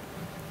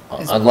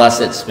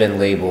 unless it's been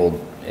labeled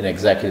an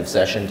executive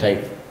session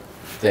type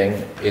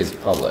thing, is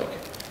public.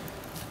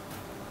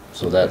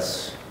 So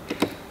that's,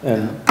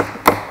 and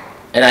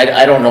and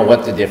I don't know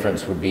what the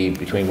difference would be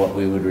between what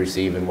we would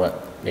receive and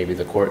what maybe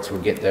the courts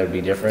would get that would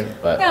be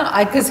different, but.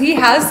 Yeah, because he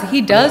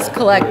does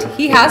collect,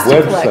 he has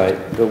to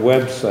collect. the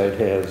website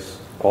has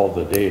all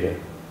the data.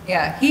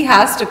 Yeah, he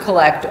has to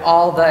collect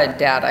all the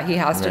data. He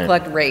has to Right.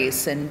 collect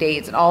race and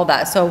dates and all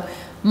that. So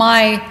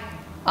my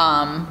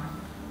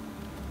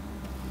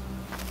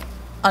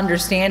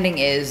understanding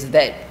is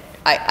that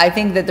I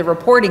think that the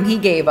reporting he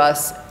gave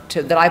us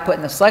that I put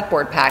in the select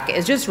board packet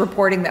is just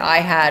reporting that I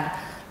had,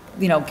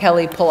 you know,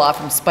 Kelly pull off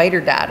from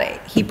Spider Data.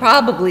 He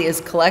probably is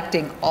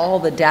collecting all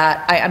the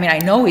data. I mean, I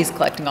know he's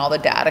collecting all the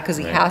data because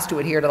he has to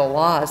adhere to the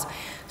laws.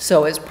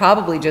 So it's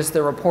probably just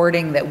the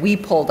reporting that we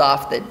pulled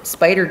off that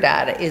Spider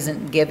Data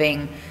isn't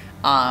giving,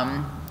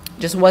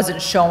 just wasn't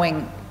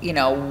showing, you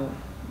know,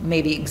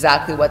 maybe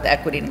exactly what the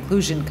Equity and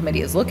Inclusion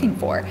Committee is looking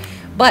for.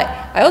 But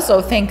I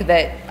also think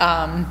that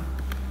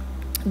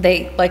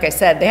like I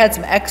said, they had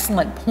some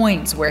excellent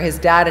points where his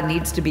data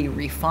needs to be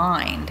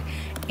refined.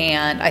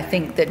 And I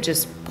think that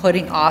just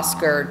putting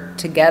Oscar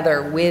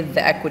together with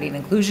the Equity and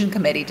Inclusion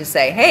Committee to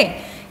say,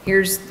 hey,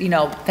 here's, you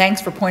know,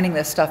 thanks for pointing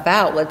this stuff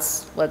out,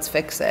 let's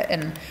fix it.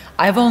 And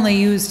I've only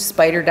used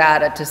Spider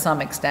Data to some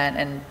extent,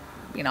 and,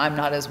 you know, I'm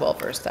not as well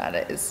versed at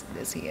it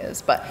as he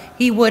is, but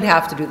he would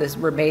have to do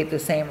the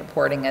same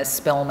reporting as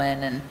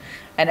Spillman,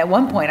 and at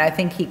one point I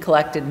think he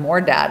collected more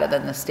data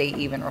than the state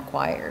even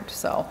required.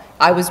 So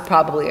I was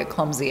probably a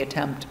clumsy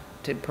attempt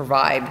to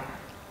provide,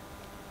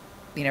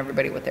 you know,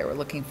 everybody what they were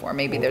looking for.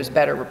 Maybe there's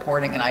better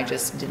reporting and I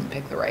just didn't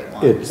pick the right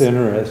ones. It's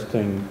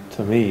interesting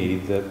to me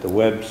that the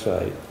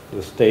website,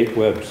 the state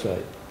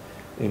website,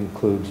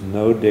 includes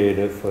no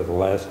data for the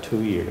last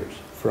 2 years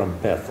from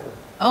Bethel.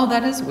 Oh,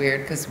 that is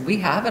weird, because we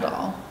have it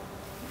all.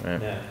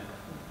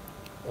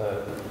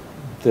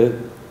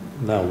 The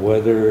Now,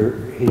 whether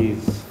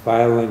he's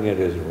filing it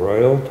as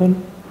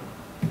Royalton,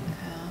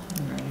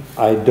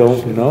 I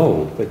don't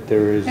know, but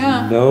there is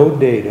Yeah. no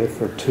data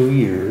for 2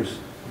 years.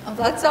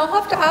 I'll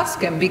have to ask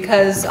him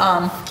because,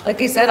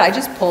 like I said, I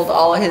just pulled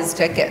all of his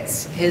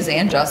tickets, his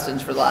and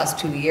Justin's for the last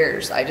 2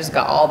 years. I just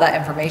got all that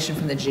information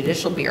from the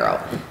Judicial Bureau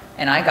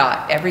and I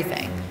got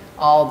everything.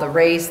 All the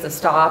race, the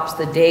stops,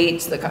 the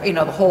dates, the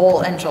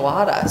whole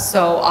enchilada.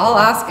 So I'll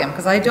ask him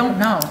because I don't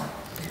know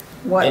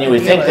what And you the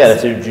would think deal that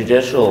is. if the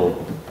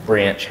judicial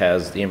branch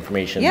has the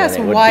information, Yeah, then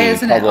so it would why be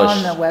isn't it on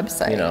published, the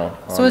website? you know.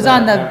 So it's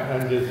on the,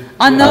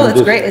 I'm that's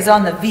just- great, it's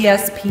on the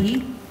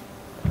VSP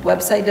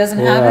website, doesn't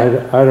have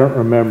it? I don't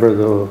remember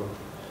the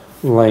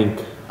link.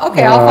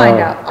 Okay, I'll find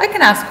out. I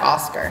can ask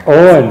Oscar.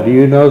 Owen, do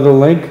you know the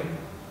link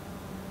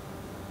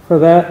for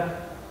that?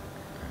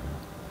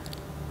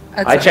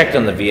 I checked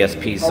on the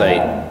VSP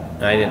site,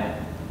 and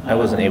I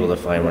wasn't able to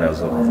find what I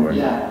was looking for.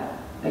 Yeah,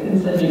 I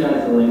can send you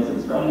guys the links.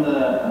 It's from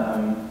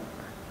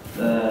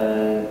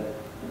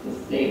it's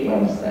a state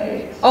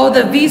website. Oh,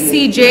 the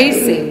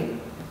VCJC.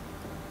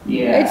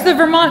 Yeah. It's the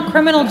Vermont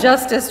Criminal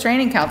Justice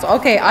Training Council.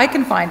 Okay, I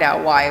can find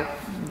out why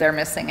they're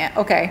missing it.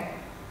 Okay.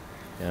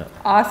 Yeah.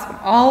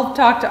 I'll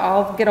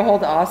get a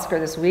hold of Oscar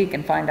this week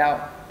and find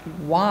out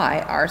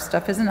why our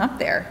stuff isn't up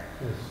there.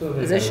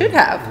 Because it should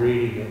have.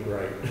 Reading it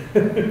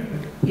right.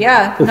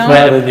 Yeah, no,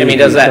 not- I mean,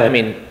 does that, I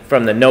mean,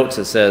 from the notes,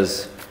 it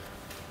says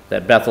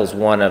that Bethel's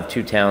one of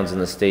 2 towns in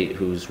the state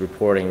whose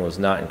reporting was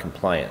not in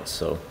compliance,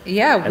 so.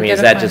 yeah. I mean,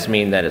 does that just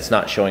mean that it's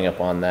not showing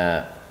up on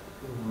that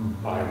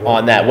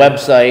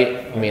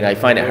website? I mean, I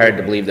find it hard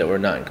to believe that we're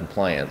not in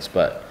compliance,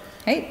 but,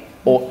 Hey,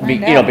 you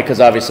know, because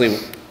obviously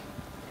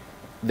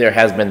there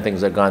has been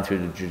things that have gone through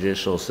the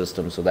judicial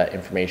system, so that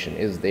information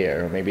is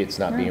there, or maybe it's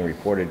not being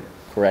reported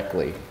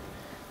correctly.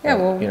 yeah,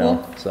 well, You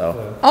know,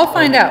 so, I'll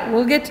find out.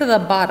 We'll get to the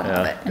bottom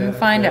of Yeah. it and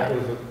find out.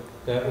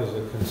 That was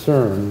a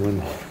concern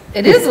when.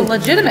 It is a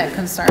legitimate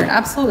concern,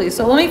 absolutely.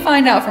 So let me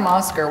find out from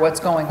Oscar what's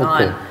going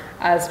on Okay.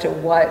 as to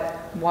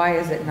why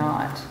is it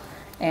not?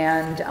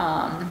 And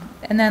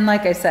then,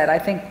 like I said, I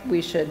think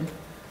we should,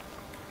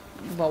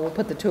 well, we'll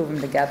put the 2 of them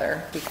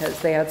together because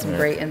they had some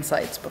great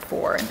insights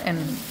before.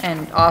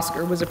 And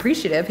Oscar was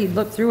appreciative. He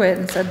looked through it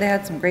and said they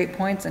had some great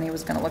points and he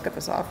was gonna look at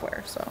the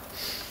software, so.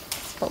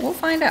 But we'll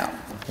find out.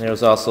 there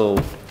was also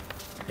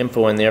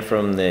info in there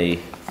from the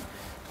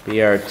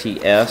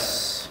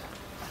BRTS.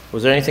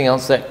 Was there anything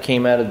else that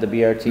came out of the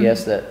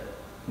BRTS that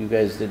you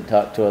guys did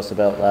talk to us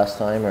about last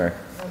time, or?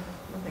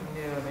 Nothing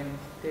new, I mean,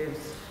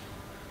 Dave's.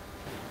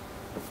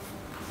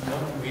 No,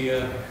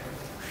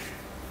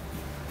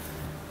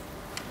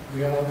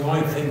 the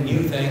only new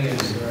thing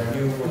is our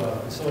new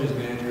facilities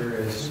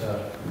manager has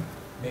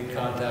made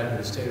contact with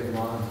the state of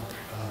Vermont.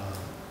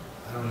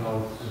 I don't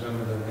know,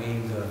 remember the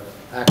name, the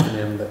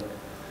acronym,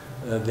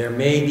 but there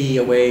may be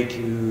a way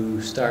to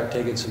start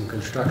taking some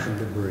construction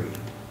debris.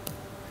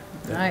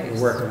 That Nice.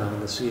 We're working on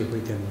to see if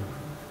we can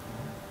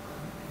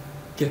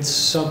get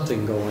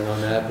something going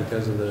on that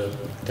because of the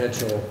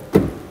potential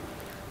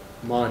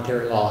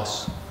monetary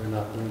loss for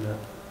not doing that.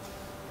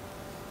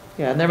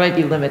 Yeah, and there might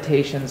be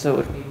limitations, so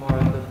it would be more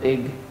of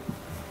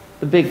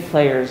the big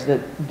players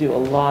that do a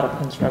lot of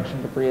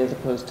construction debris as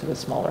opposed to the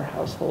smaller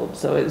households.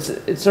 So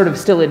it's sort of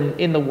still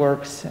in the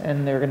works,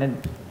 and they're gonna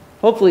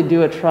hopefully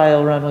do a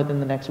trial run within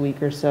the next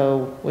week or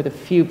so with a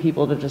few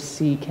people to just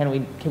see, can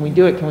we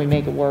do it, can we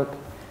make it work?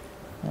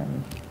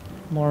 And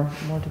more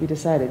to be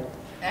decided.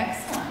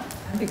 Excellent,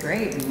 that'd be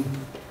great.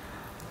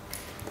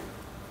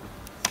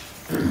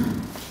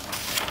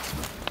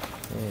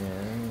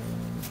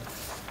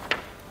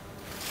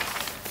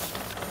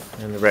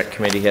 And the rec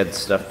committee had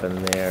stuff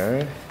in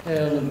there.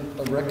 And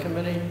a rec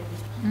committee,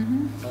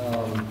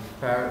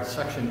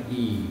 section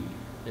E,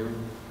 they were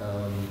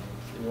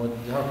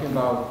talking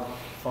about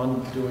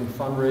doing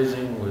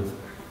fundraising with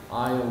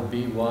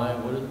IOBY.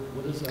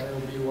 What is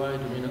IOBY,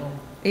 do we know?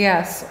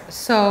 Yes,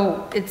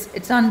 so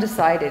it's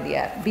undecided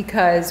yet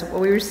because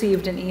we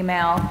received an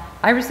email,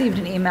 I received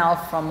an email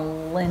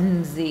from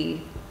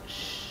Lindsay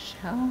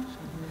Shell,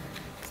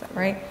 is that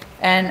right?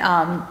 And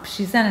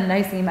she sent a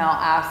nice email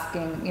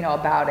asking,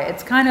 about it.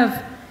 It's kind of,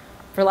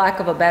 for lack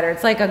of a better,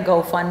 it's like a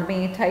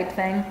GoFundMe type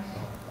thing.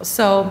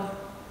 So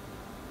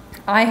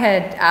I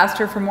had asked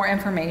her for more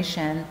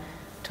information,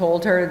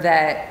 told her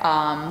that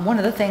one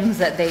of the things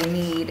that they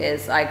need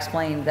is, I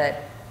explained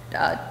that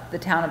the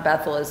town of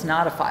Bethel is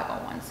not a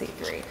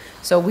 501c3.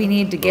 So we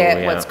need to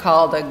get what's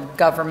called a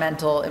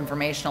governmental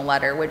informational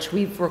letter, which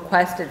we've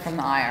requested from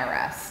the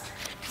IRS.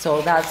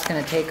 So that's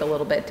gonna take a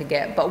little bit to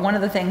get. But one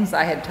of the things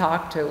I had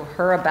talked to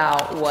her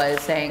about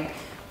was saying,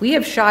 we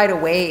have shied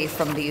away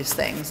from these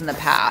things in the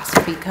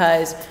past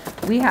because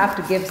we have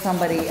to give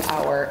somebody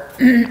our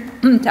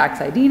tax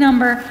ID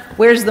number.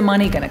 Where's the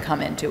money gonna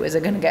come into? Is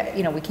it gonna get,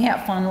 we can't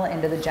funnel it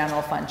into the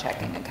general fund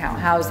checking account.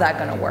 How's that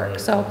gonna work?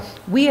 So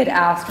we had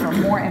asked for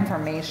more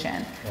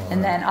information,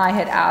 and then I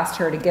had asked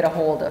her to get a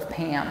hold of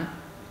Pam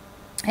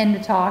and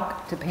to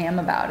talk to Pam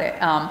about it,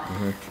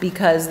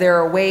 because there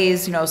are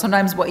ways,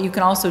 sometimes what you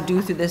can also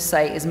do through this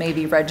site is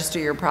maybe register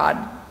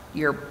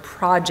your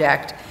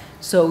project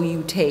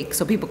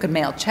so people could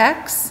mail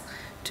checks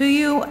to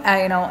you,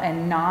 you know,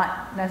 and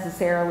not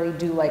necessarily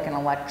do like an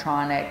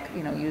electronic,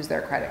 you know, use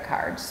their credit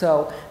card.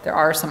 So there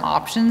are some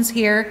options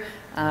here.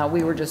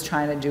 We were just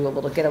trying to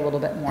get a little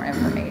bit more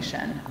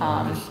information.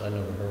 I never heard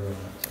of that.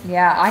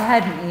 Yeah, I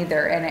hadn't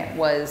either, and it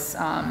was,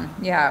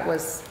 it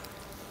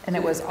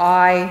was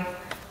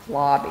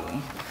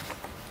iLobby.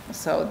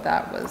 So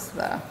that was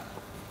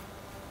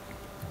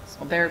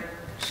so they're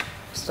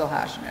still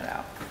hashing it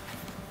out.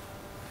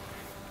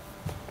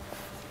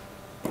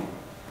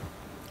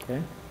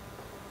 Okay.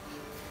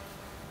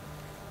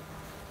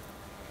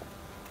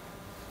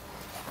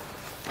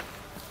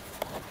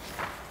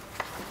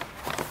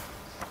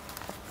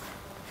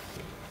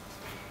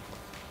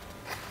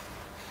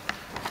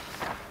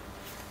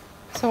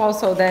 So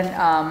also then,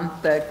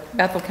 the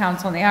Bethel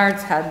Council on the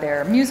Arts had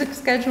their music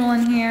schedule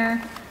in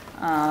here.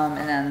 And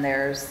then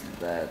there's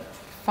the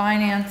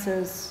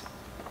finances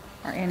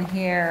are in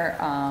here.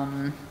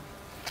 So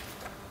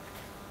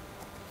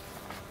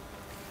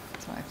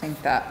I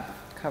think that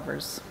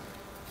covers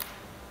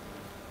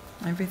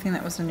everything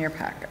that was in your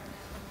packet.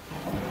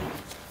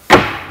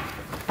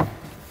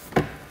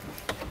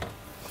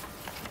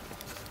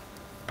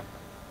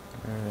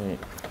 All right.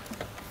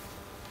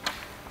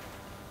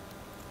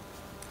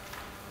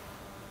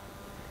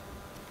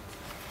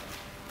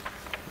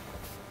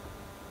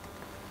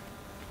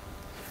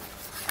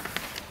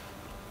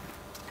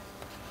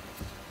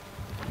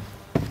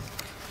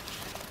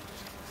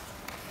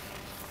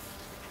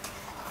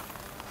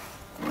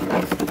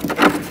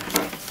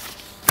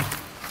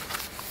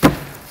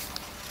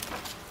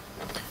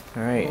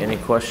 All right, any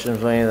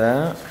questions on any of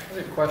that? I have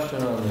a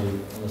question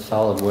on the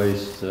solid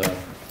waste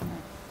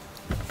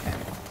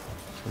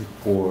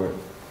report,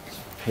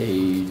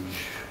 page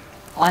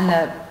On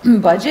the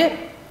budget?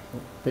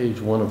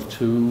 1 of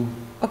 2.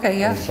 Okay, The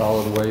yeah,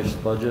 solid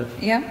waste budget,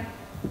 yep,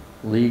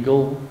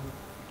 legal,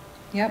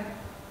 yep.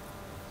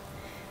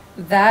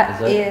 is That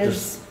that is,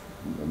 just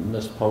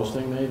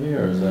misposting maybe,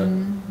 or is that?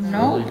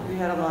 no, really- We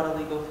had a lot of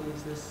legal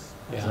fees this. is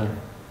Yeah. there-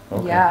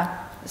 okay. yeah.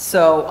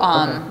 So,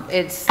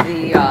 it's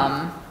the,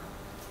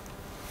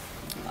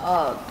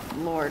 oh,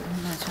 Lord, what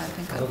am I trying to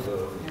think of?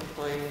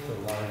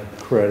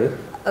 Credit.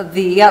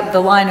 The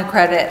line of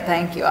credit,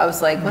 thank you. I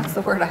was like, what's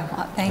the word I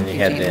want? Thank And you, you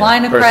had James. the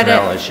Line of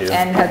personnel credit, issue.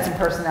 and had some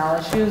personnel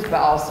issues, but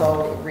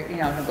also, you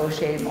know,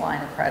 negotiating the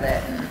line of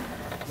credit and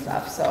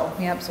stuff. So,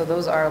 yep, so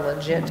those are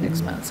legit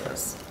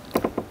expenses.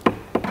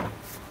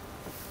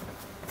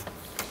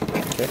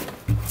 Okay.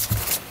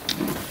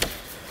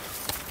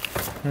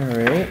 All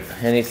right,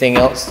 anything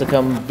else to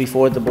come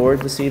before the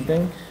board this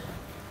evening?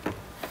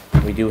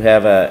 We do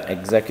have a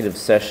executive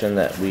session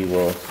that we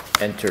will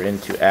enter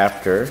into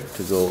after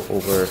to go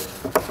over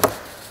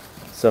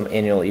some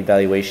annual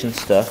evaluation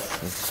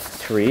stuff with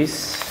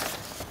Therese.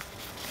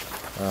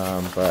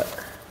 But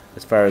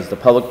as far as the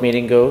public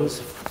meeting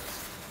goes,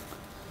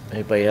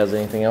 anybody has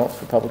anything else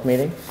for public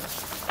meeting?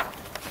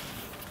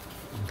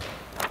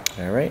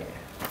 All right.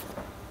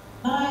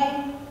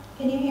 Hi,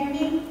 can you hear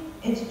me?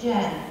 It's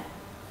Jen.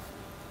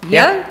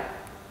 Yeah?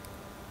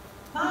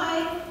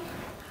 Hi.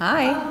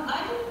 Hi.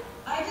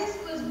 I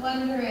just was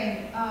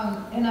wondering,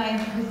 and I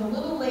was a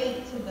little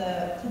late to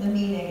the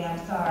meeting, I'm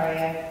sorry.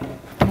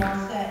 I'm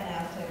all set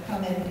now to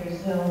come in through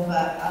Zoom,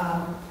 but,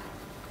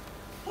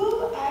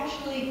 who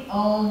actually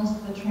owns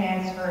the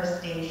transfer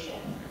station?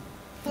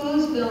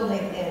 Whose building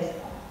is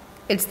that?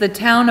 It's the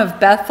town of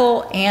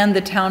Bethel and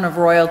the town of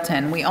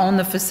Royalton. We own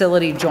the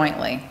facility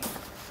jointly.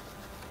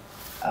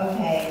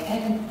 Okay,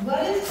 and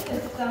what is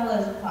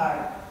Casella's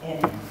part in?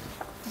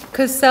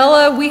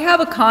 Casella, we have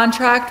a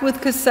contract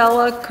with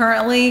Casella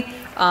currently.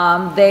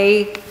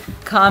 They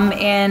come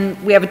in,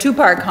 we have a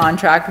two-part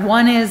contract.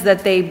 One is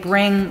that they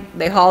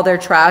haul their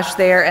trash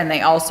there, and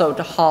they also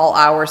haul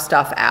our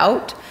stuff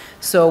out.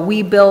 So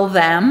we bill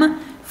them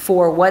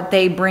for what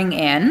they bring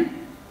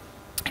in,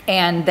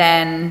 and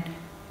then,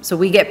 so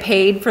we get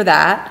paid for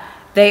that.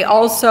 They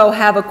also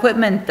have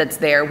equipment that's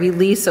there. We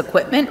lease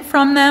equipment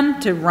from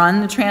them to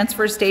run the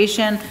transfer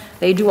station.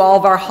 They do all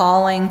of our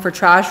hauling for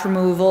trash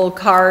removal,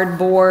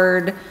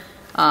 cardboard,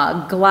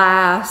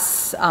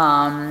 glass,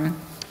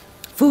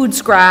 food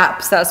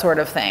scraps, that sort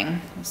of thing.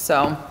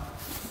 So.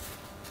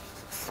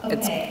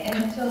 Okay,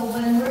 and so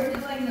when we're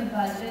doing the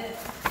budget,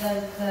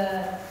 does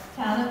the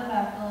town of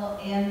Bethel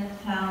and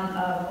the town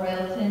of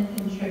Royalton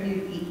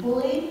contribute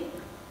equally?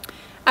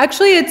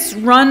 Actually, it's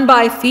run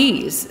by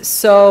fees.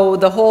 So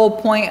the whole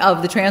point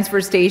of the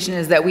transfer station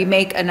is that we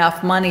make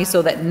enough money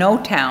so that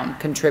no town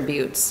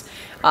contributes.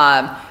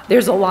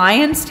 There's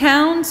alliance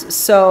towns,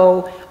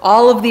 so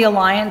all of the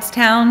alliance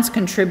towns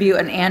contribute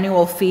an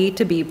annual fee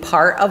to be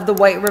part of the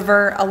White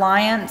River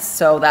Alliance.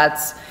 So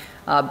that's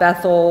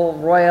Bethel,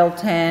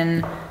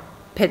 Royalton,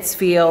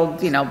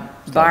 Pittsfield, you know,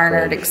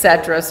 Barnard,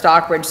 etc.,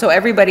 Stockbridge. So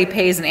everybody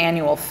pays an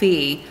annual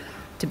fee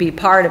to be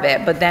part of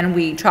it, but then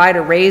we try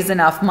to raise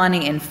enough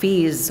money in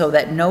fees so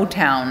that no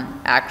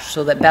town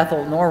so that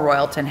Bethel nor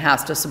Royalton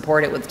has to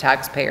support it with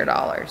taxpayer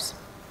dollars.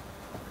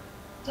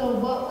 So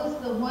what was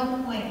the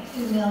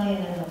 1.2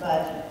 million in the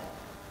budget?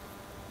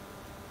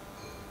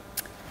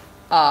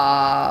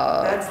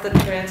 That's the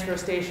transfer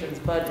station's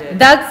budget.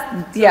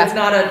 That's, So yeah. it's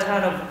not a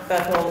ton of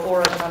Bethel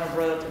or a ton of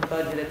Royalton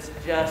budget, it's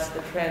just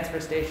the transfer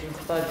station's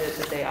budget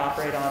that they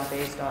operate on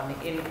based on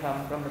the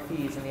income from the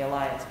fees and the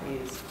alliance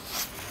fees.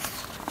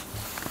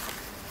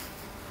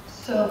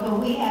 So, but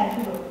we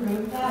had to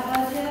approve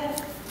that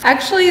budget?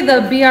 Actually,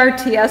 the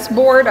BRTS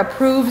board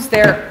approves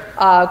their,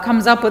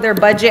 comes up with their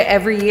budget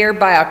every year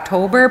by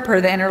October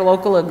per the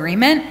interlocal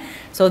agreement.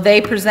 So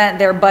they present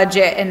their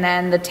budget, and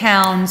then the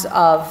towns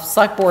of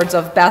select boards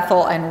of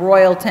Bethel and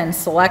Royalton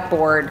Select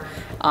Board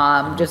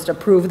just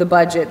approve the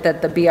budget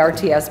that the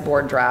BRTS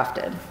board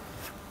drafted.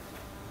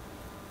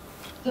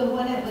 So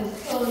when it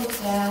was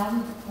closed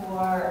down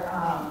for,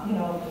 you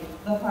know,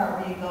 the part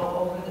where you go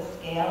over the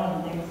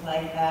scale and things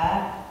like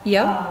that?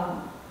 Yep.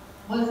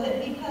 Was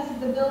it because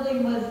the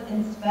building was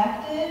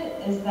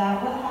inspected? Is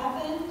that what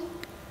happened?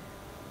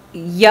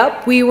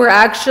 Yep, we were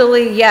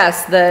actually,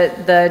 yes,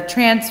 the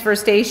transfer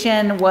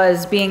station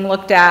was being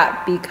looked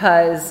at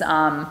because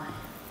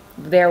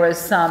there was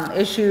some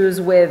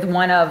issues with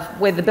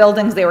with the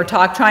buildings. They were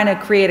trying to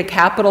create a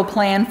capital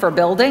plan for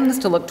buildings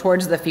to look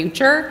towards the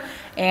future.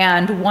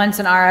 And once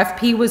an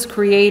RFP was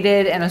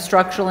created and a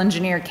structural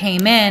engineer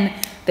came in,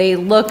 they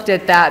looked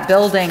at that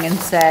building and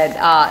said,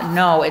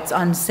 no, it's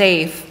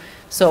unsafe.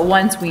 So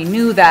once we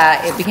knew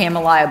that, it became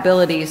a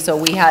liability, so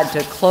we had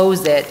to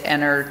close it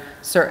and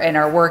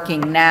are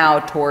working now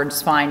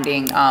towards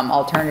finding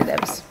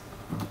alternatives.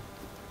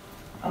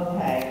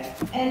 Okay,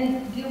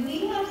 and do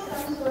we have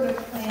some sort of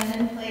plan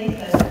in place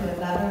as to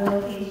another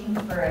location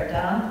for a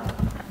dump?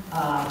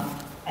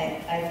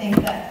 I think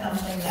that's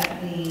something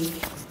that we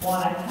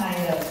want to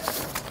kind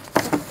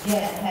of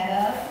get ahead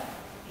of,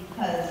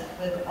 because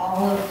with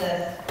all of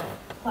this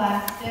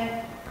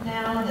plastic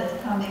now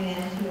that's coming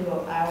into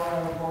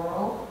our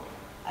world,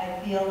 I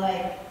feel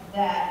like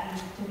that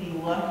needs to be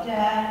looked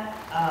at.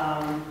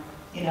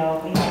 You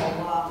know, we have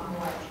a lot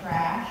more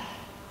trash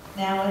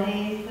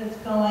nowadays that's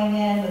going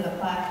in with the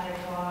plastic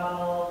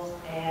bottles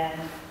and,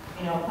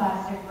 you know,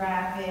 plastic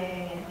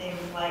wrapping and things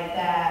like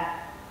that.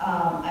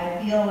 I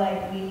feel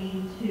like we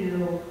need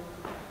to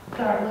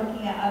start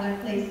looking at other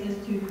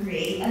places to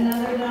create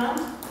another dump,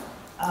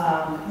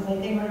 because I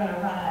think we're going to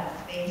run out of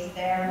space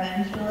there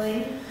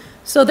eventually.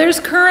 So there's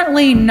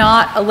currently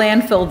not a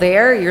landfill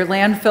there. Your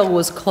landfill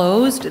was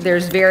closed.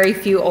 There's very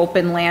few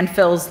open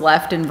landfills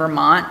left in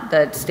Vermont.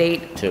 The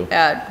state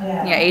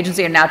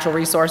Agency of Natural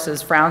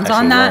Resources frowns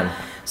on that.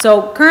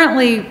 So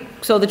currently,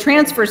 the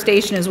transfer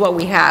station is what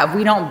we have.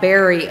 We don't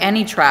bury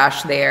any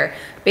trash there.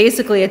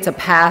 Basically, it's a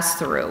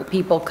pass-through.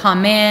 People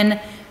come in,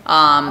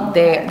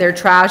 their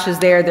trash is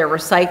there, their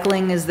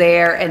recycling is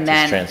there, and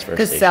then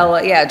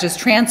Casella, just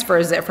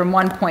transfers it from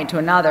one point to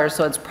another.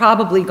 So it's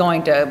probably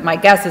going to, my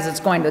guess is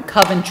it's going to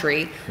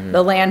Coventry,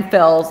 the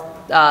landfill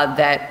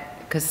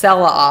that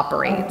Casella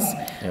operates.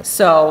 Yep.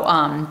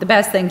 So the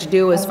best thing to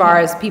do as far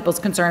as people's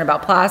concern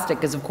about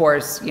plastic is, of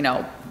course, you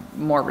know,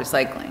 more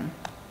recycling.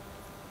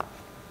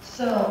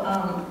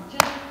 So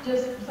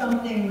just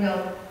something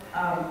real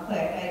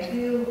quick.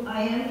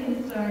 I am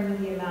concerned with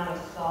the amount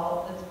of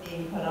salt that's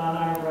being put on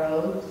our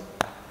roads.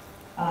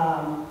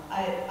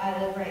 I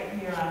live right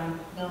here on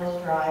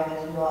Mills Drive,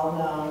 as you all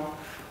know,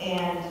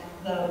 and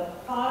the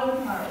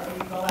bottom part where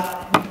you go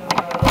out into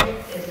the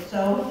road is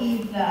so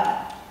heaved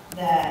up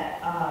that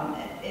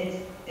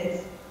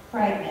it's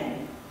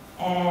frightening.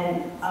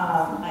 And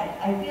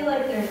I feel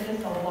like there's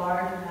just a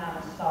large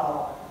amount of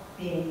salt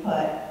being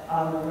put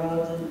on the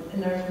roads,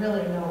 and there's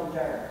really no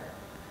dirt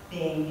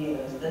being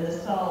used. And the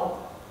salt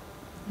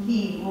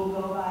heat will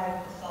go by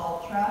with the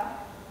salt truck,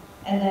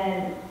 and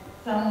then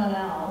someone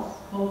else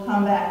will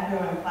come back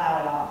through and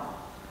plow it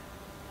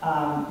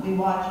off. We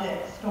watch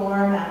it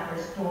storm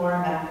after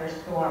storm after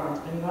storm.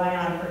 It's been going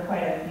on for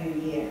quite a few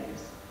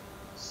years.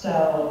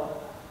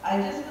 So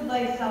I just would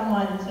like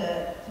someone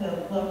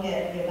to look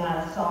at the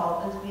amount of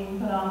salt that's being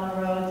put on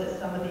the roads at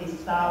some of these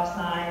stop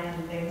signs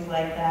and things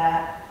like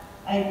that.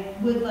 I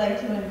would like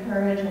to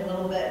encourage a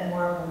little bit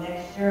more of a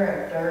mixture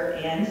of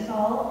dirt and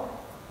salt,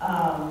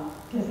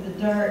 because the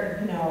dirt,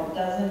 you know,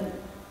 doesn't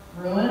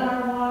ruin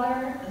our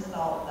water, the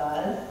salt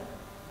does.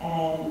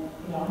 And,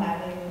 you know,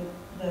 having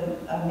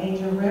a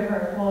major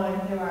river flowing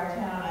through our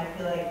town, I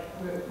feel like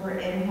we're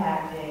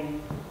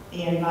impacting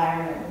the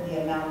environment with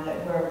the amount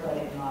that we're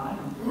putting on.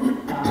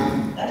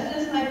 That's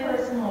just my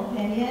personal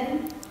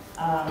opinion.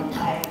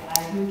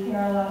 I do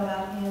care a lot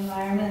about the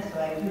environment, so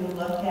I do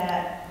look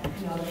at,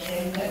 you know, the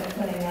things that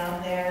we're putting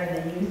out there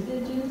and the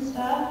usage and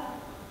stuff.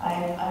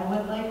 I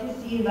would like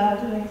to see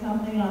about doing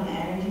something on the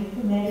energy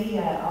committee.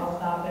 I'll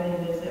stop in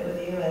and visit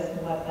with you as to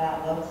what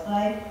that looks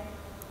like.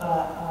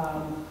 But,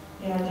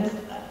 you know,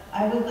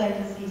 I would like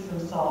to see some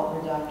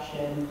salt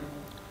reduction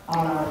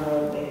on our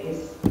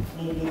roadways.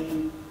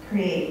 Maybe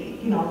create,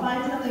 you know,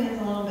 find something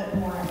that's a little bit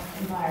more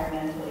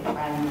environmentally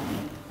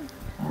friendly.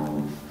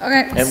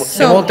 Okay, And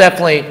so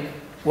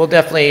we'll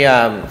definitely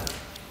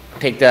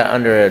take that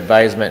under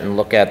advisement and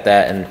look at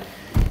that,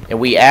 and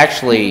we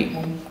actually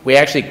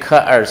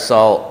cut our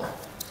salt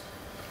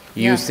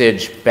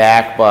usage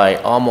back by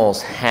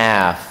almost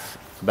half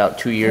about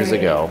 2 years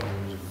ago.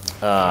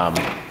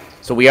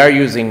 So we are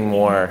using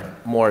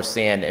more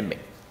sand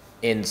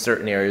in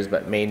certain areas,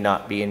 but may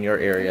not be in your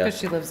area. Because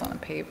she lives on a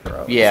paved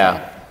road.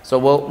 Yeah, so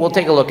we'll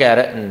take a look at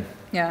it and,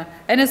 Yeah,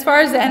 and as far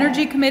as the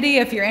energy committee,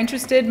 if you're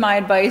interested, my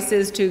advice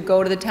is to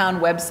go to the town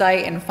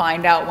website and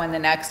find out when the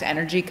next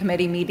energy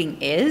committee meeting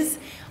is.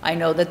 I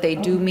know that they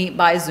do meet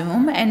by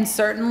Zoom, and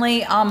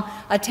certainly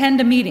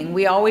attend a meeting.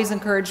 We always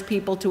encourage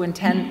people to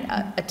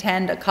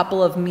attend a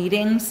couple of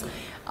meetings.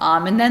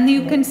 And then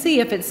you can see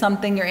if it's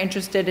something you're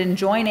interested in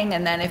joining,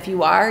 and then if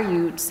you are,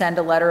 you send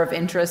a letter of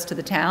interest to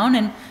the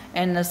town,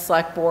 and the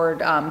select board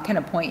can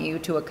appoint you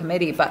to a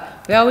committee.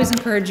 But we always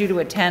encourage you to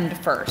attend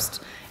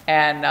first,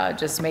 and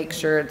just make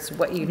sure it's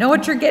what you know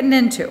what you're getting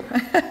into.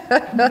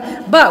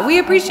 But we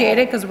appreciate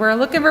it, because we're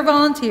looking for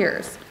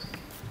volunteers.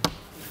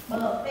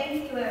 Well,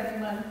 thank you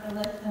everyone for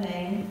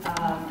listening, and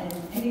I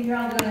think you're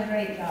all doing a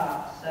great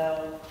job,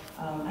 so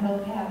I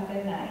hope you have a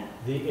good night.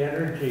 The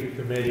Energy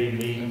Committee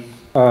meets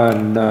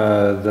on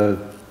the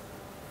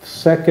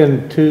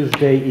second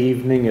Tuesday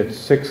evening at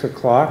 6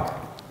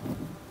 o'clock.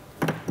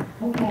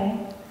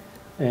 Okay.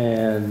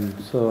 And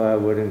so I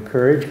would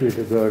encourage you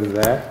to go to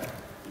that.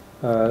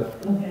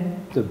 Okay.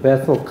 The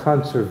Bethel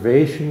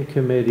Conservation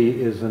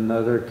Committee is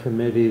another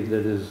committee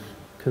that is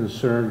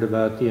concerned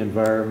about the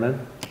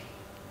environment.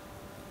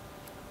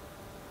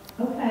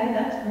 Okay,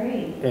 that's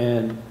great.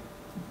 And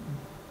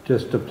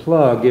just a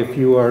plug, if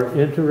you are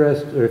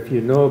interested, or if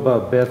you know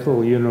about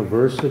Bethel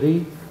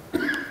University,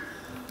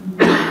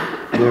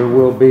 there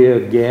will be a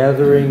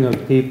gathering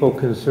of people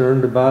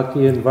concerned about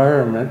the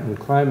environment and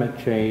climate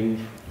change.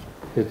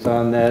 It's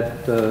on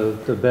that,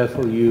 the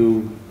Bethel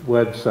U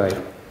website.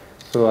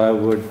 So I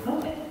would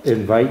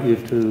invite you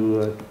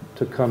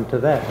to come to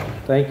that.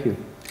 Thank you.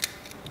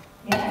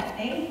 Yeah,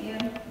 thank you.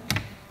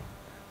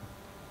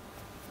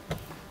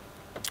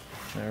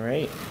 all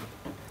right.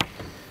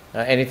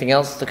 Anything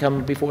else to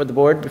come before the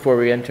board before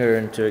we enter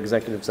into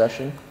executive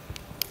session?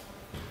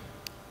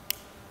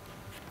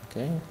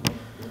 Okay.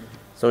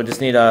 So we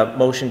just need a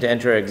motion to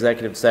enter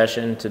executive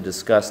session to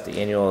discuss the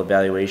annual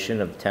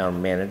evaluation of the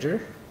town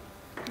manager.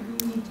 Do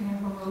we need to have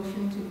a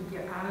motion to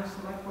get out of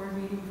select board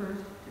meeting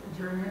first,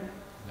 to adjourn it?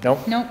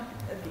 Nope. Nope.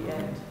 At the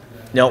end.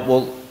 No,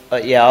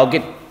 well, yeah,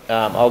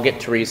 I'll get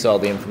Teresa all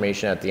the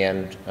information at the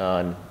end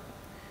on,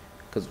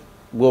 because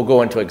we'll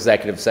go into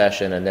executive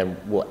session and then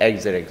we'll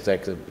exit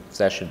executive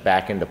session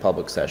back into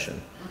public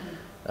session.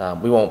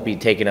 We won't be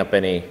taking up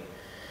anything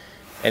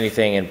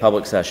in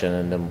public session,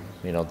 and then,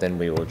 then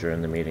we will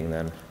adjourn the meeting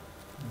then.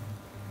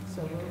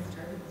 So we'll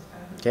start this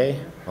time. Okay,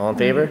 all in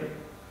favor?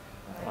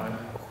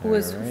 Who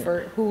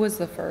was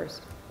the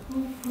first?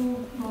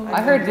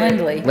 I heard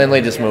Lindley.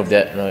 Lindley just moved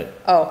it. No,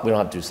 Oh. we don't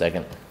have to do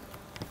second.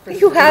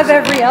 You have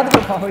every other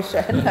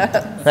motion.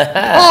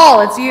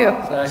 Paul, it's you.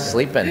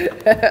 Sleeping.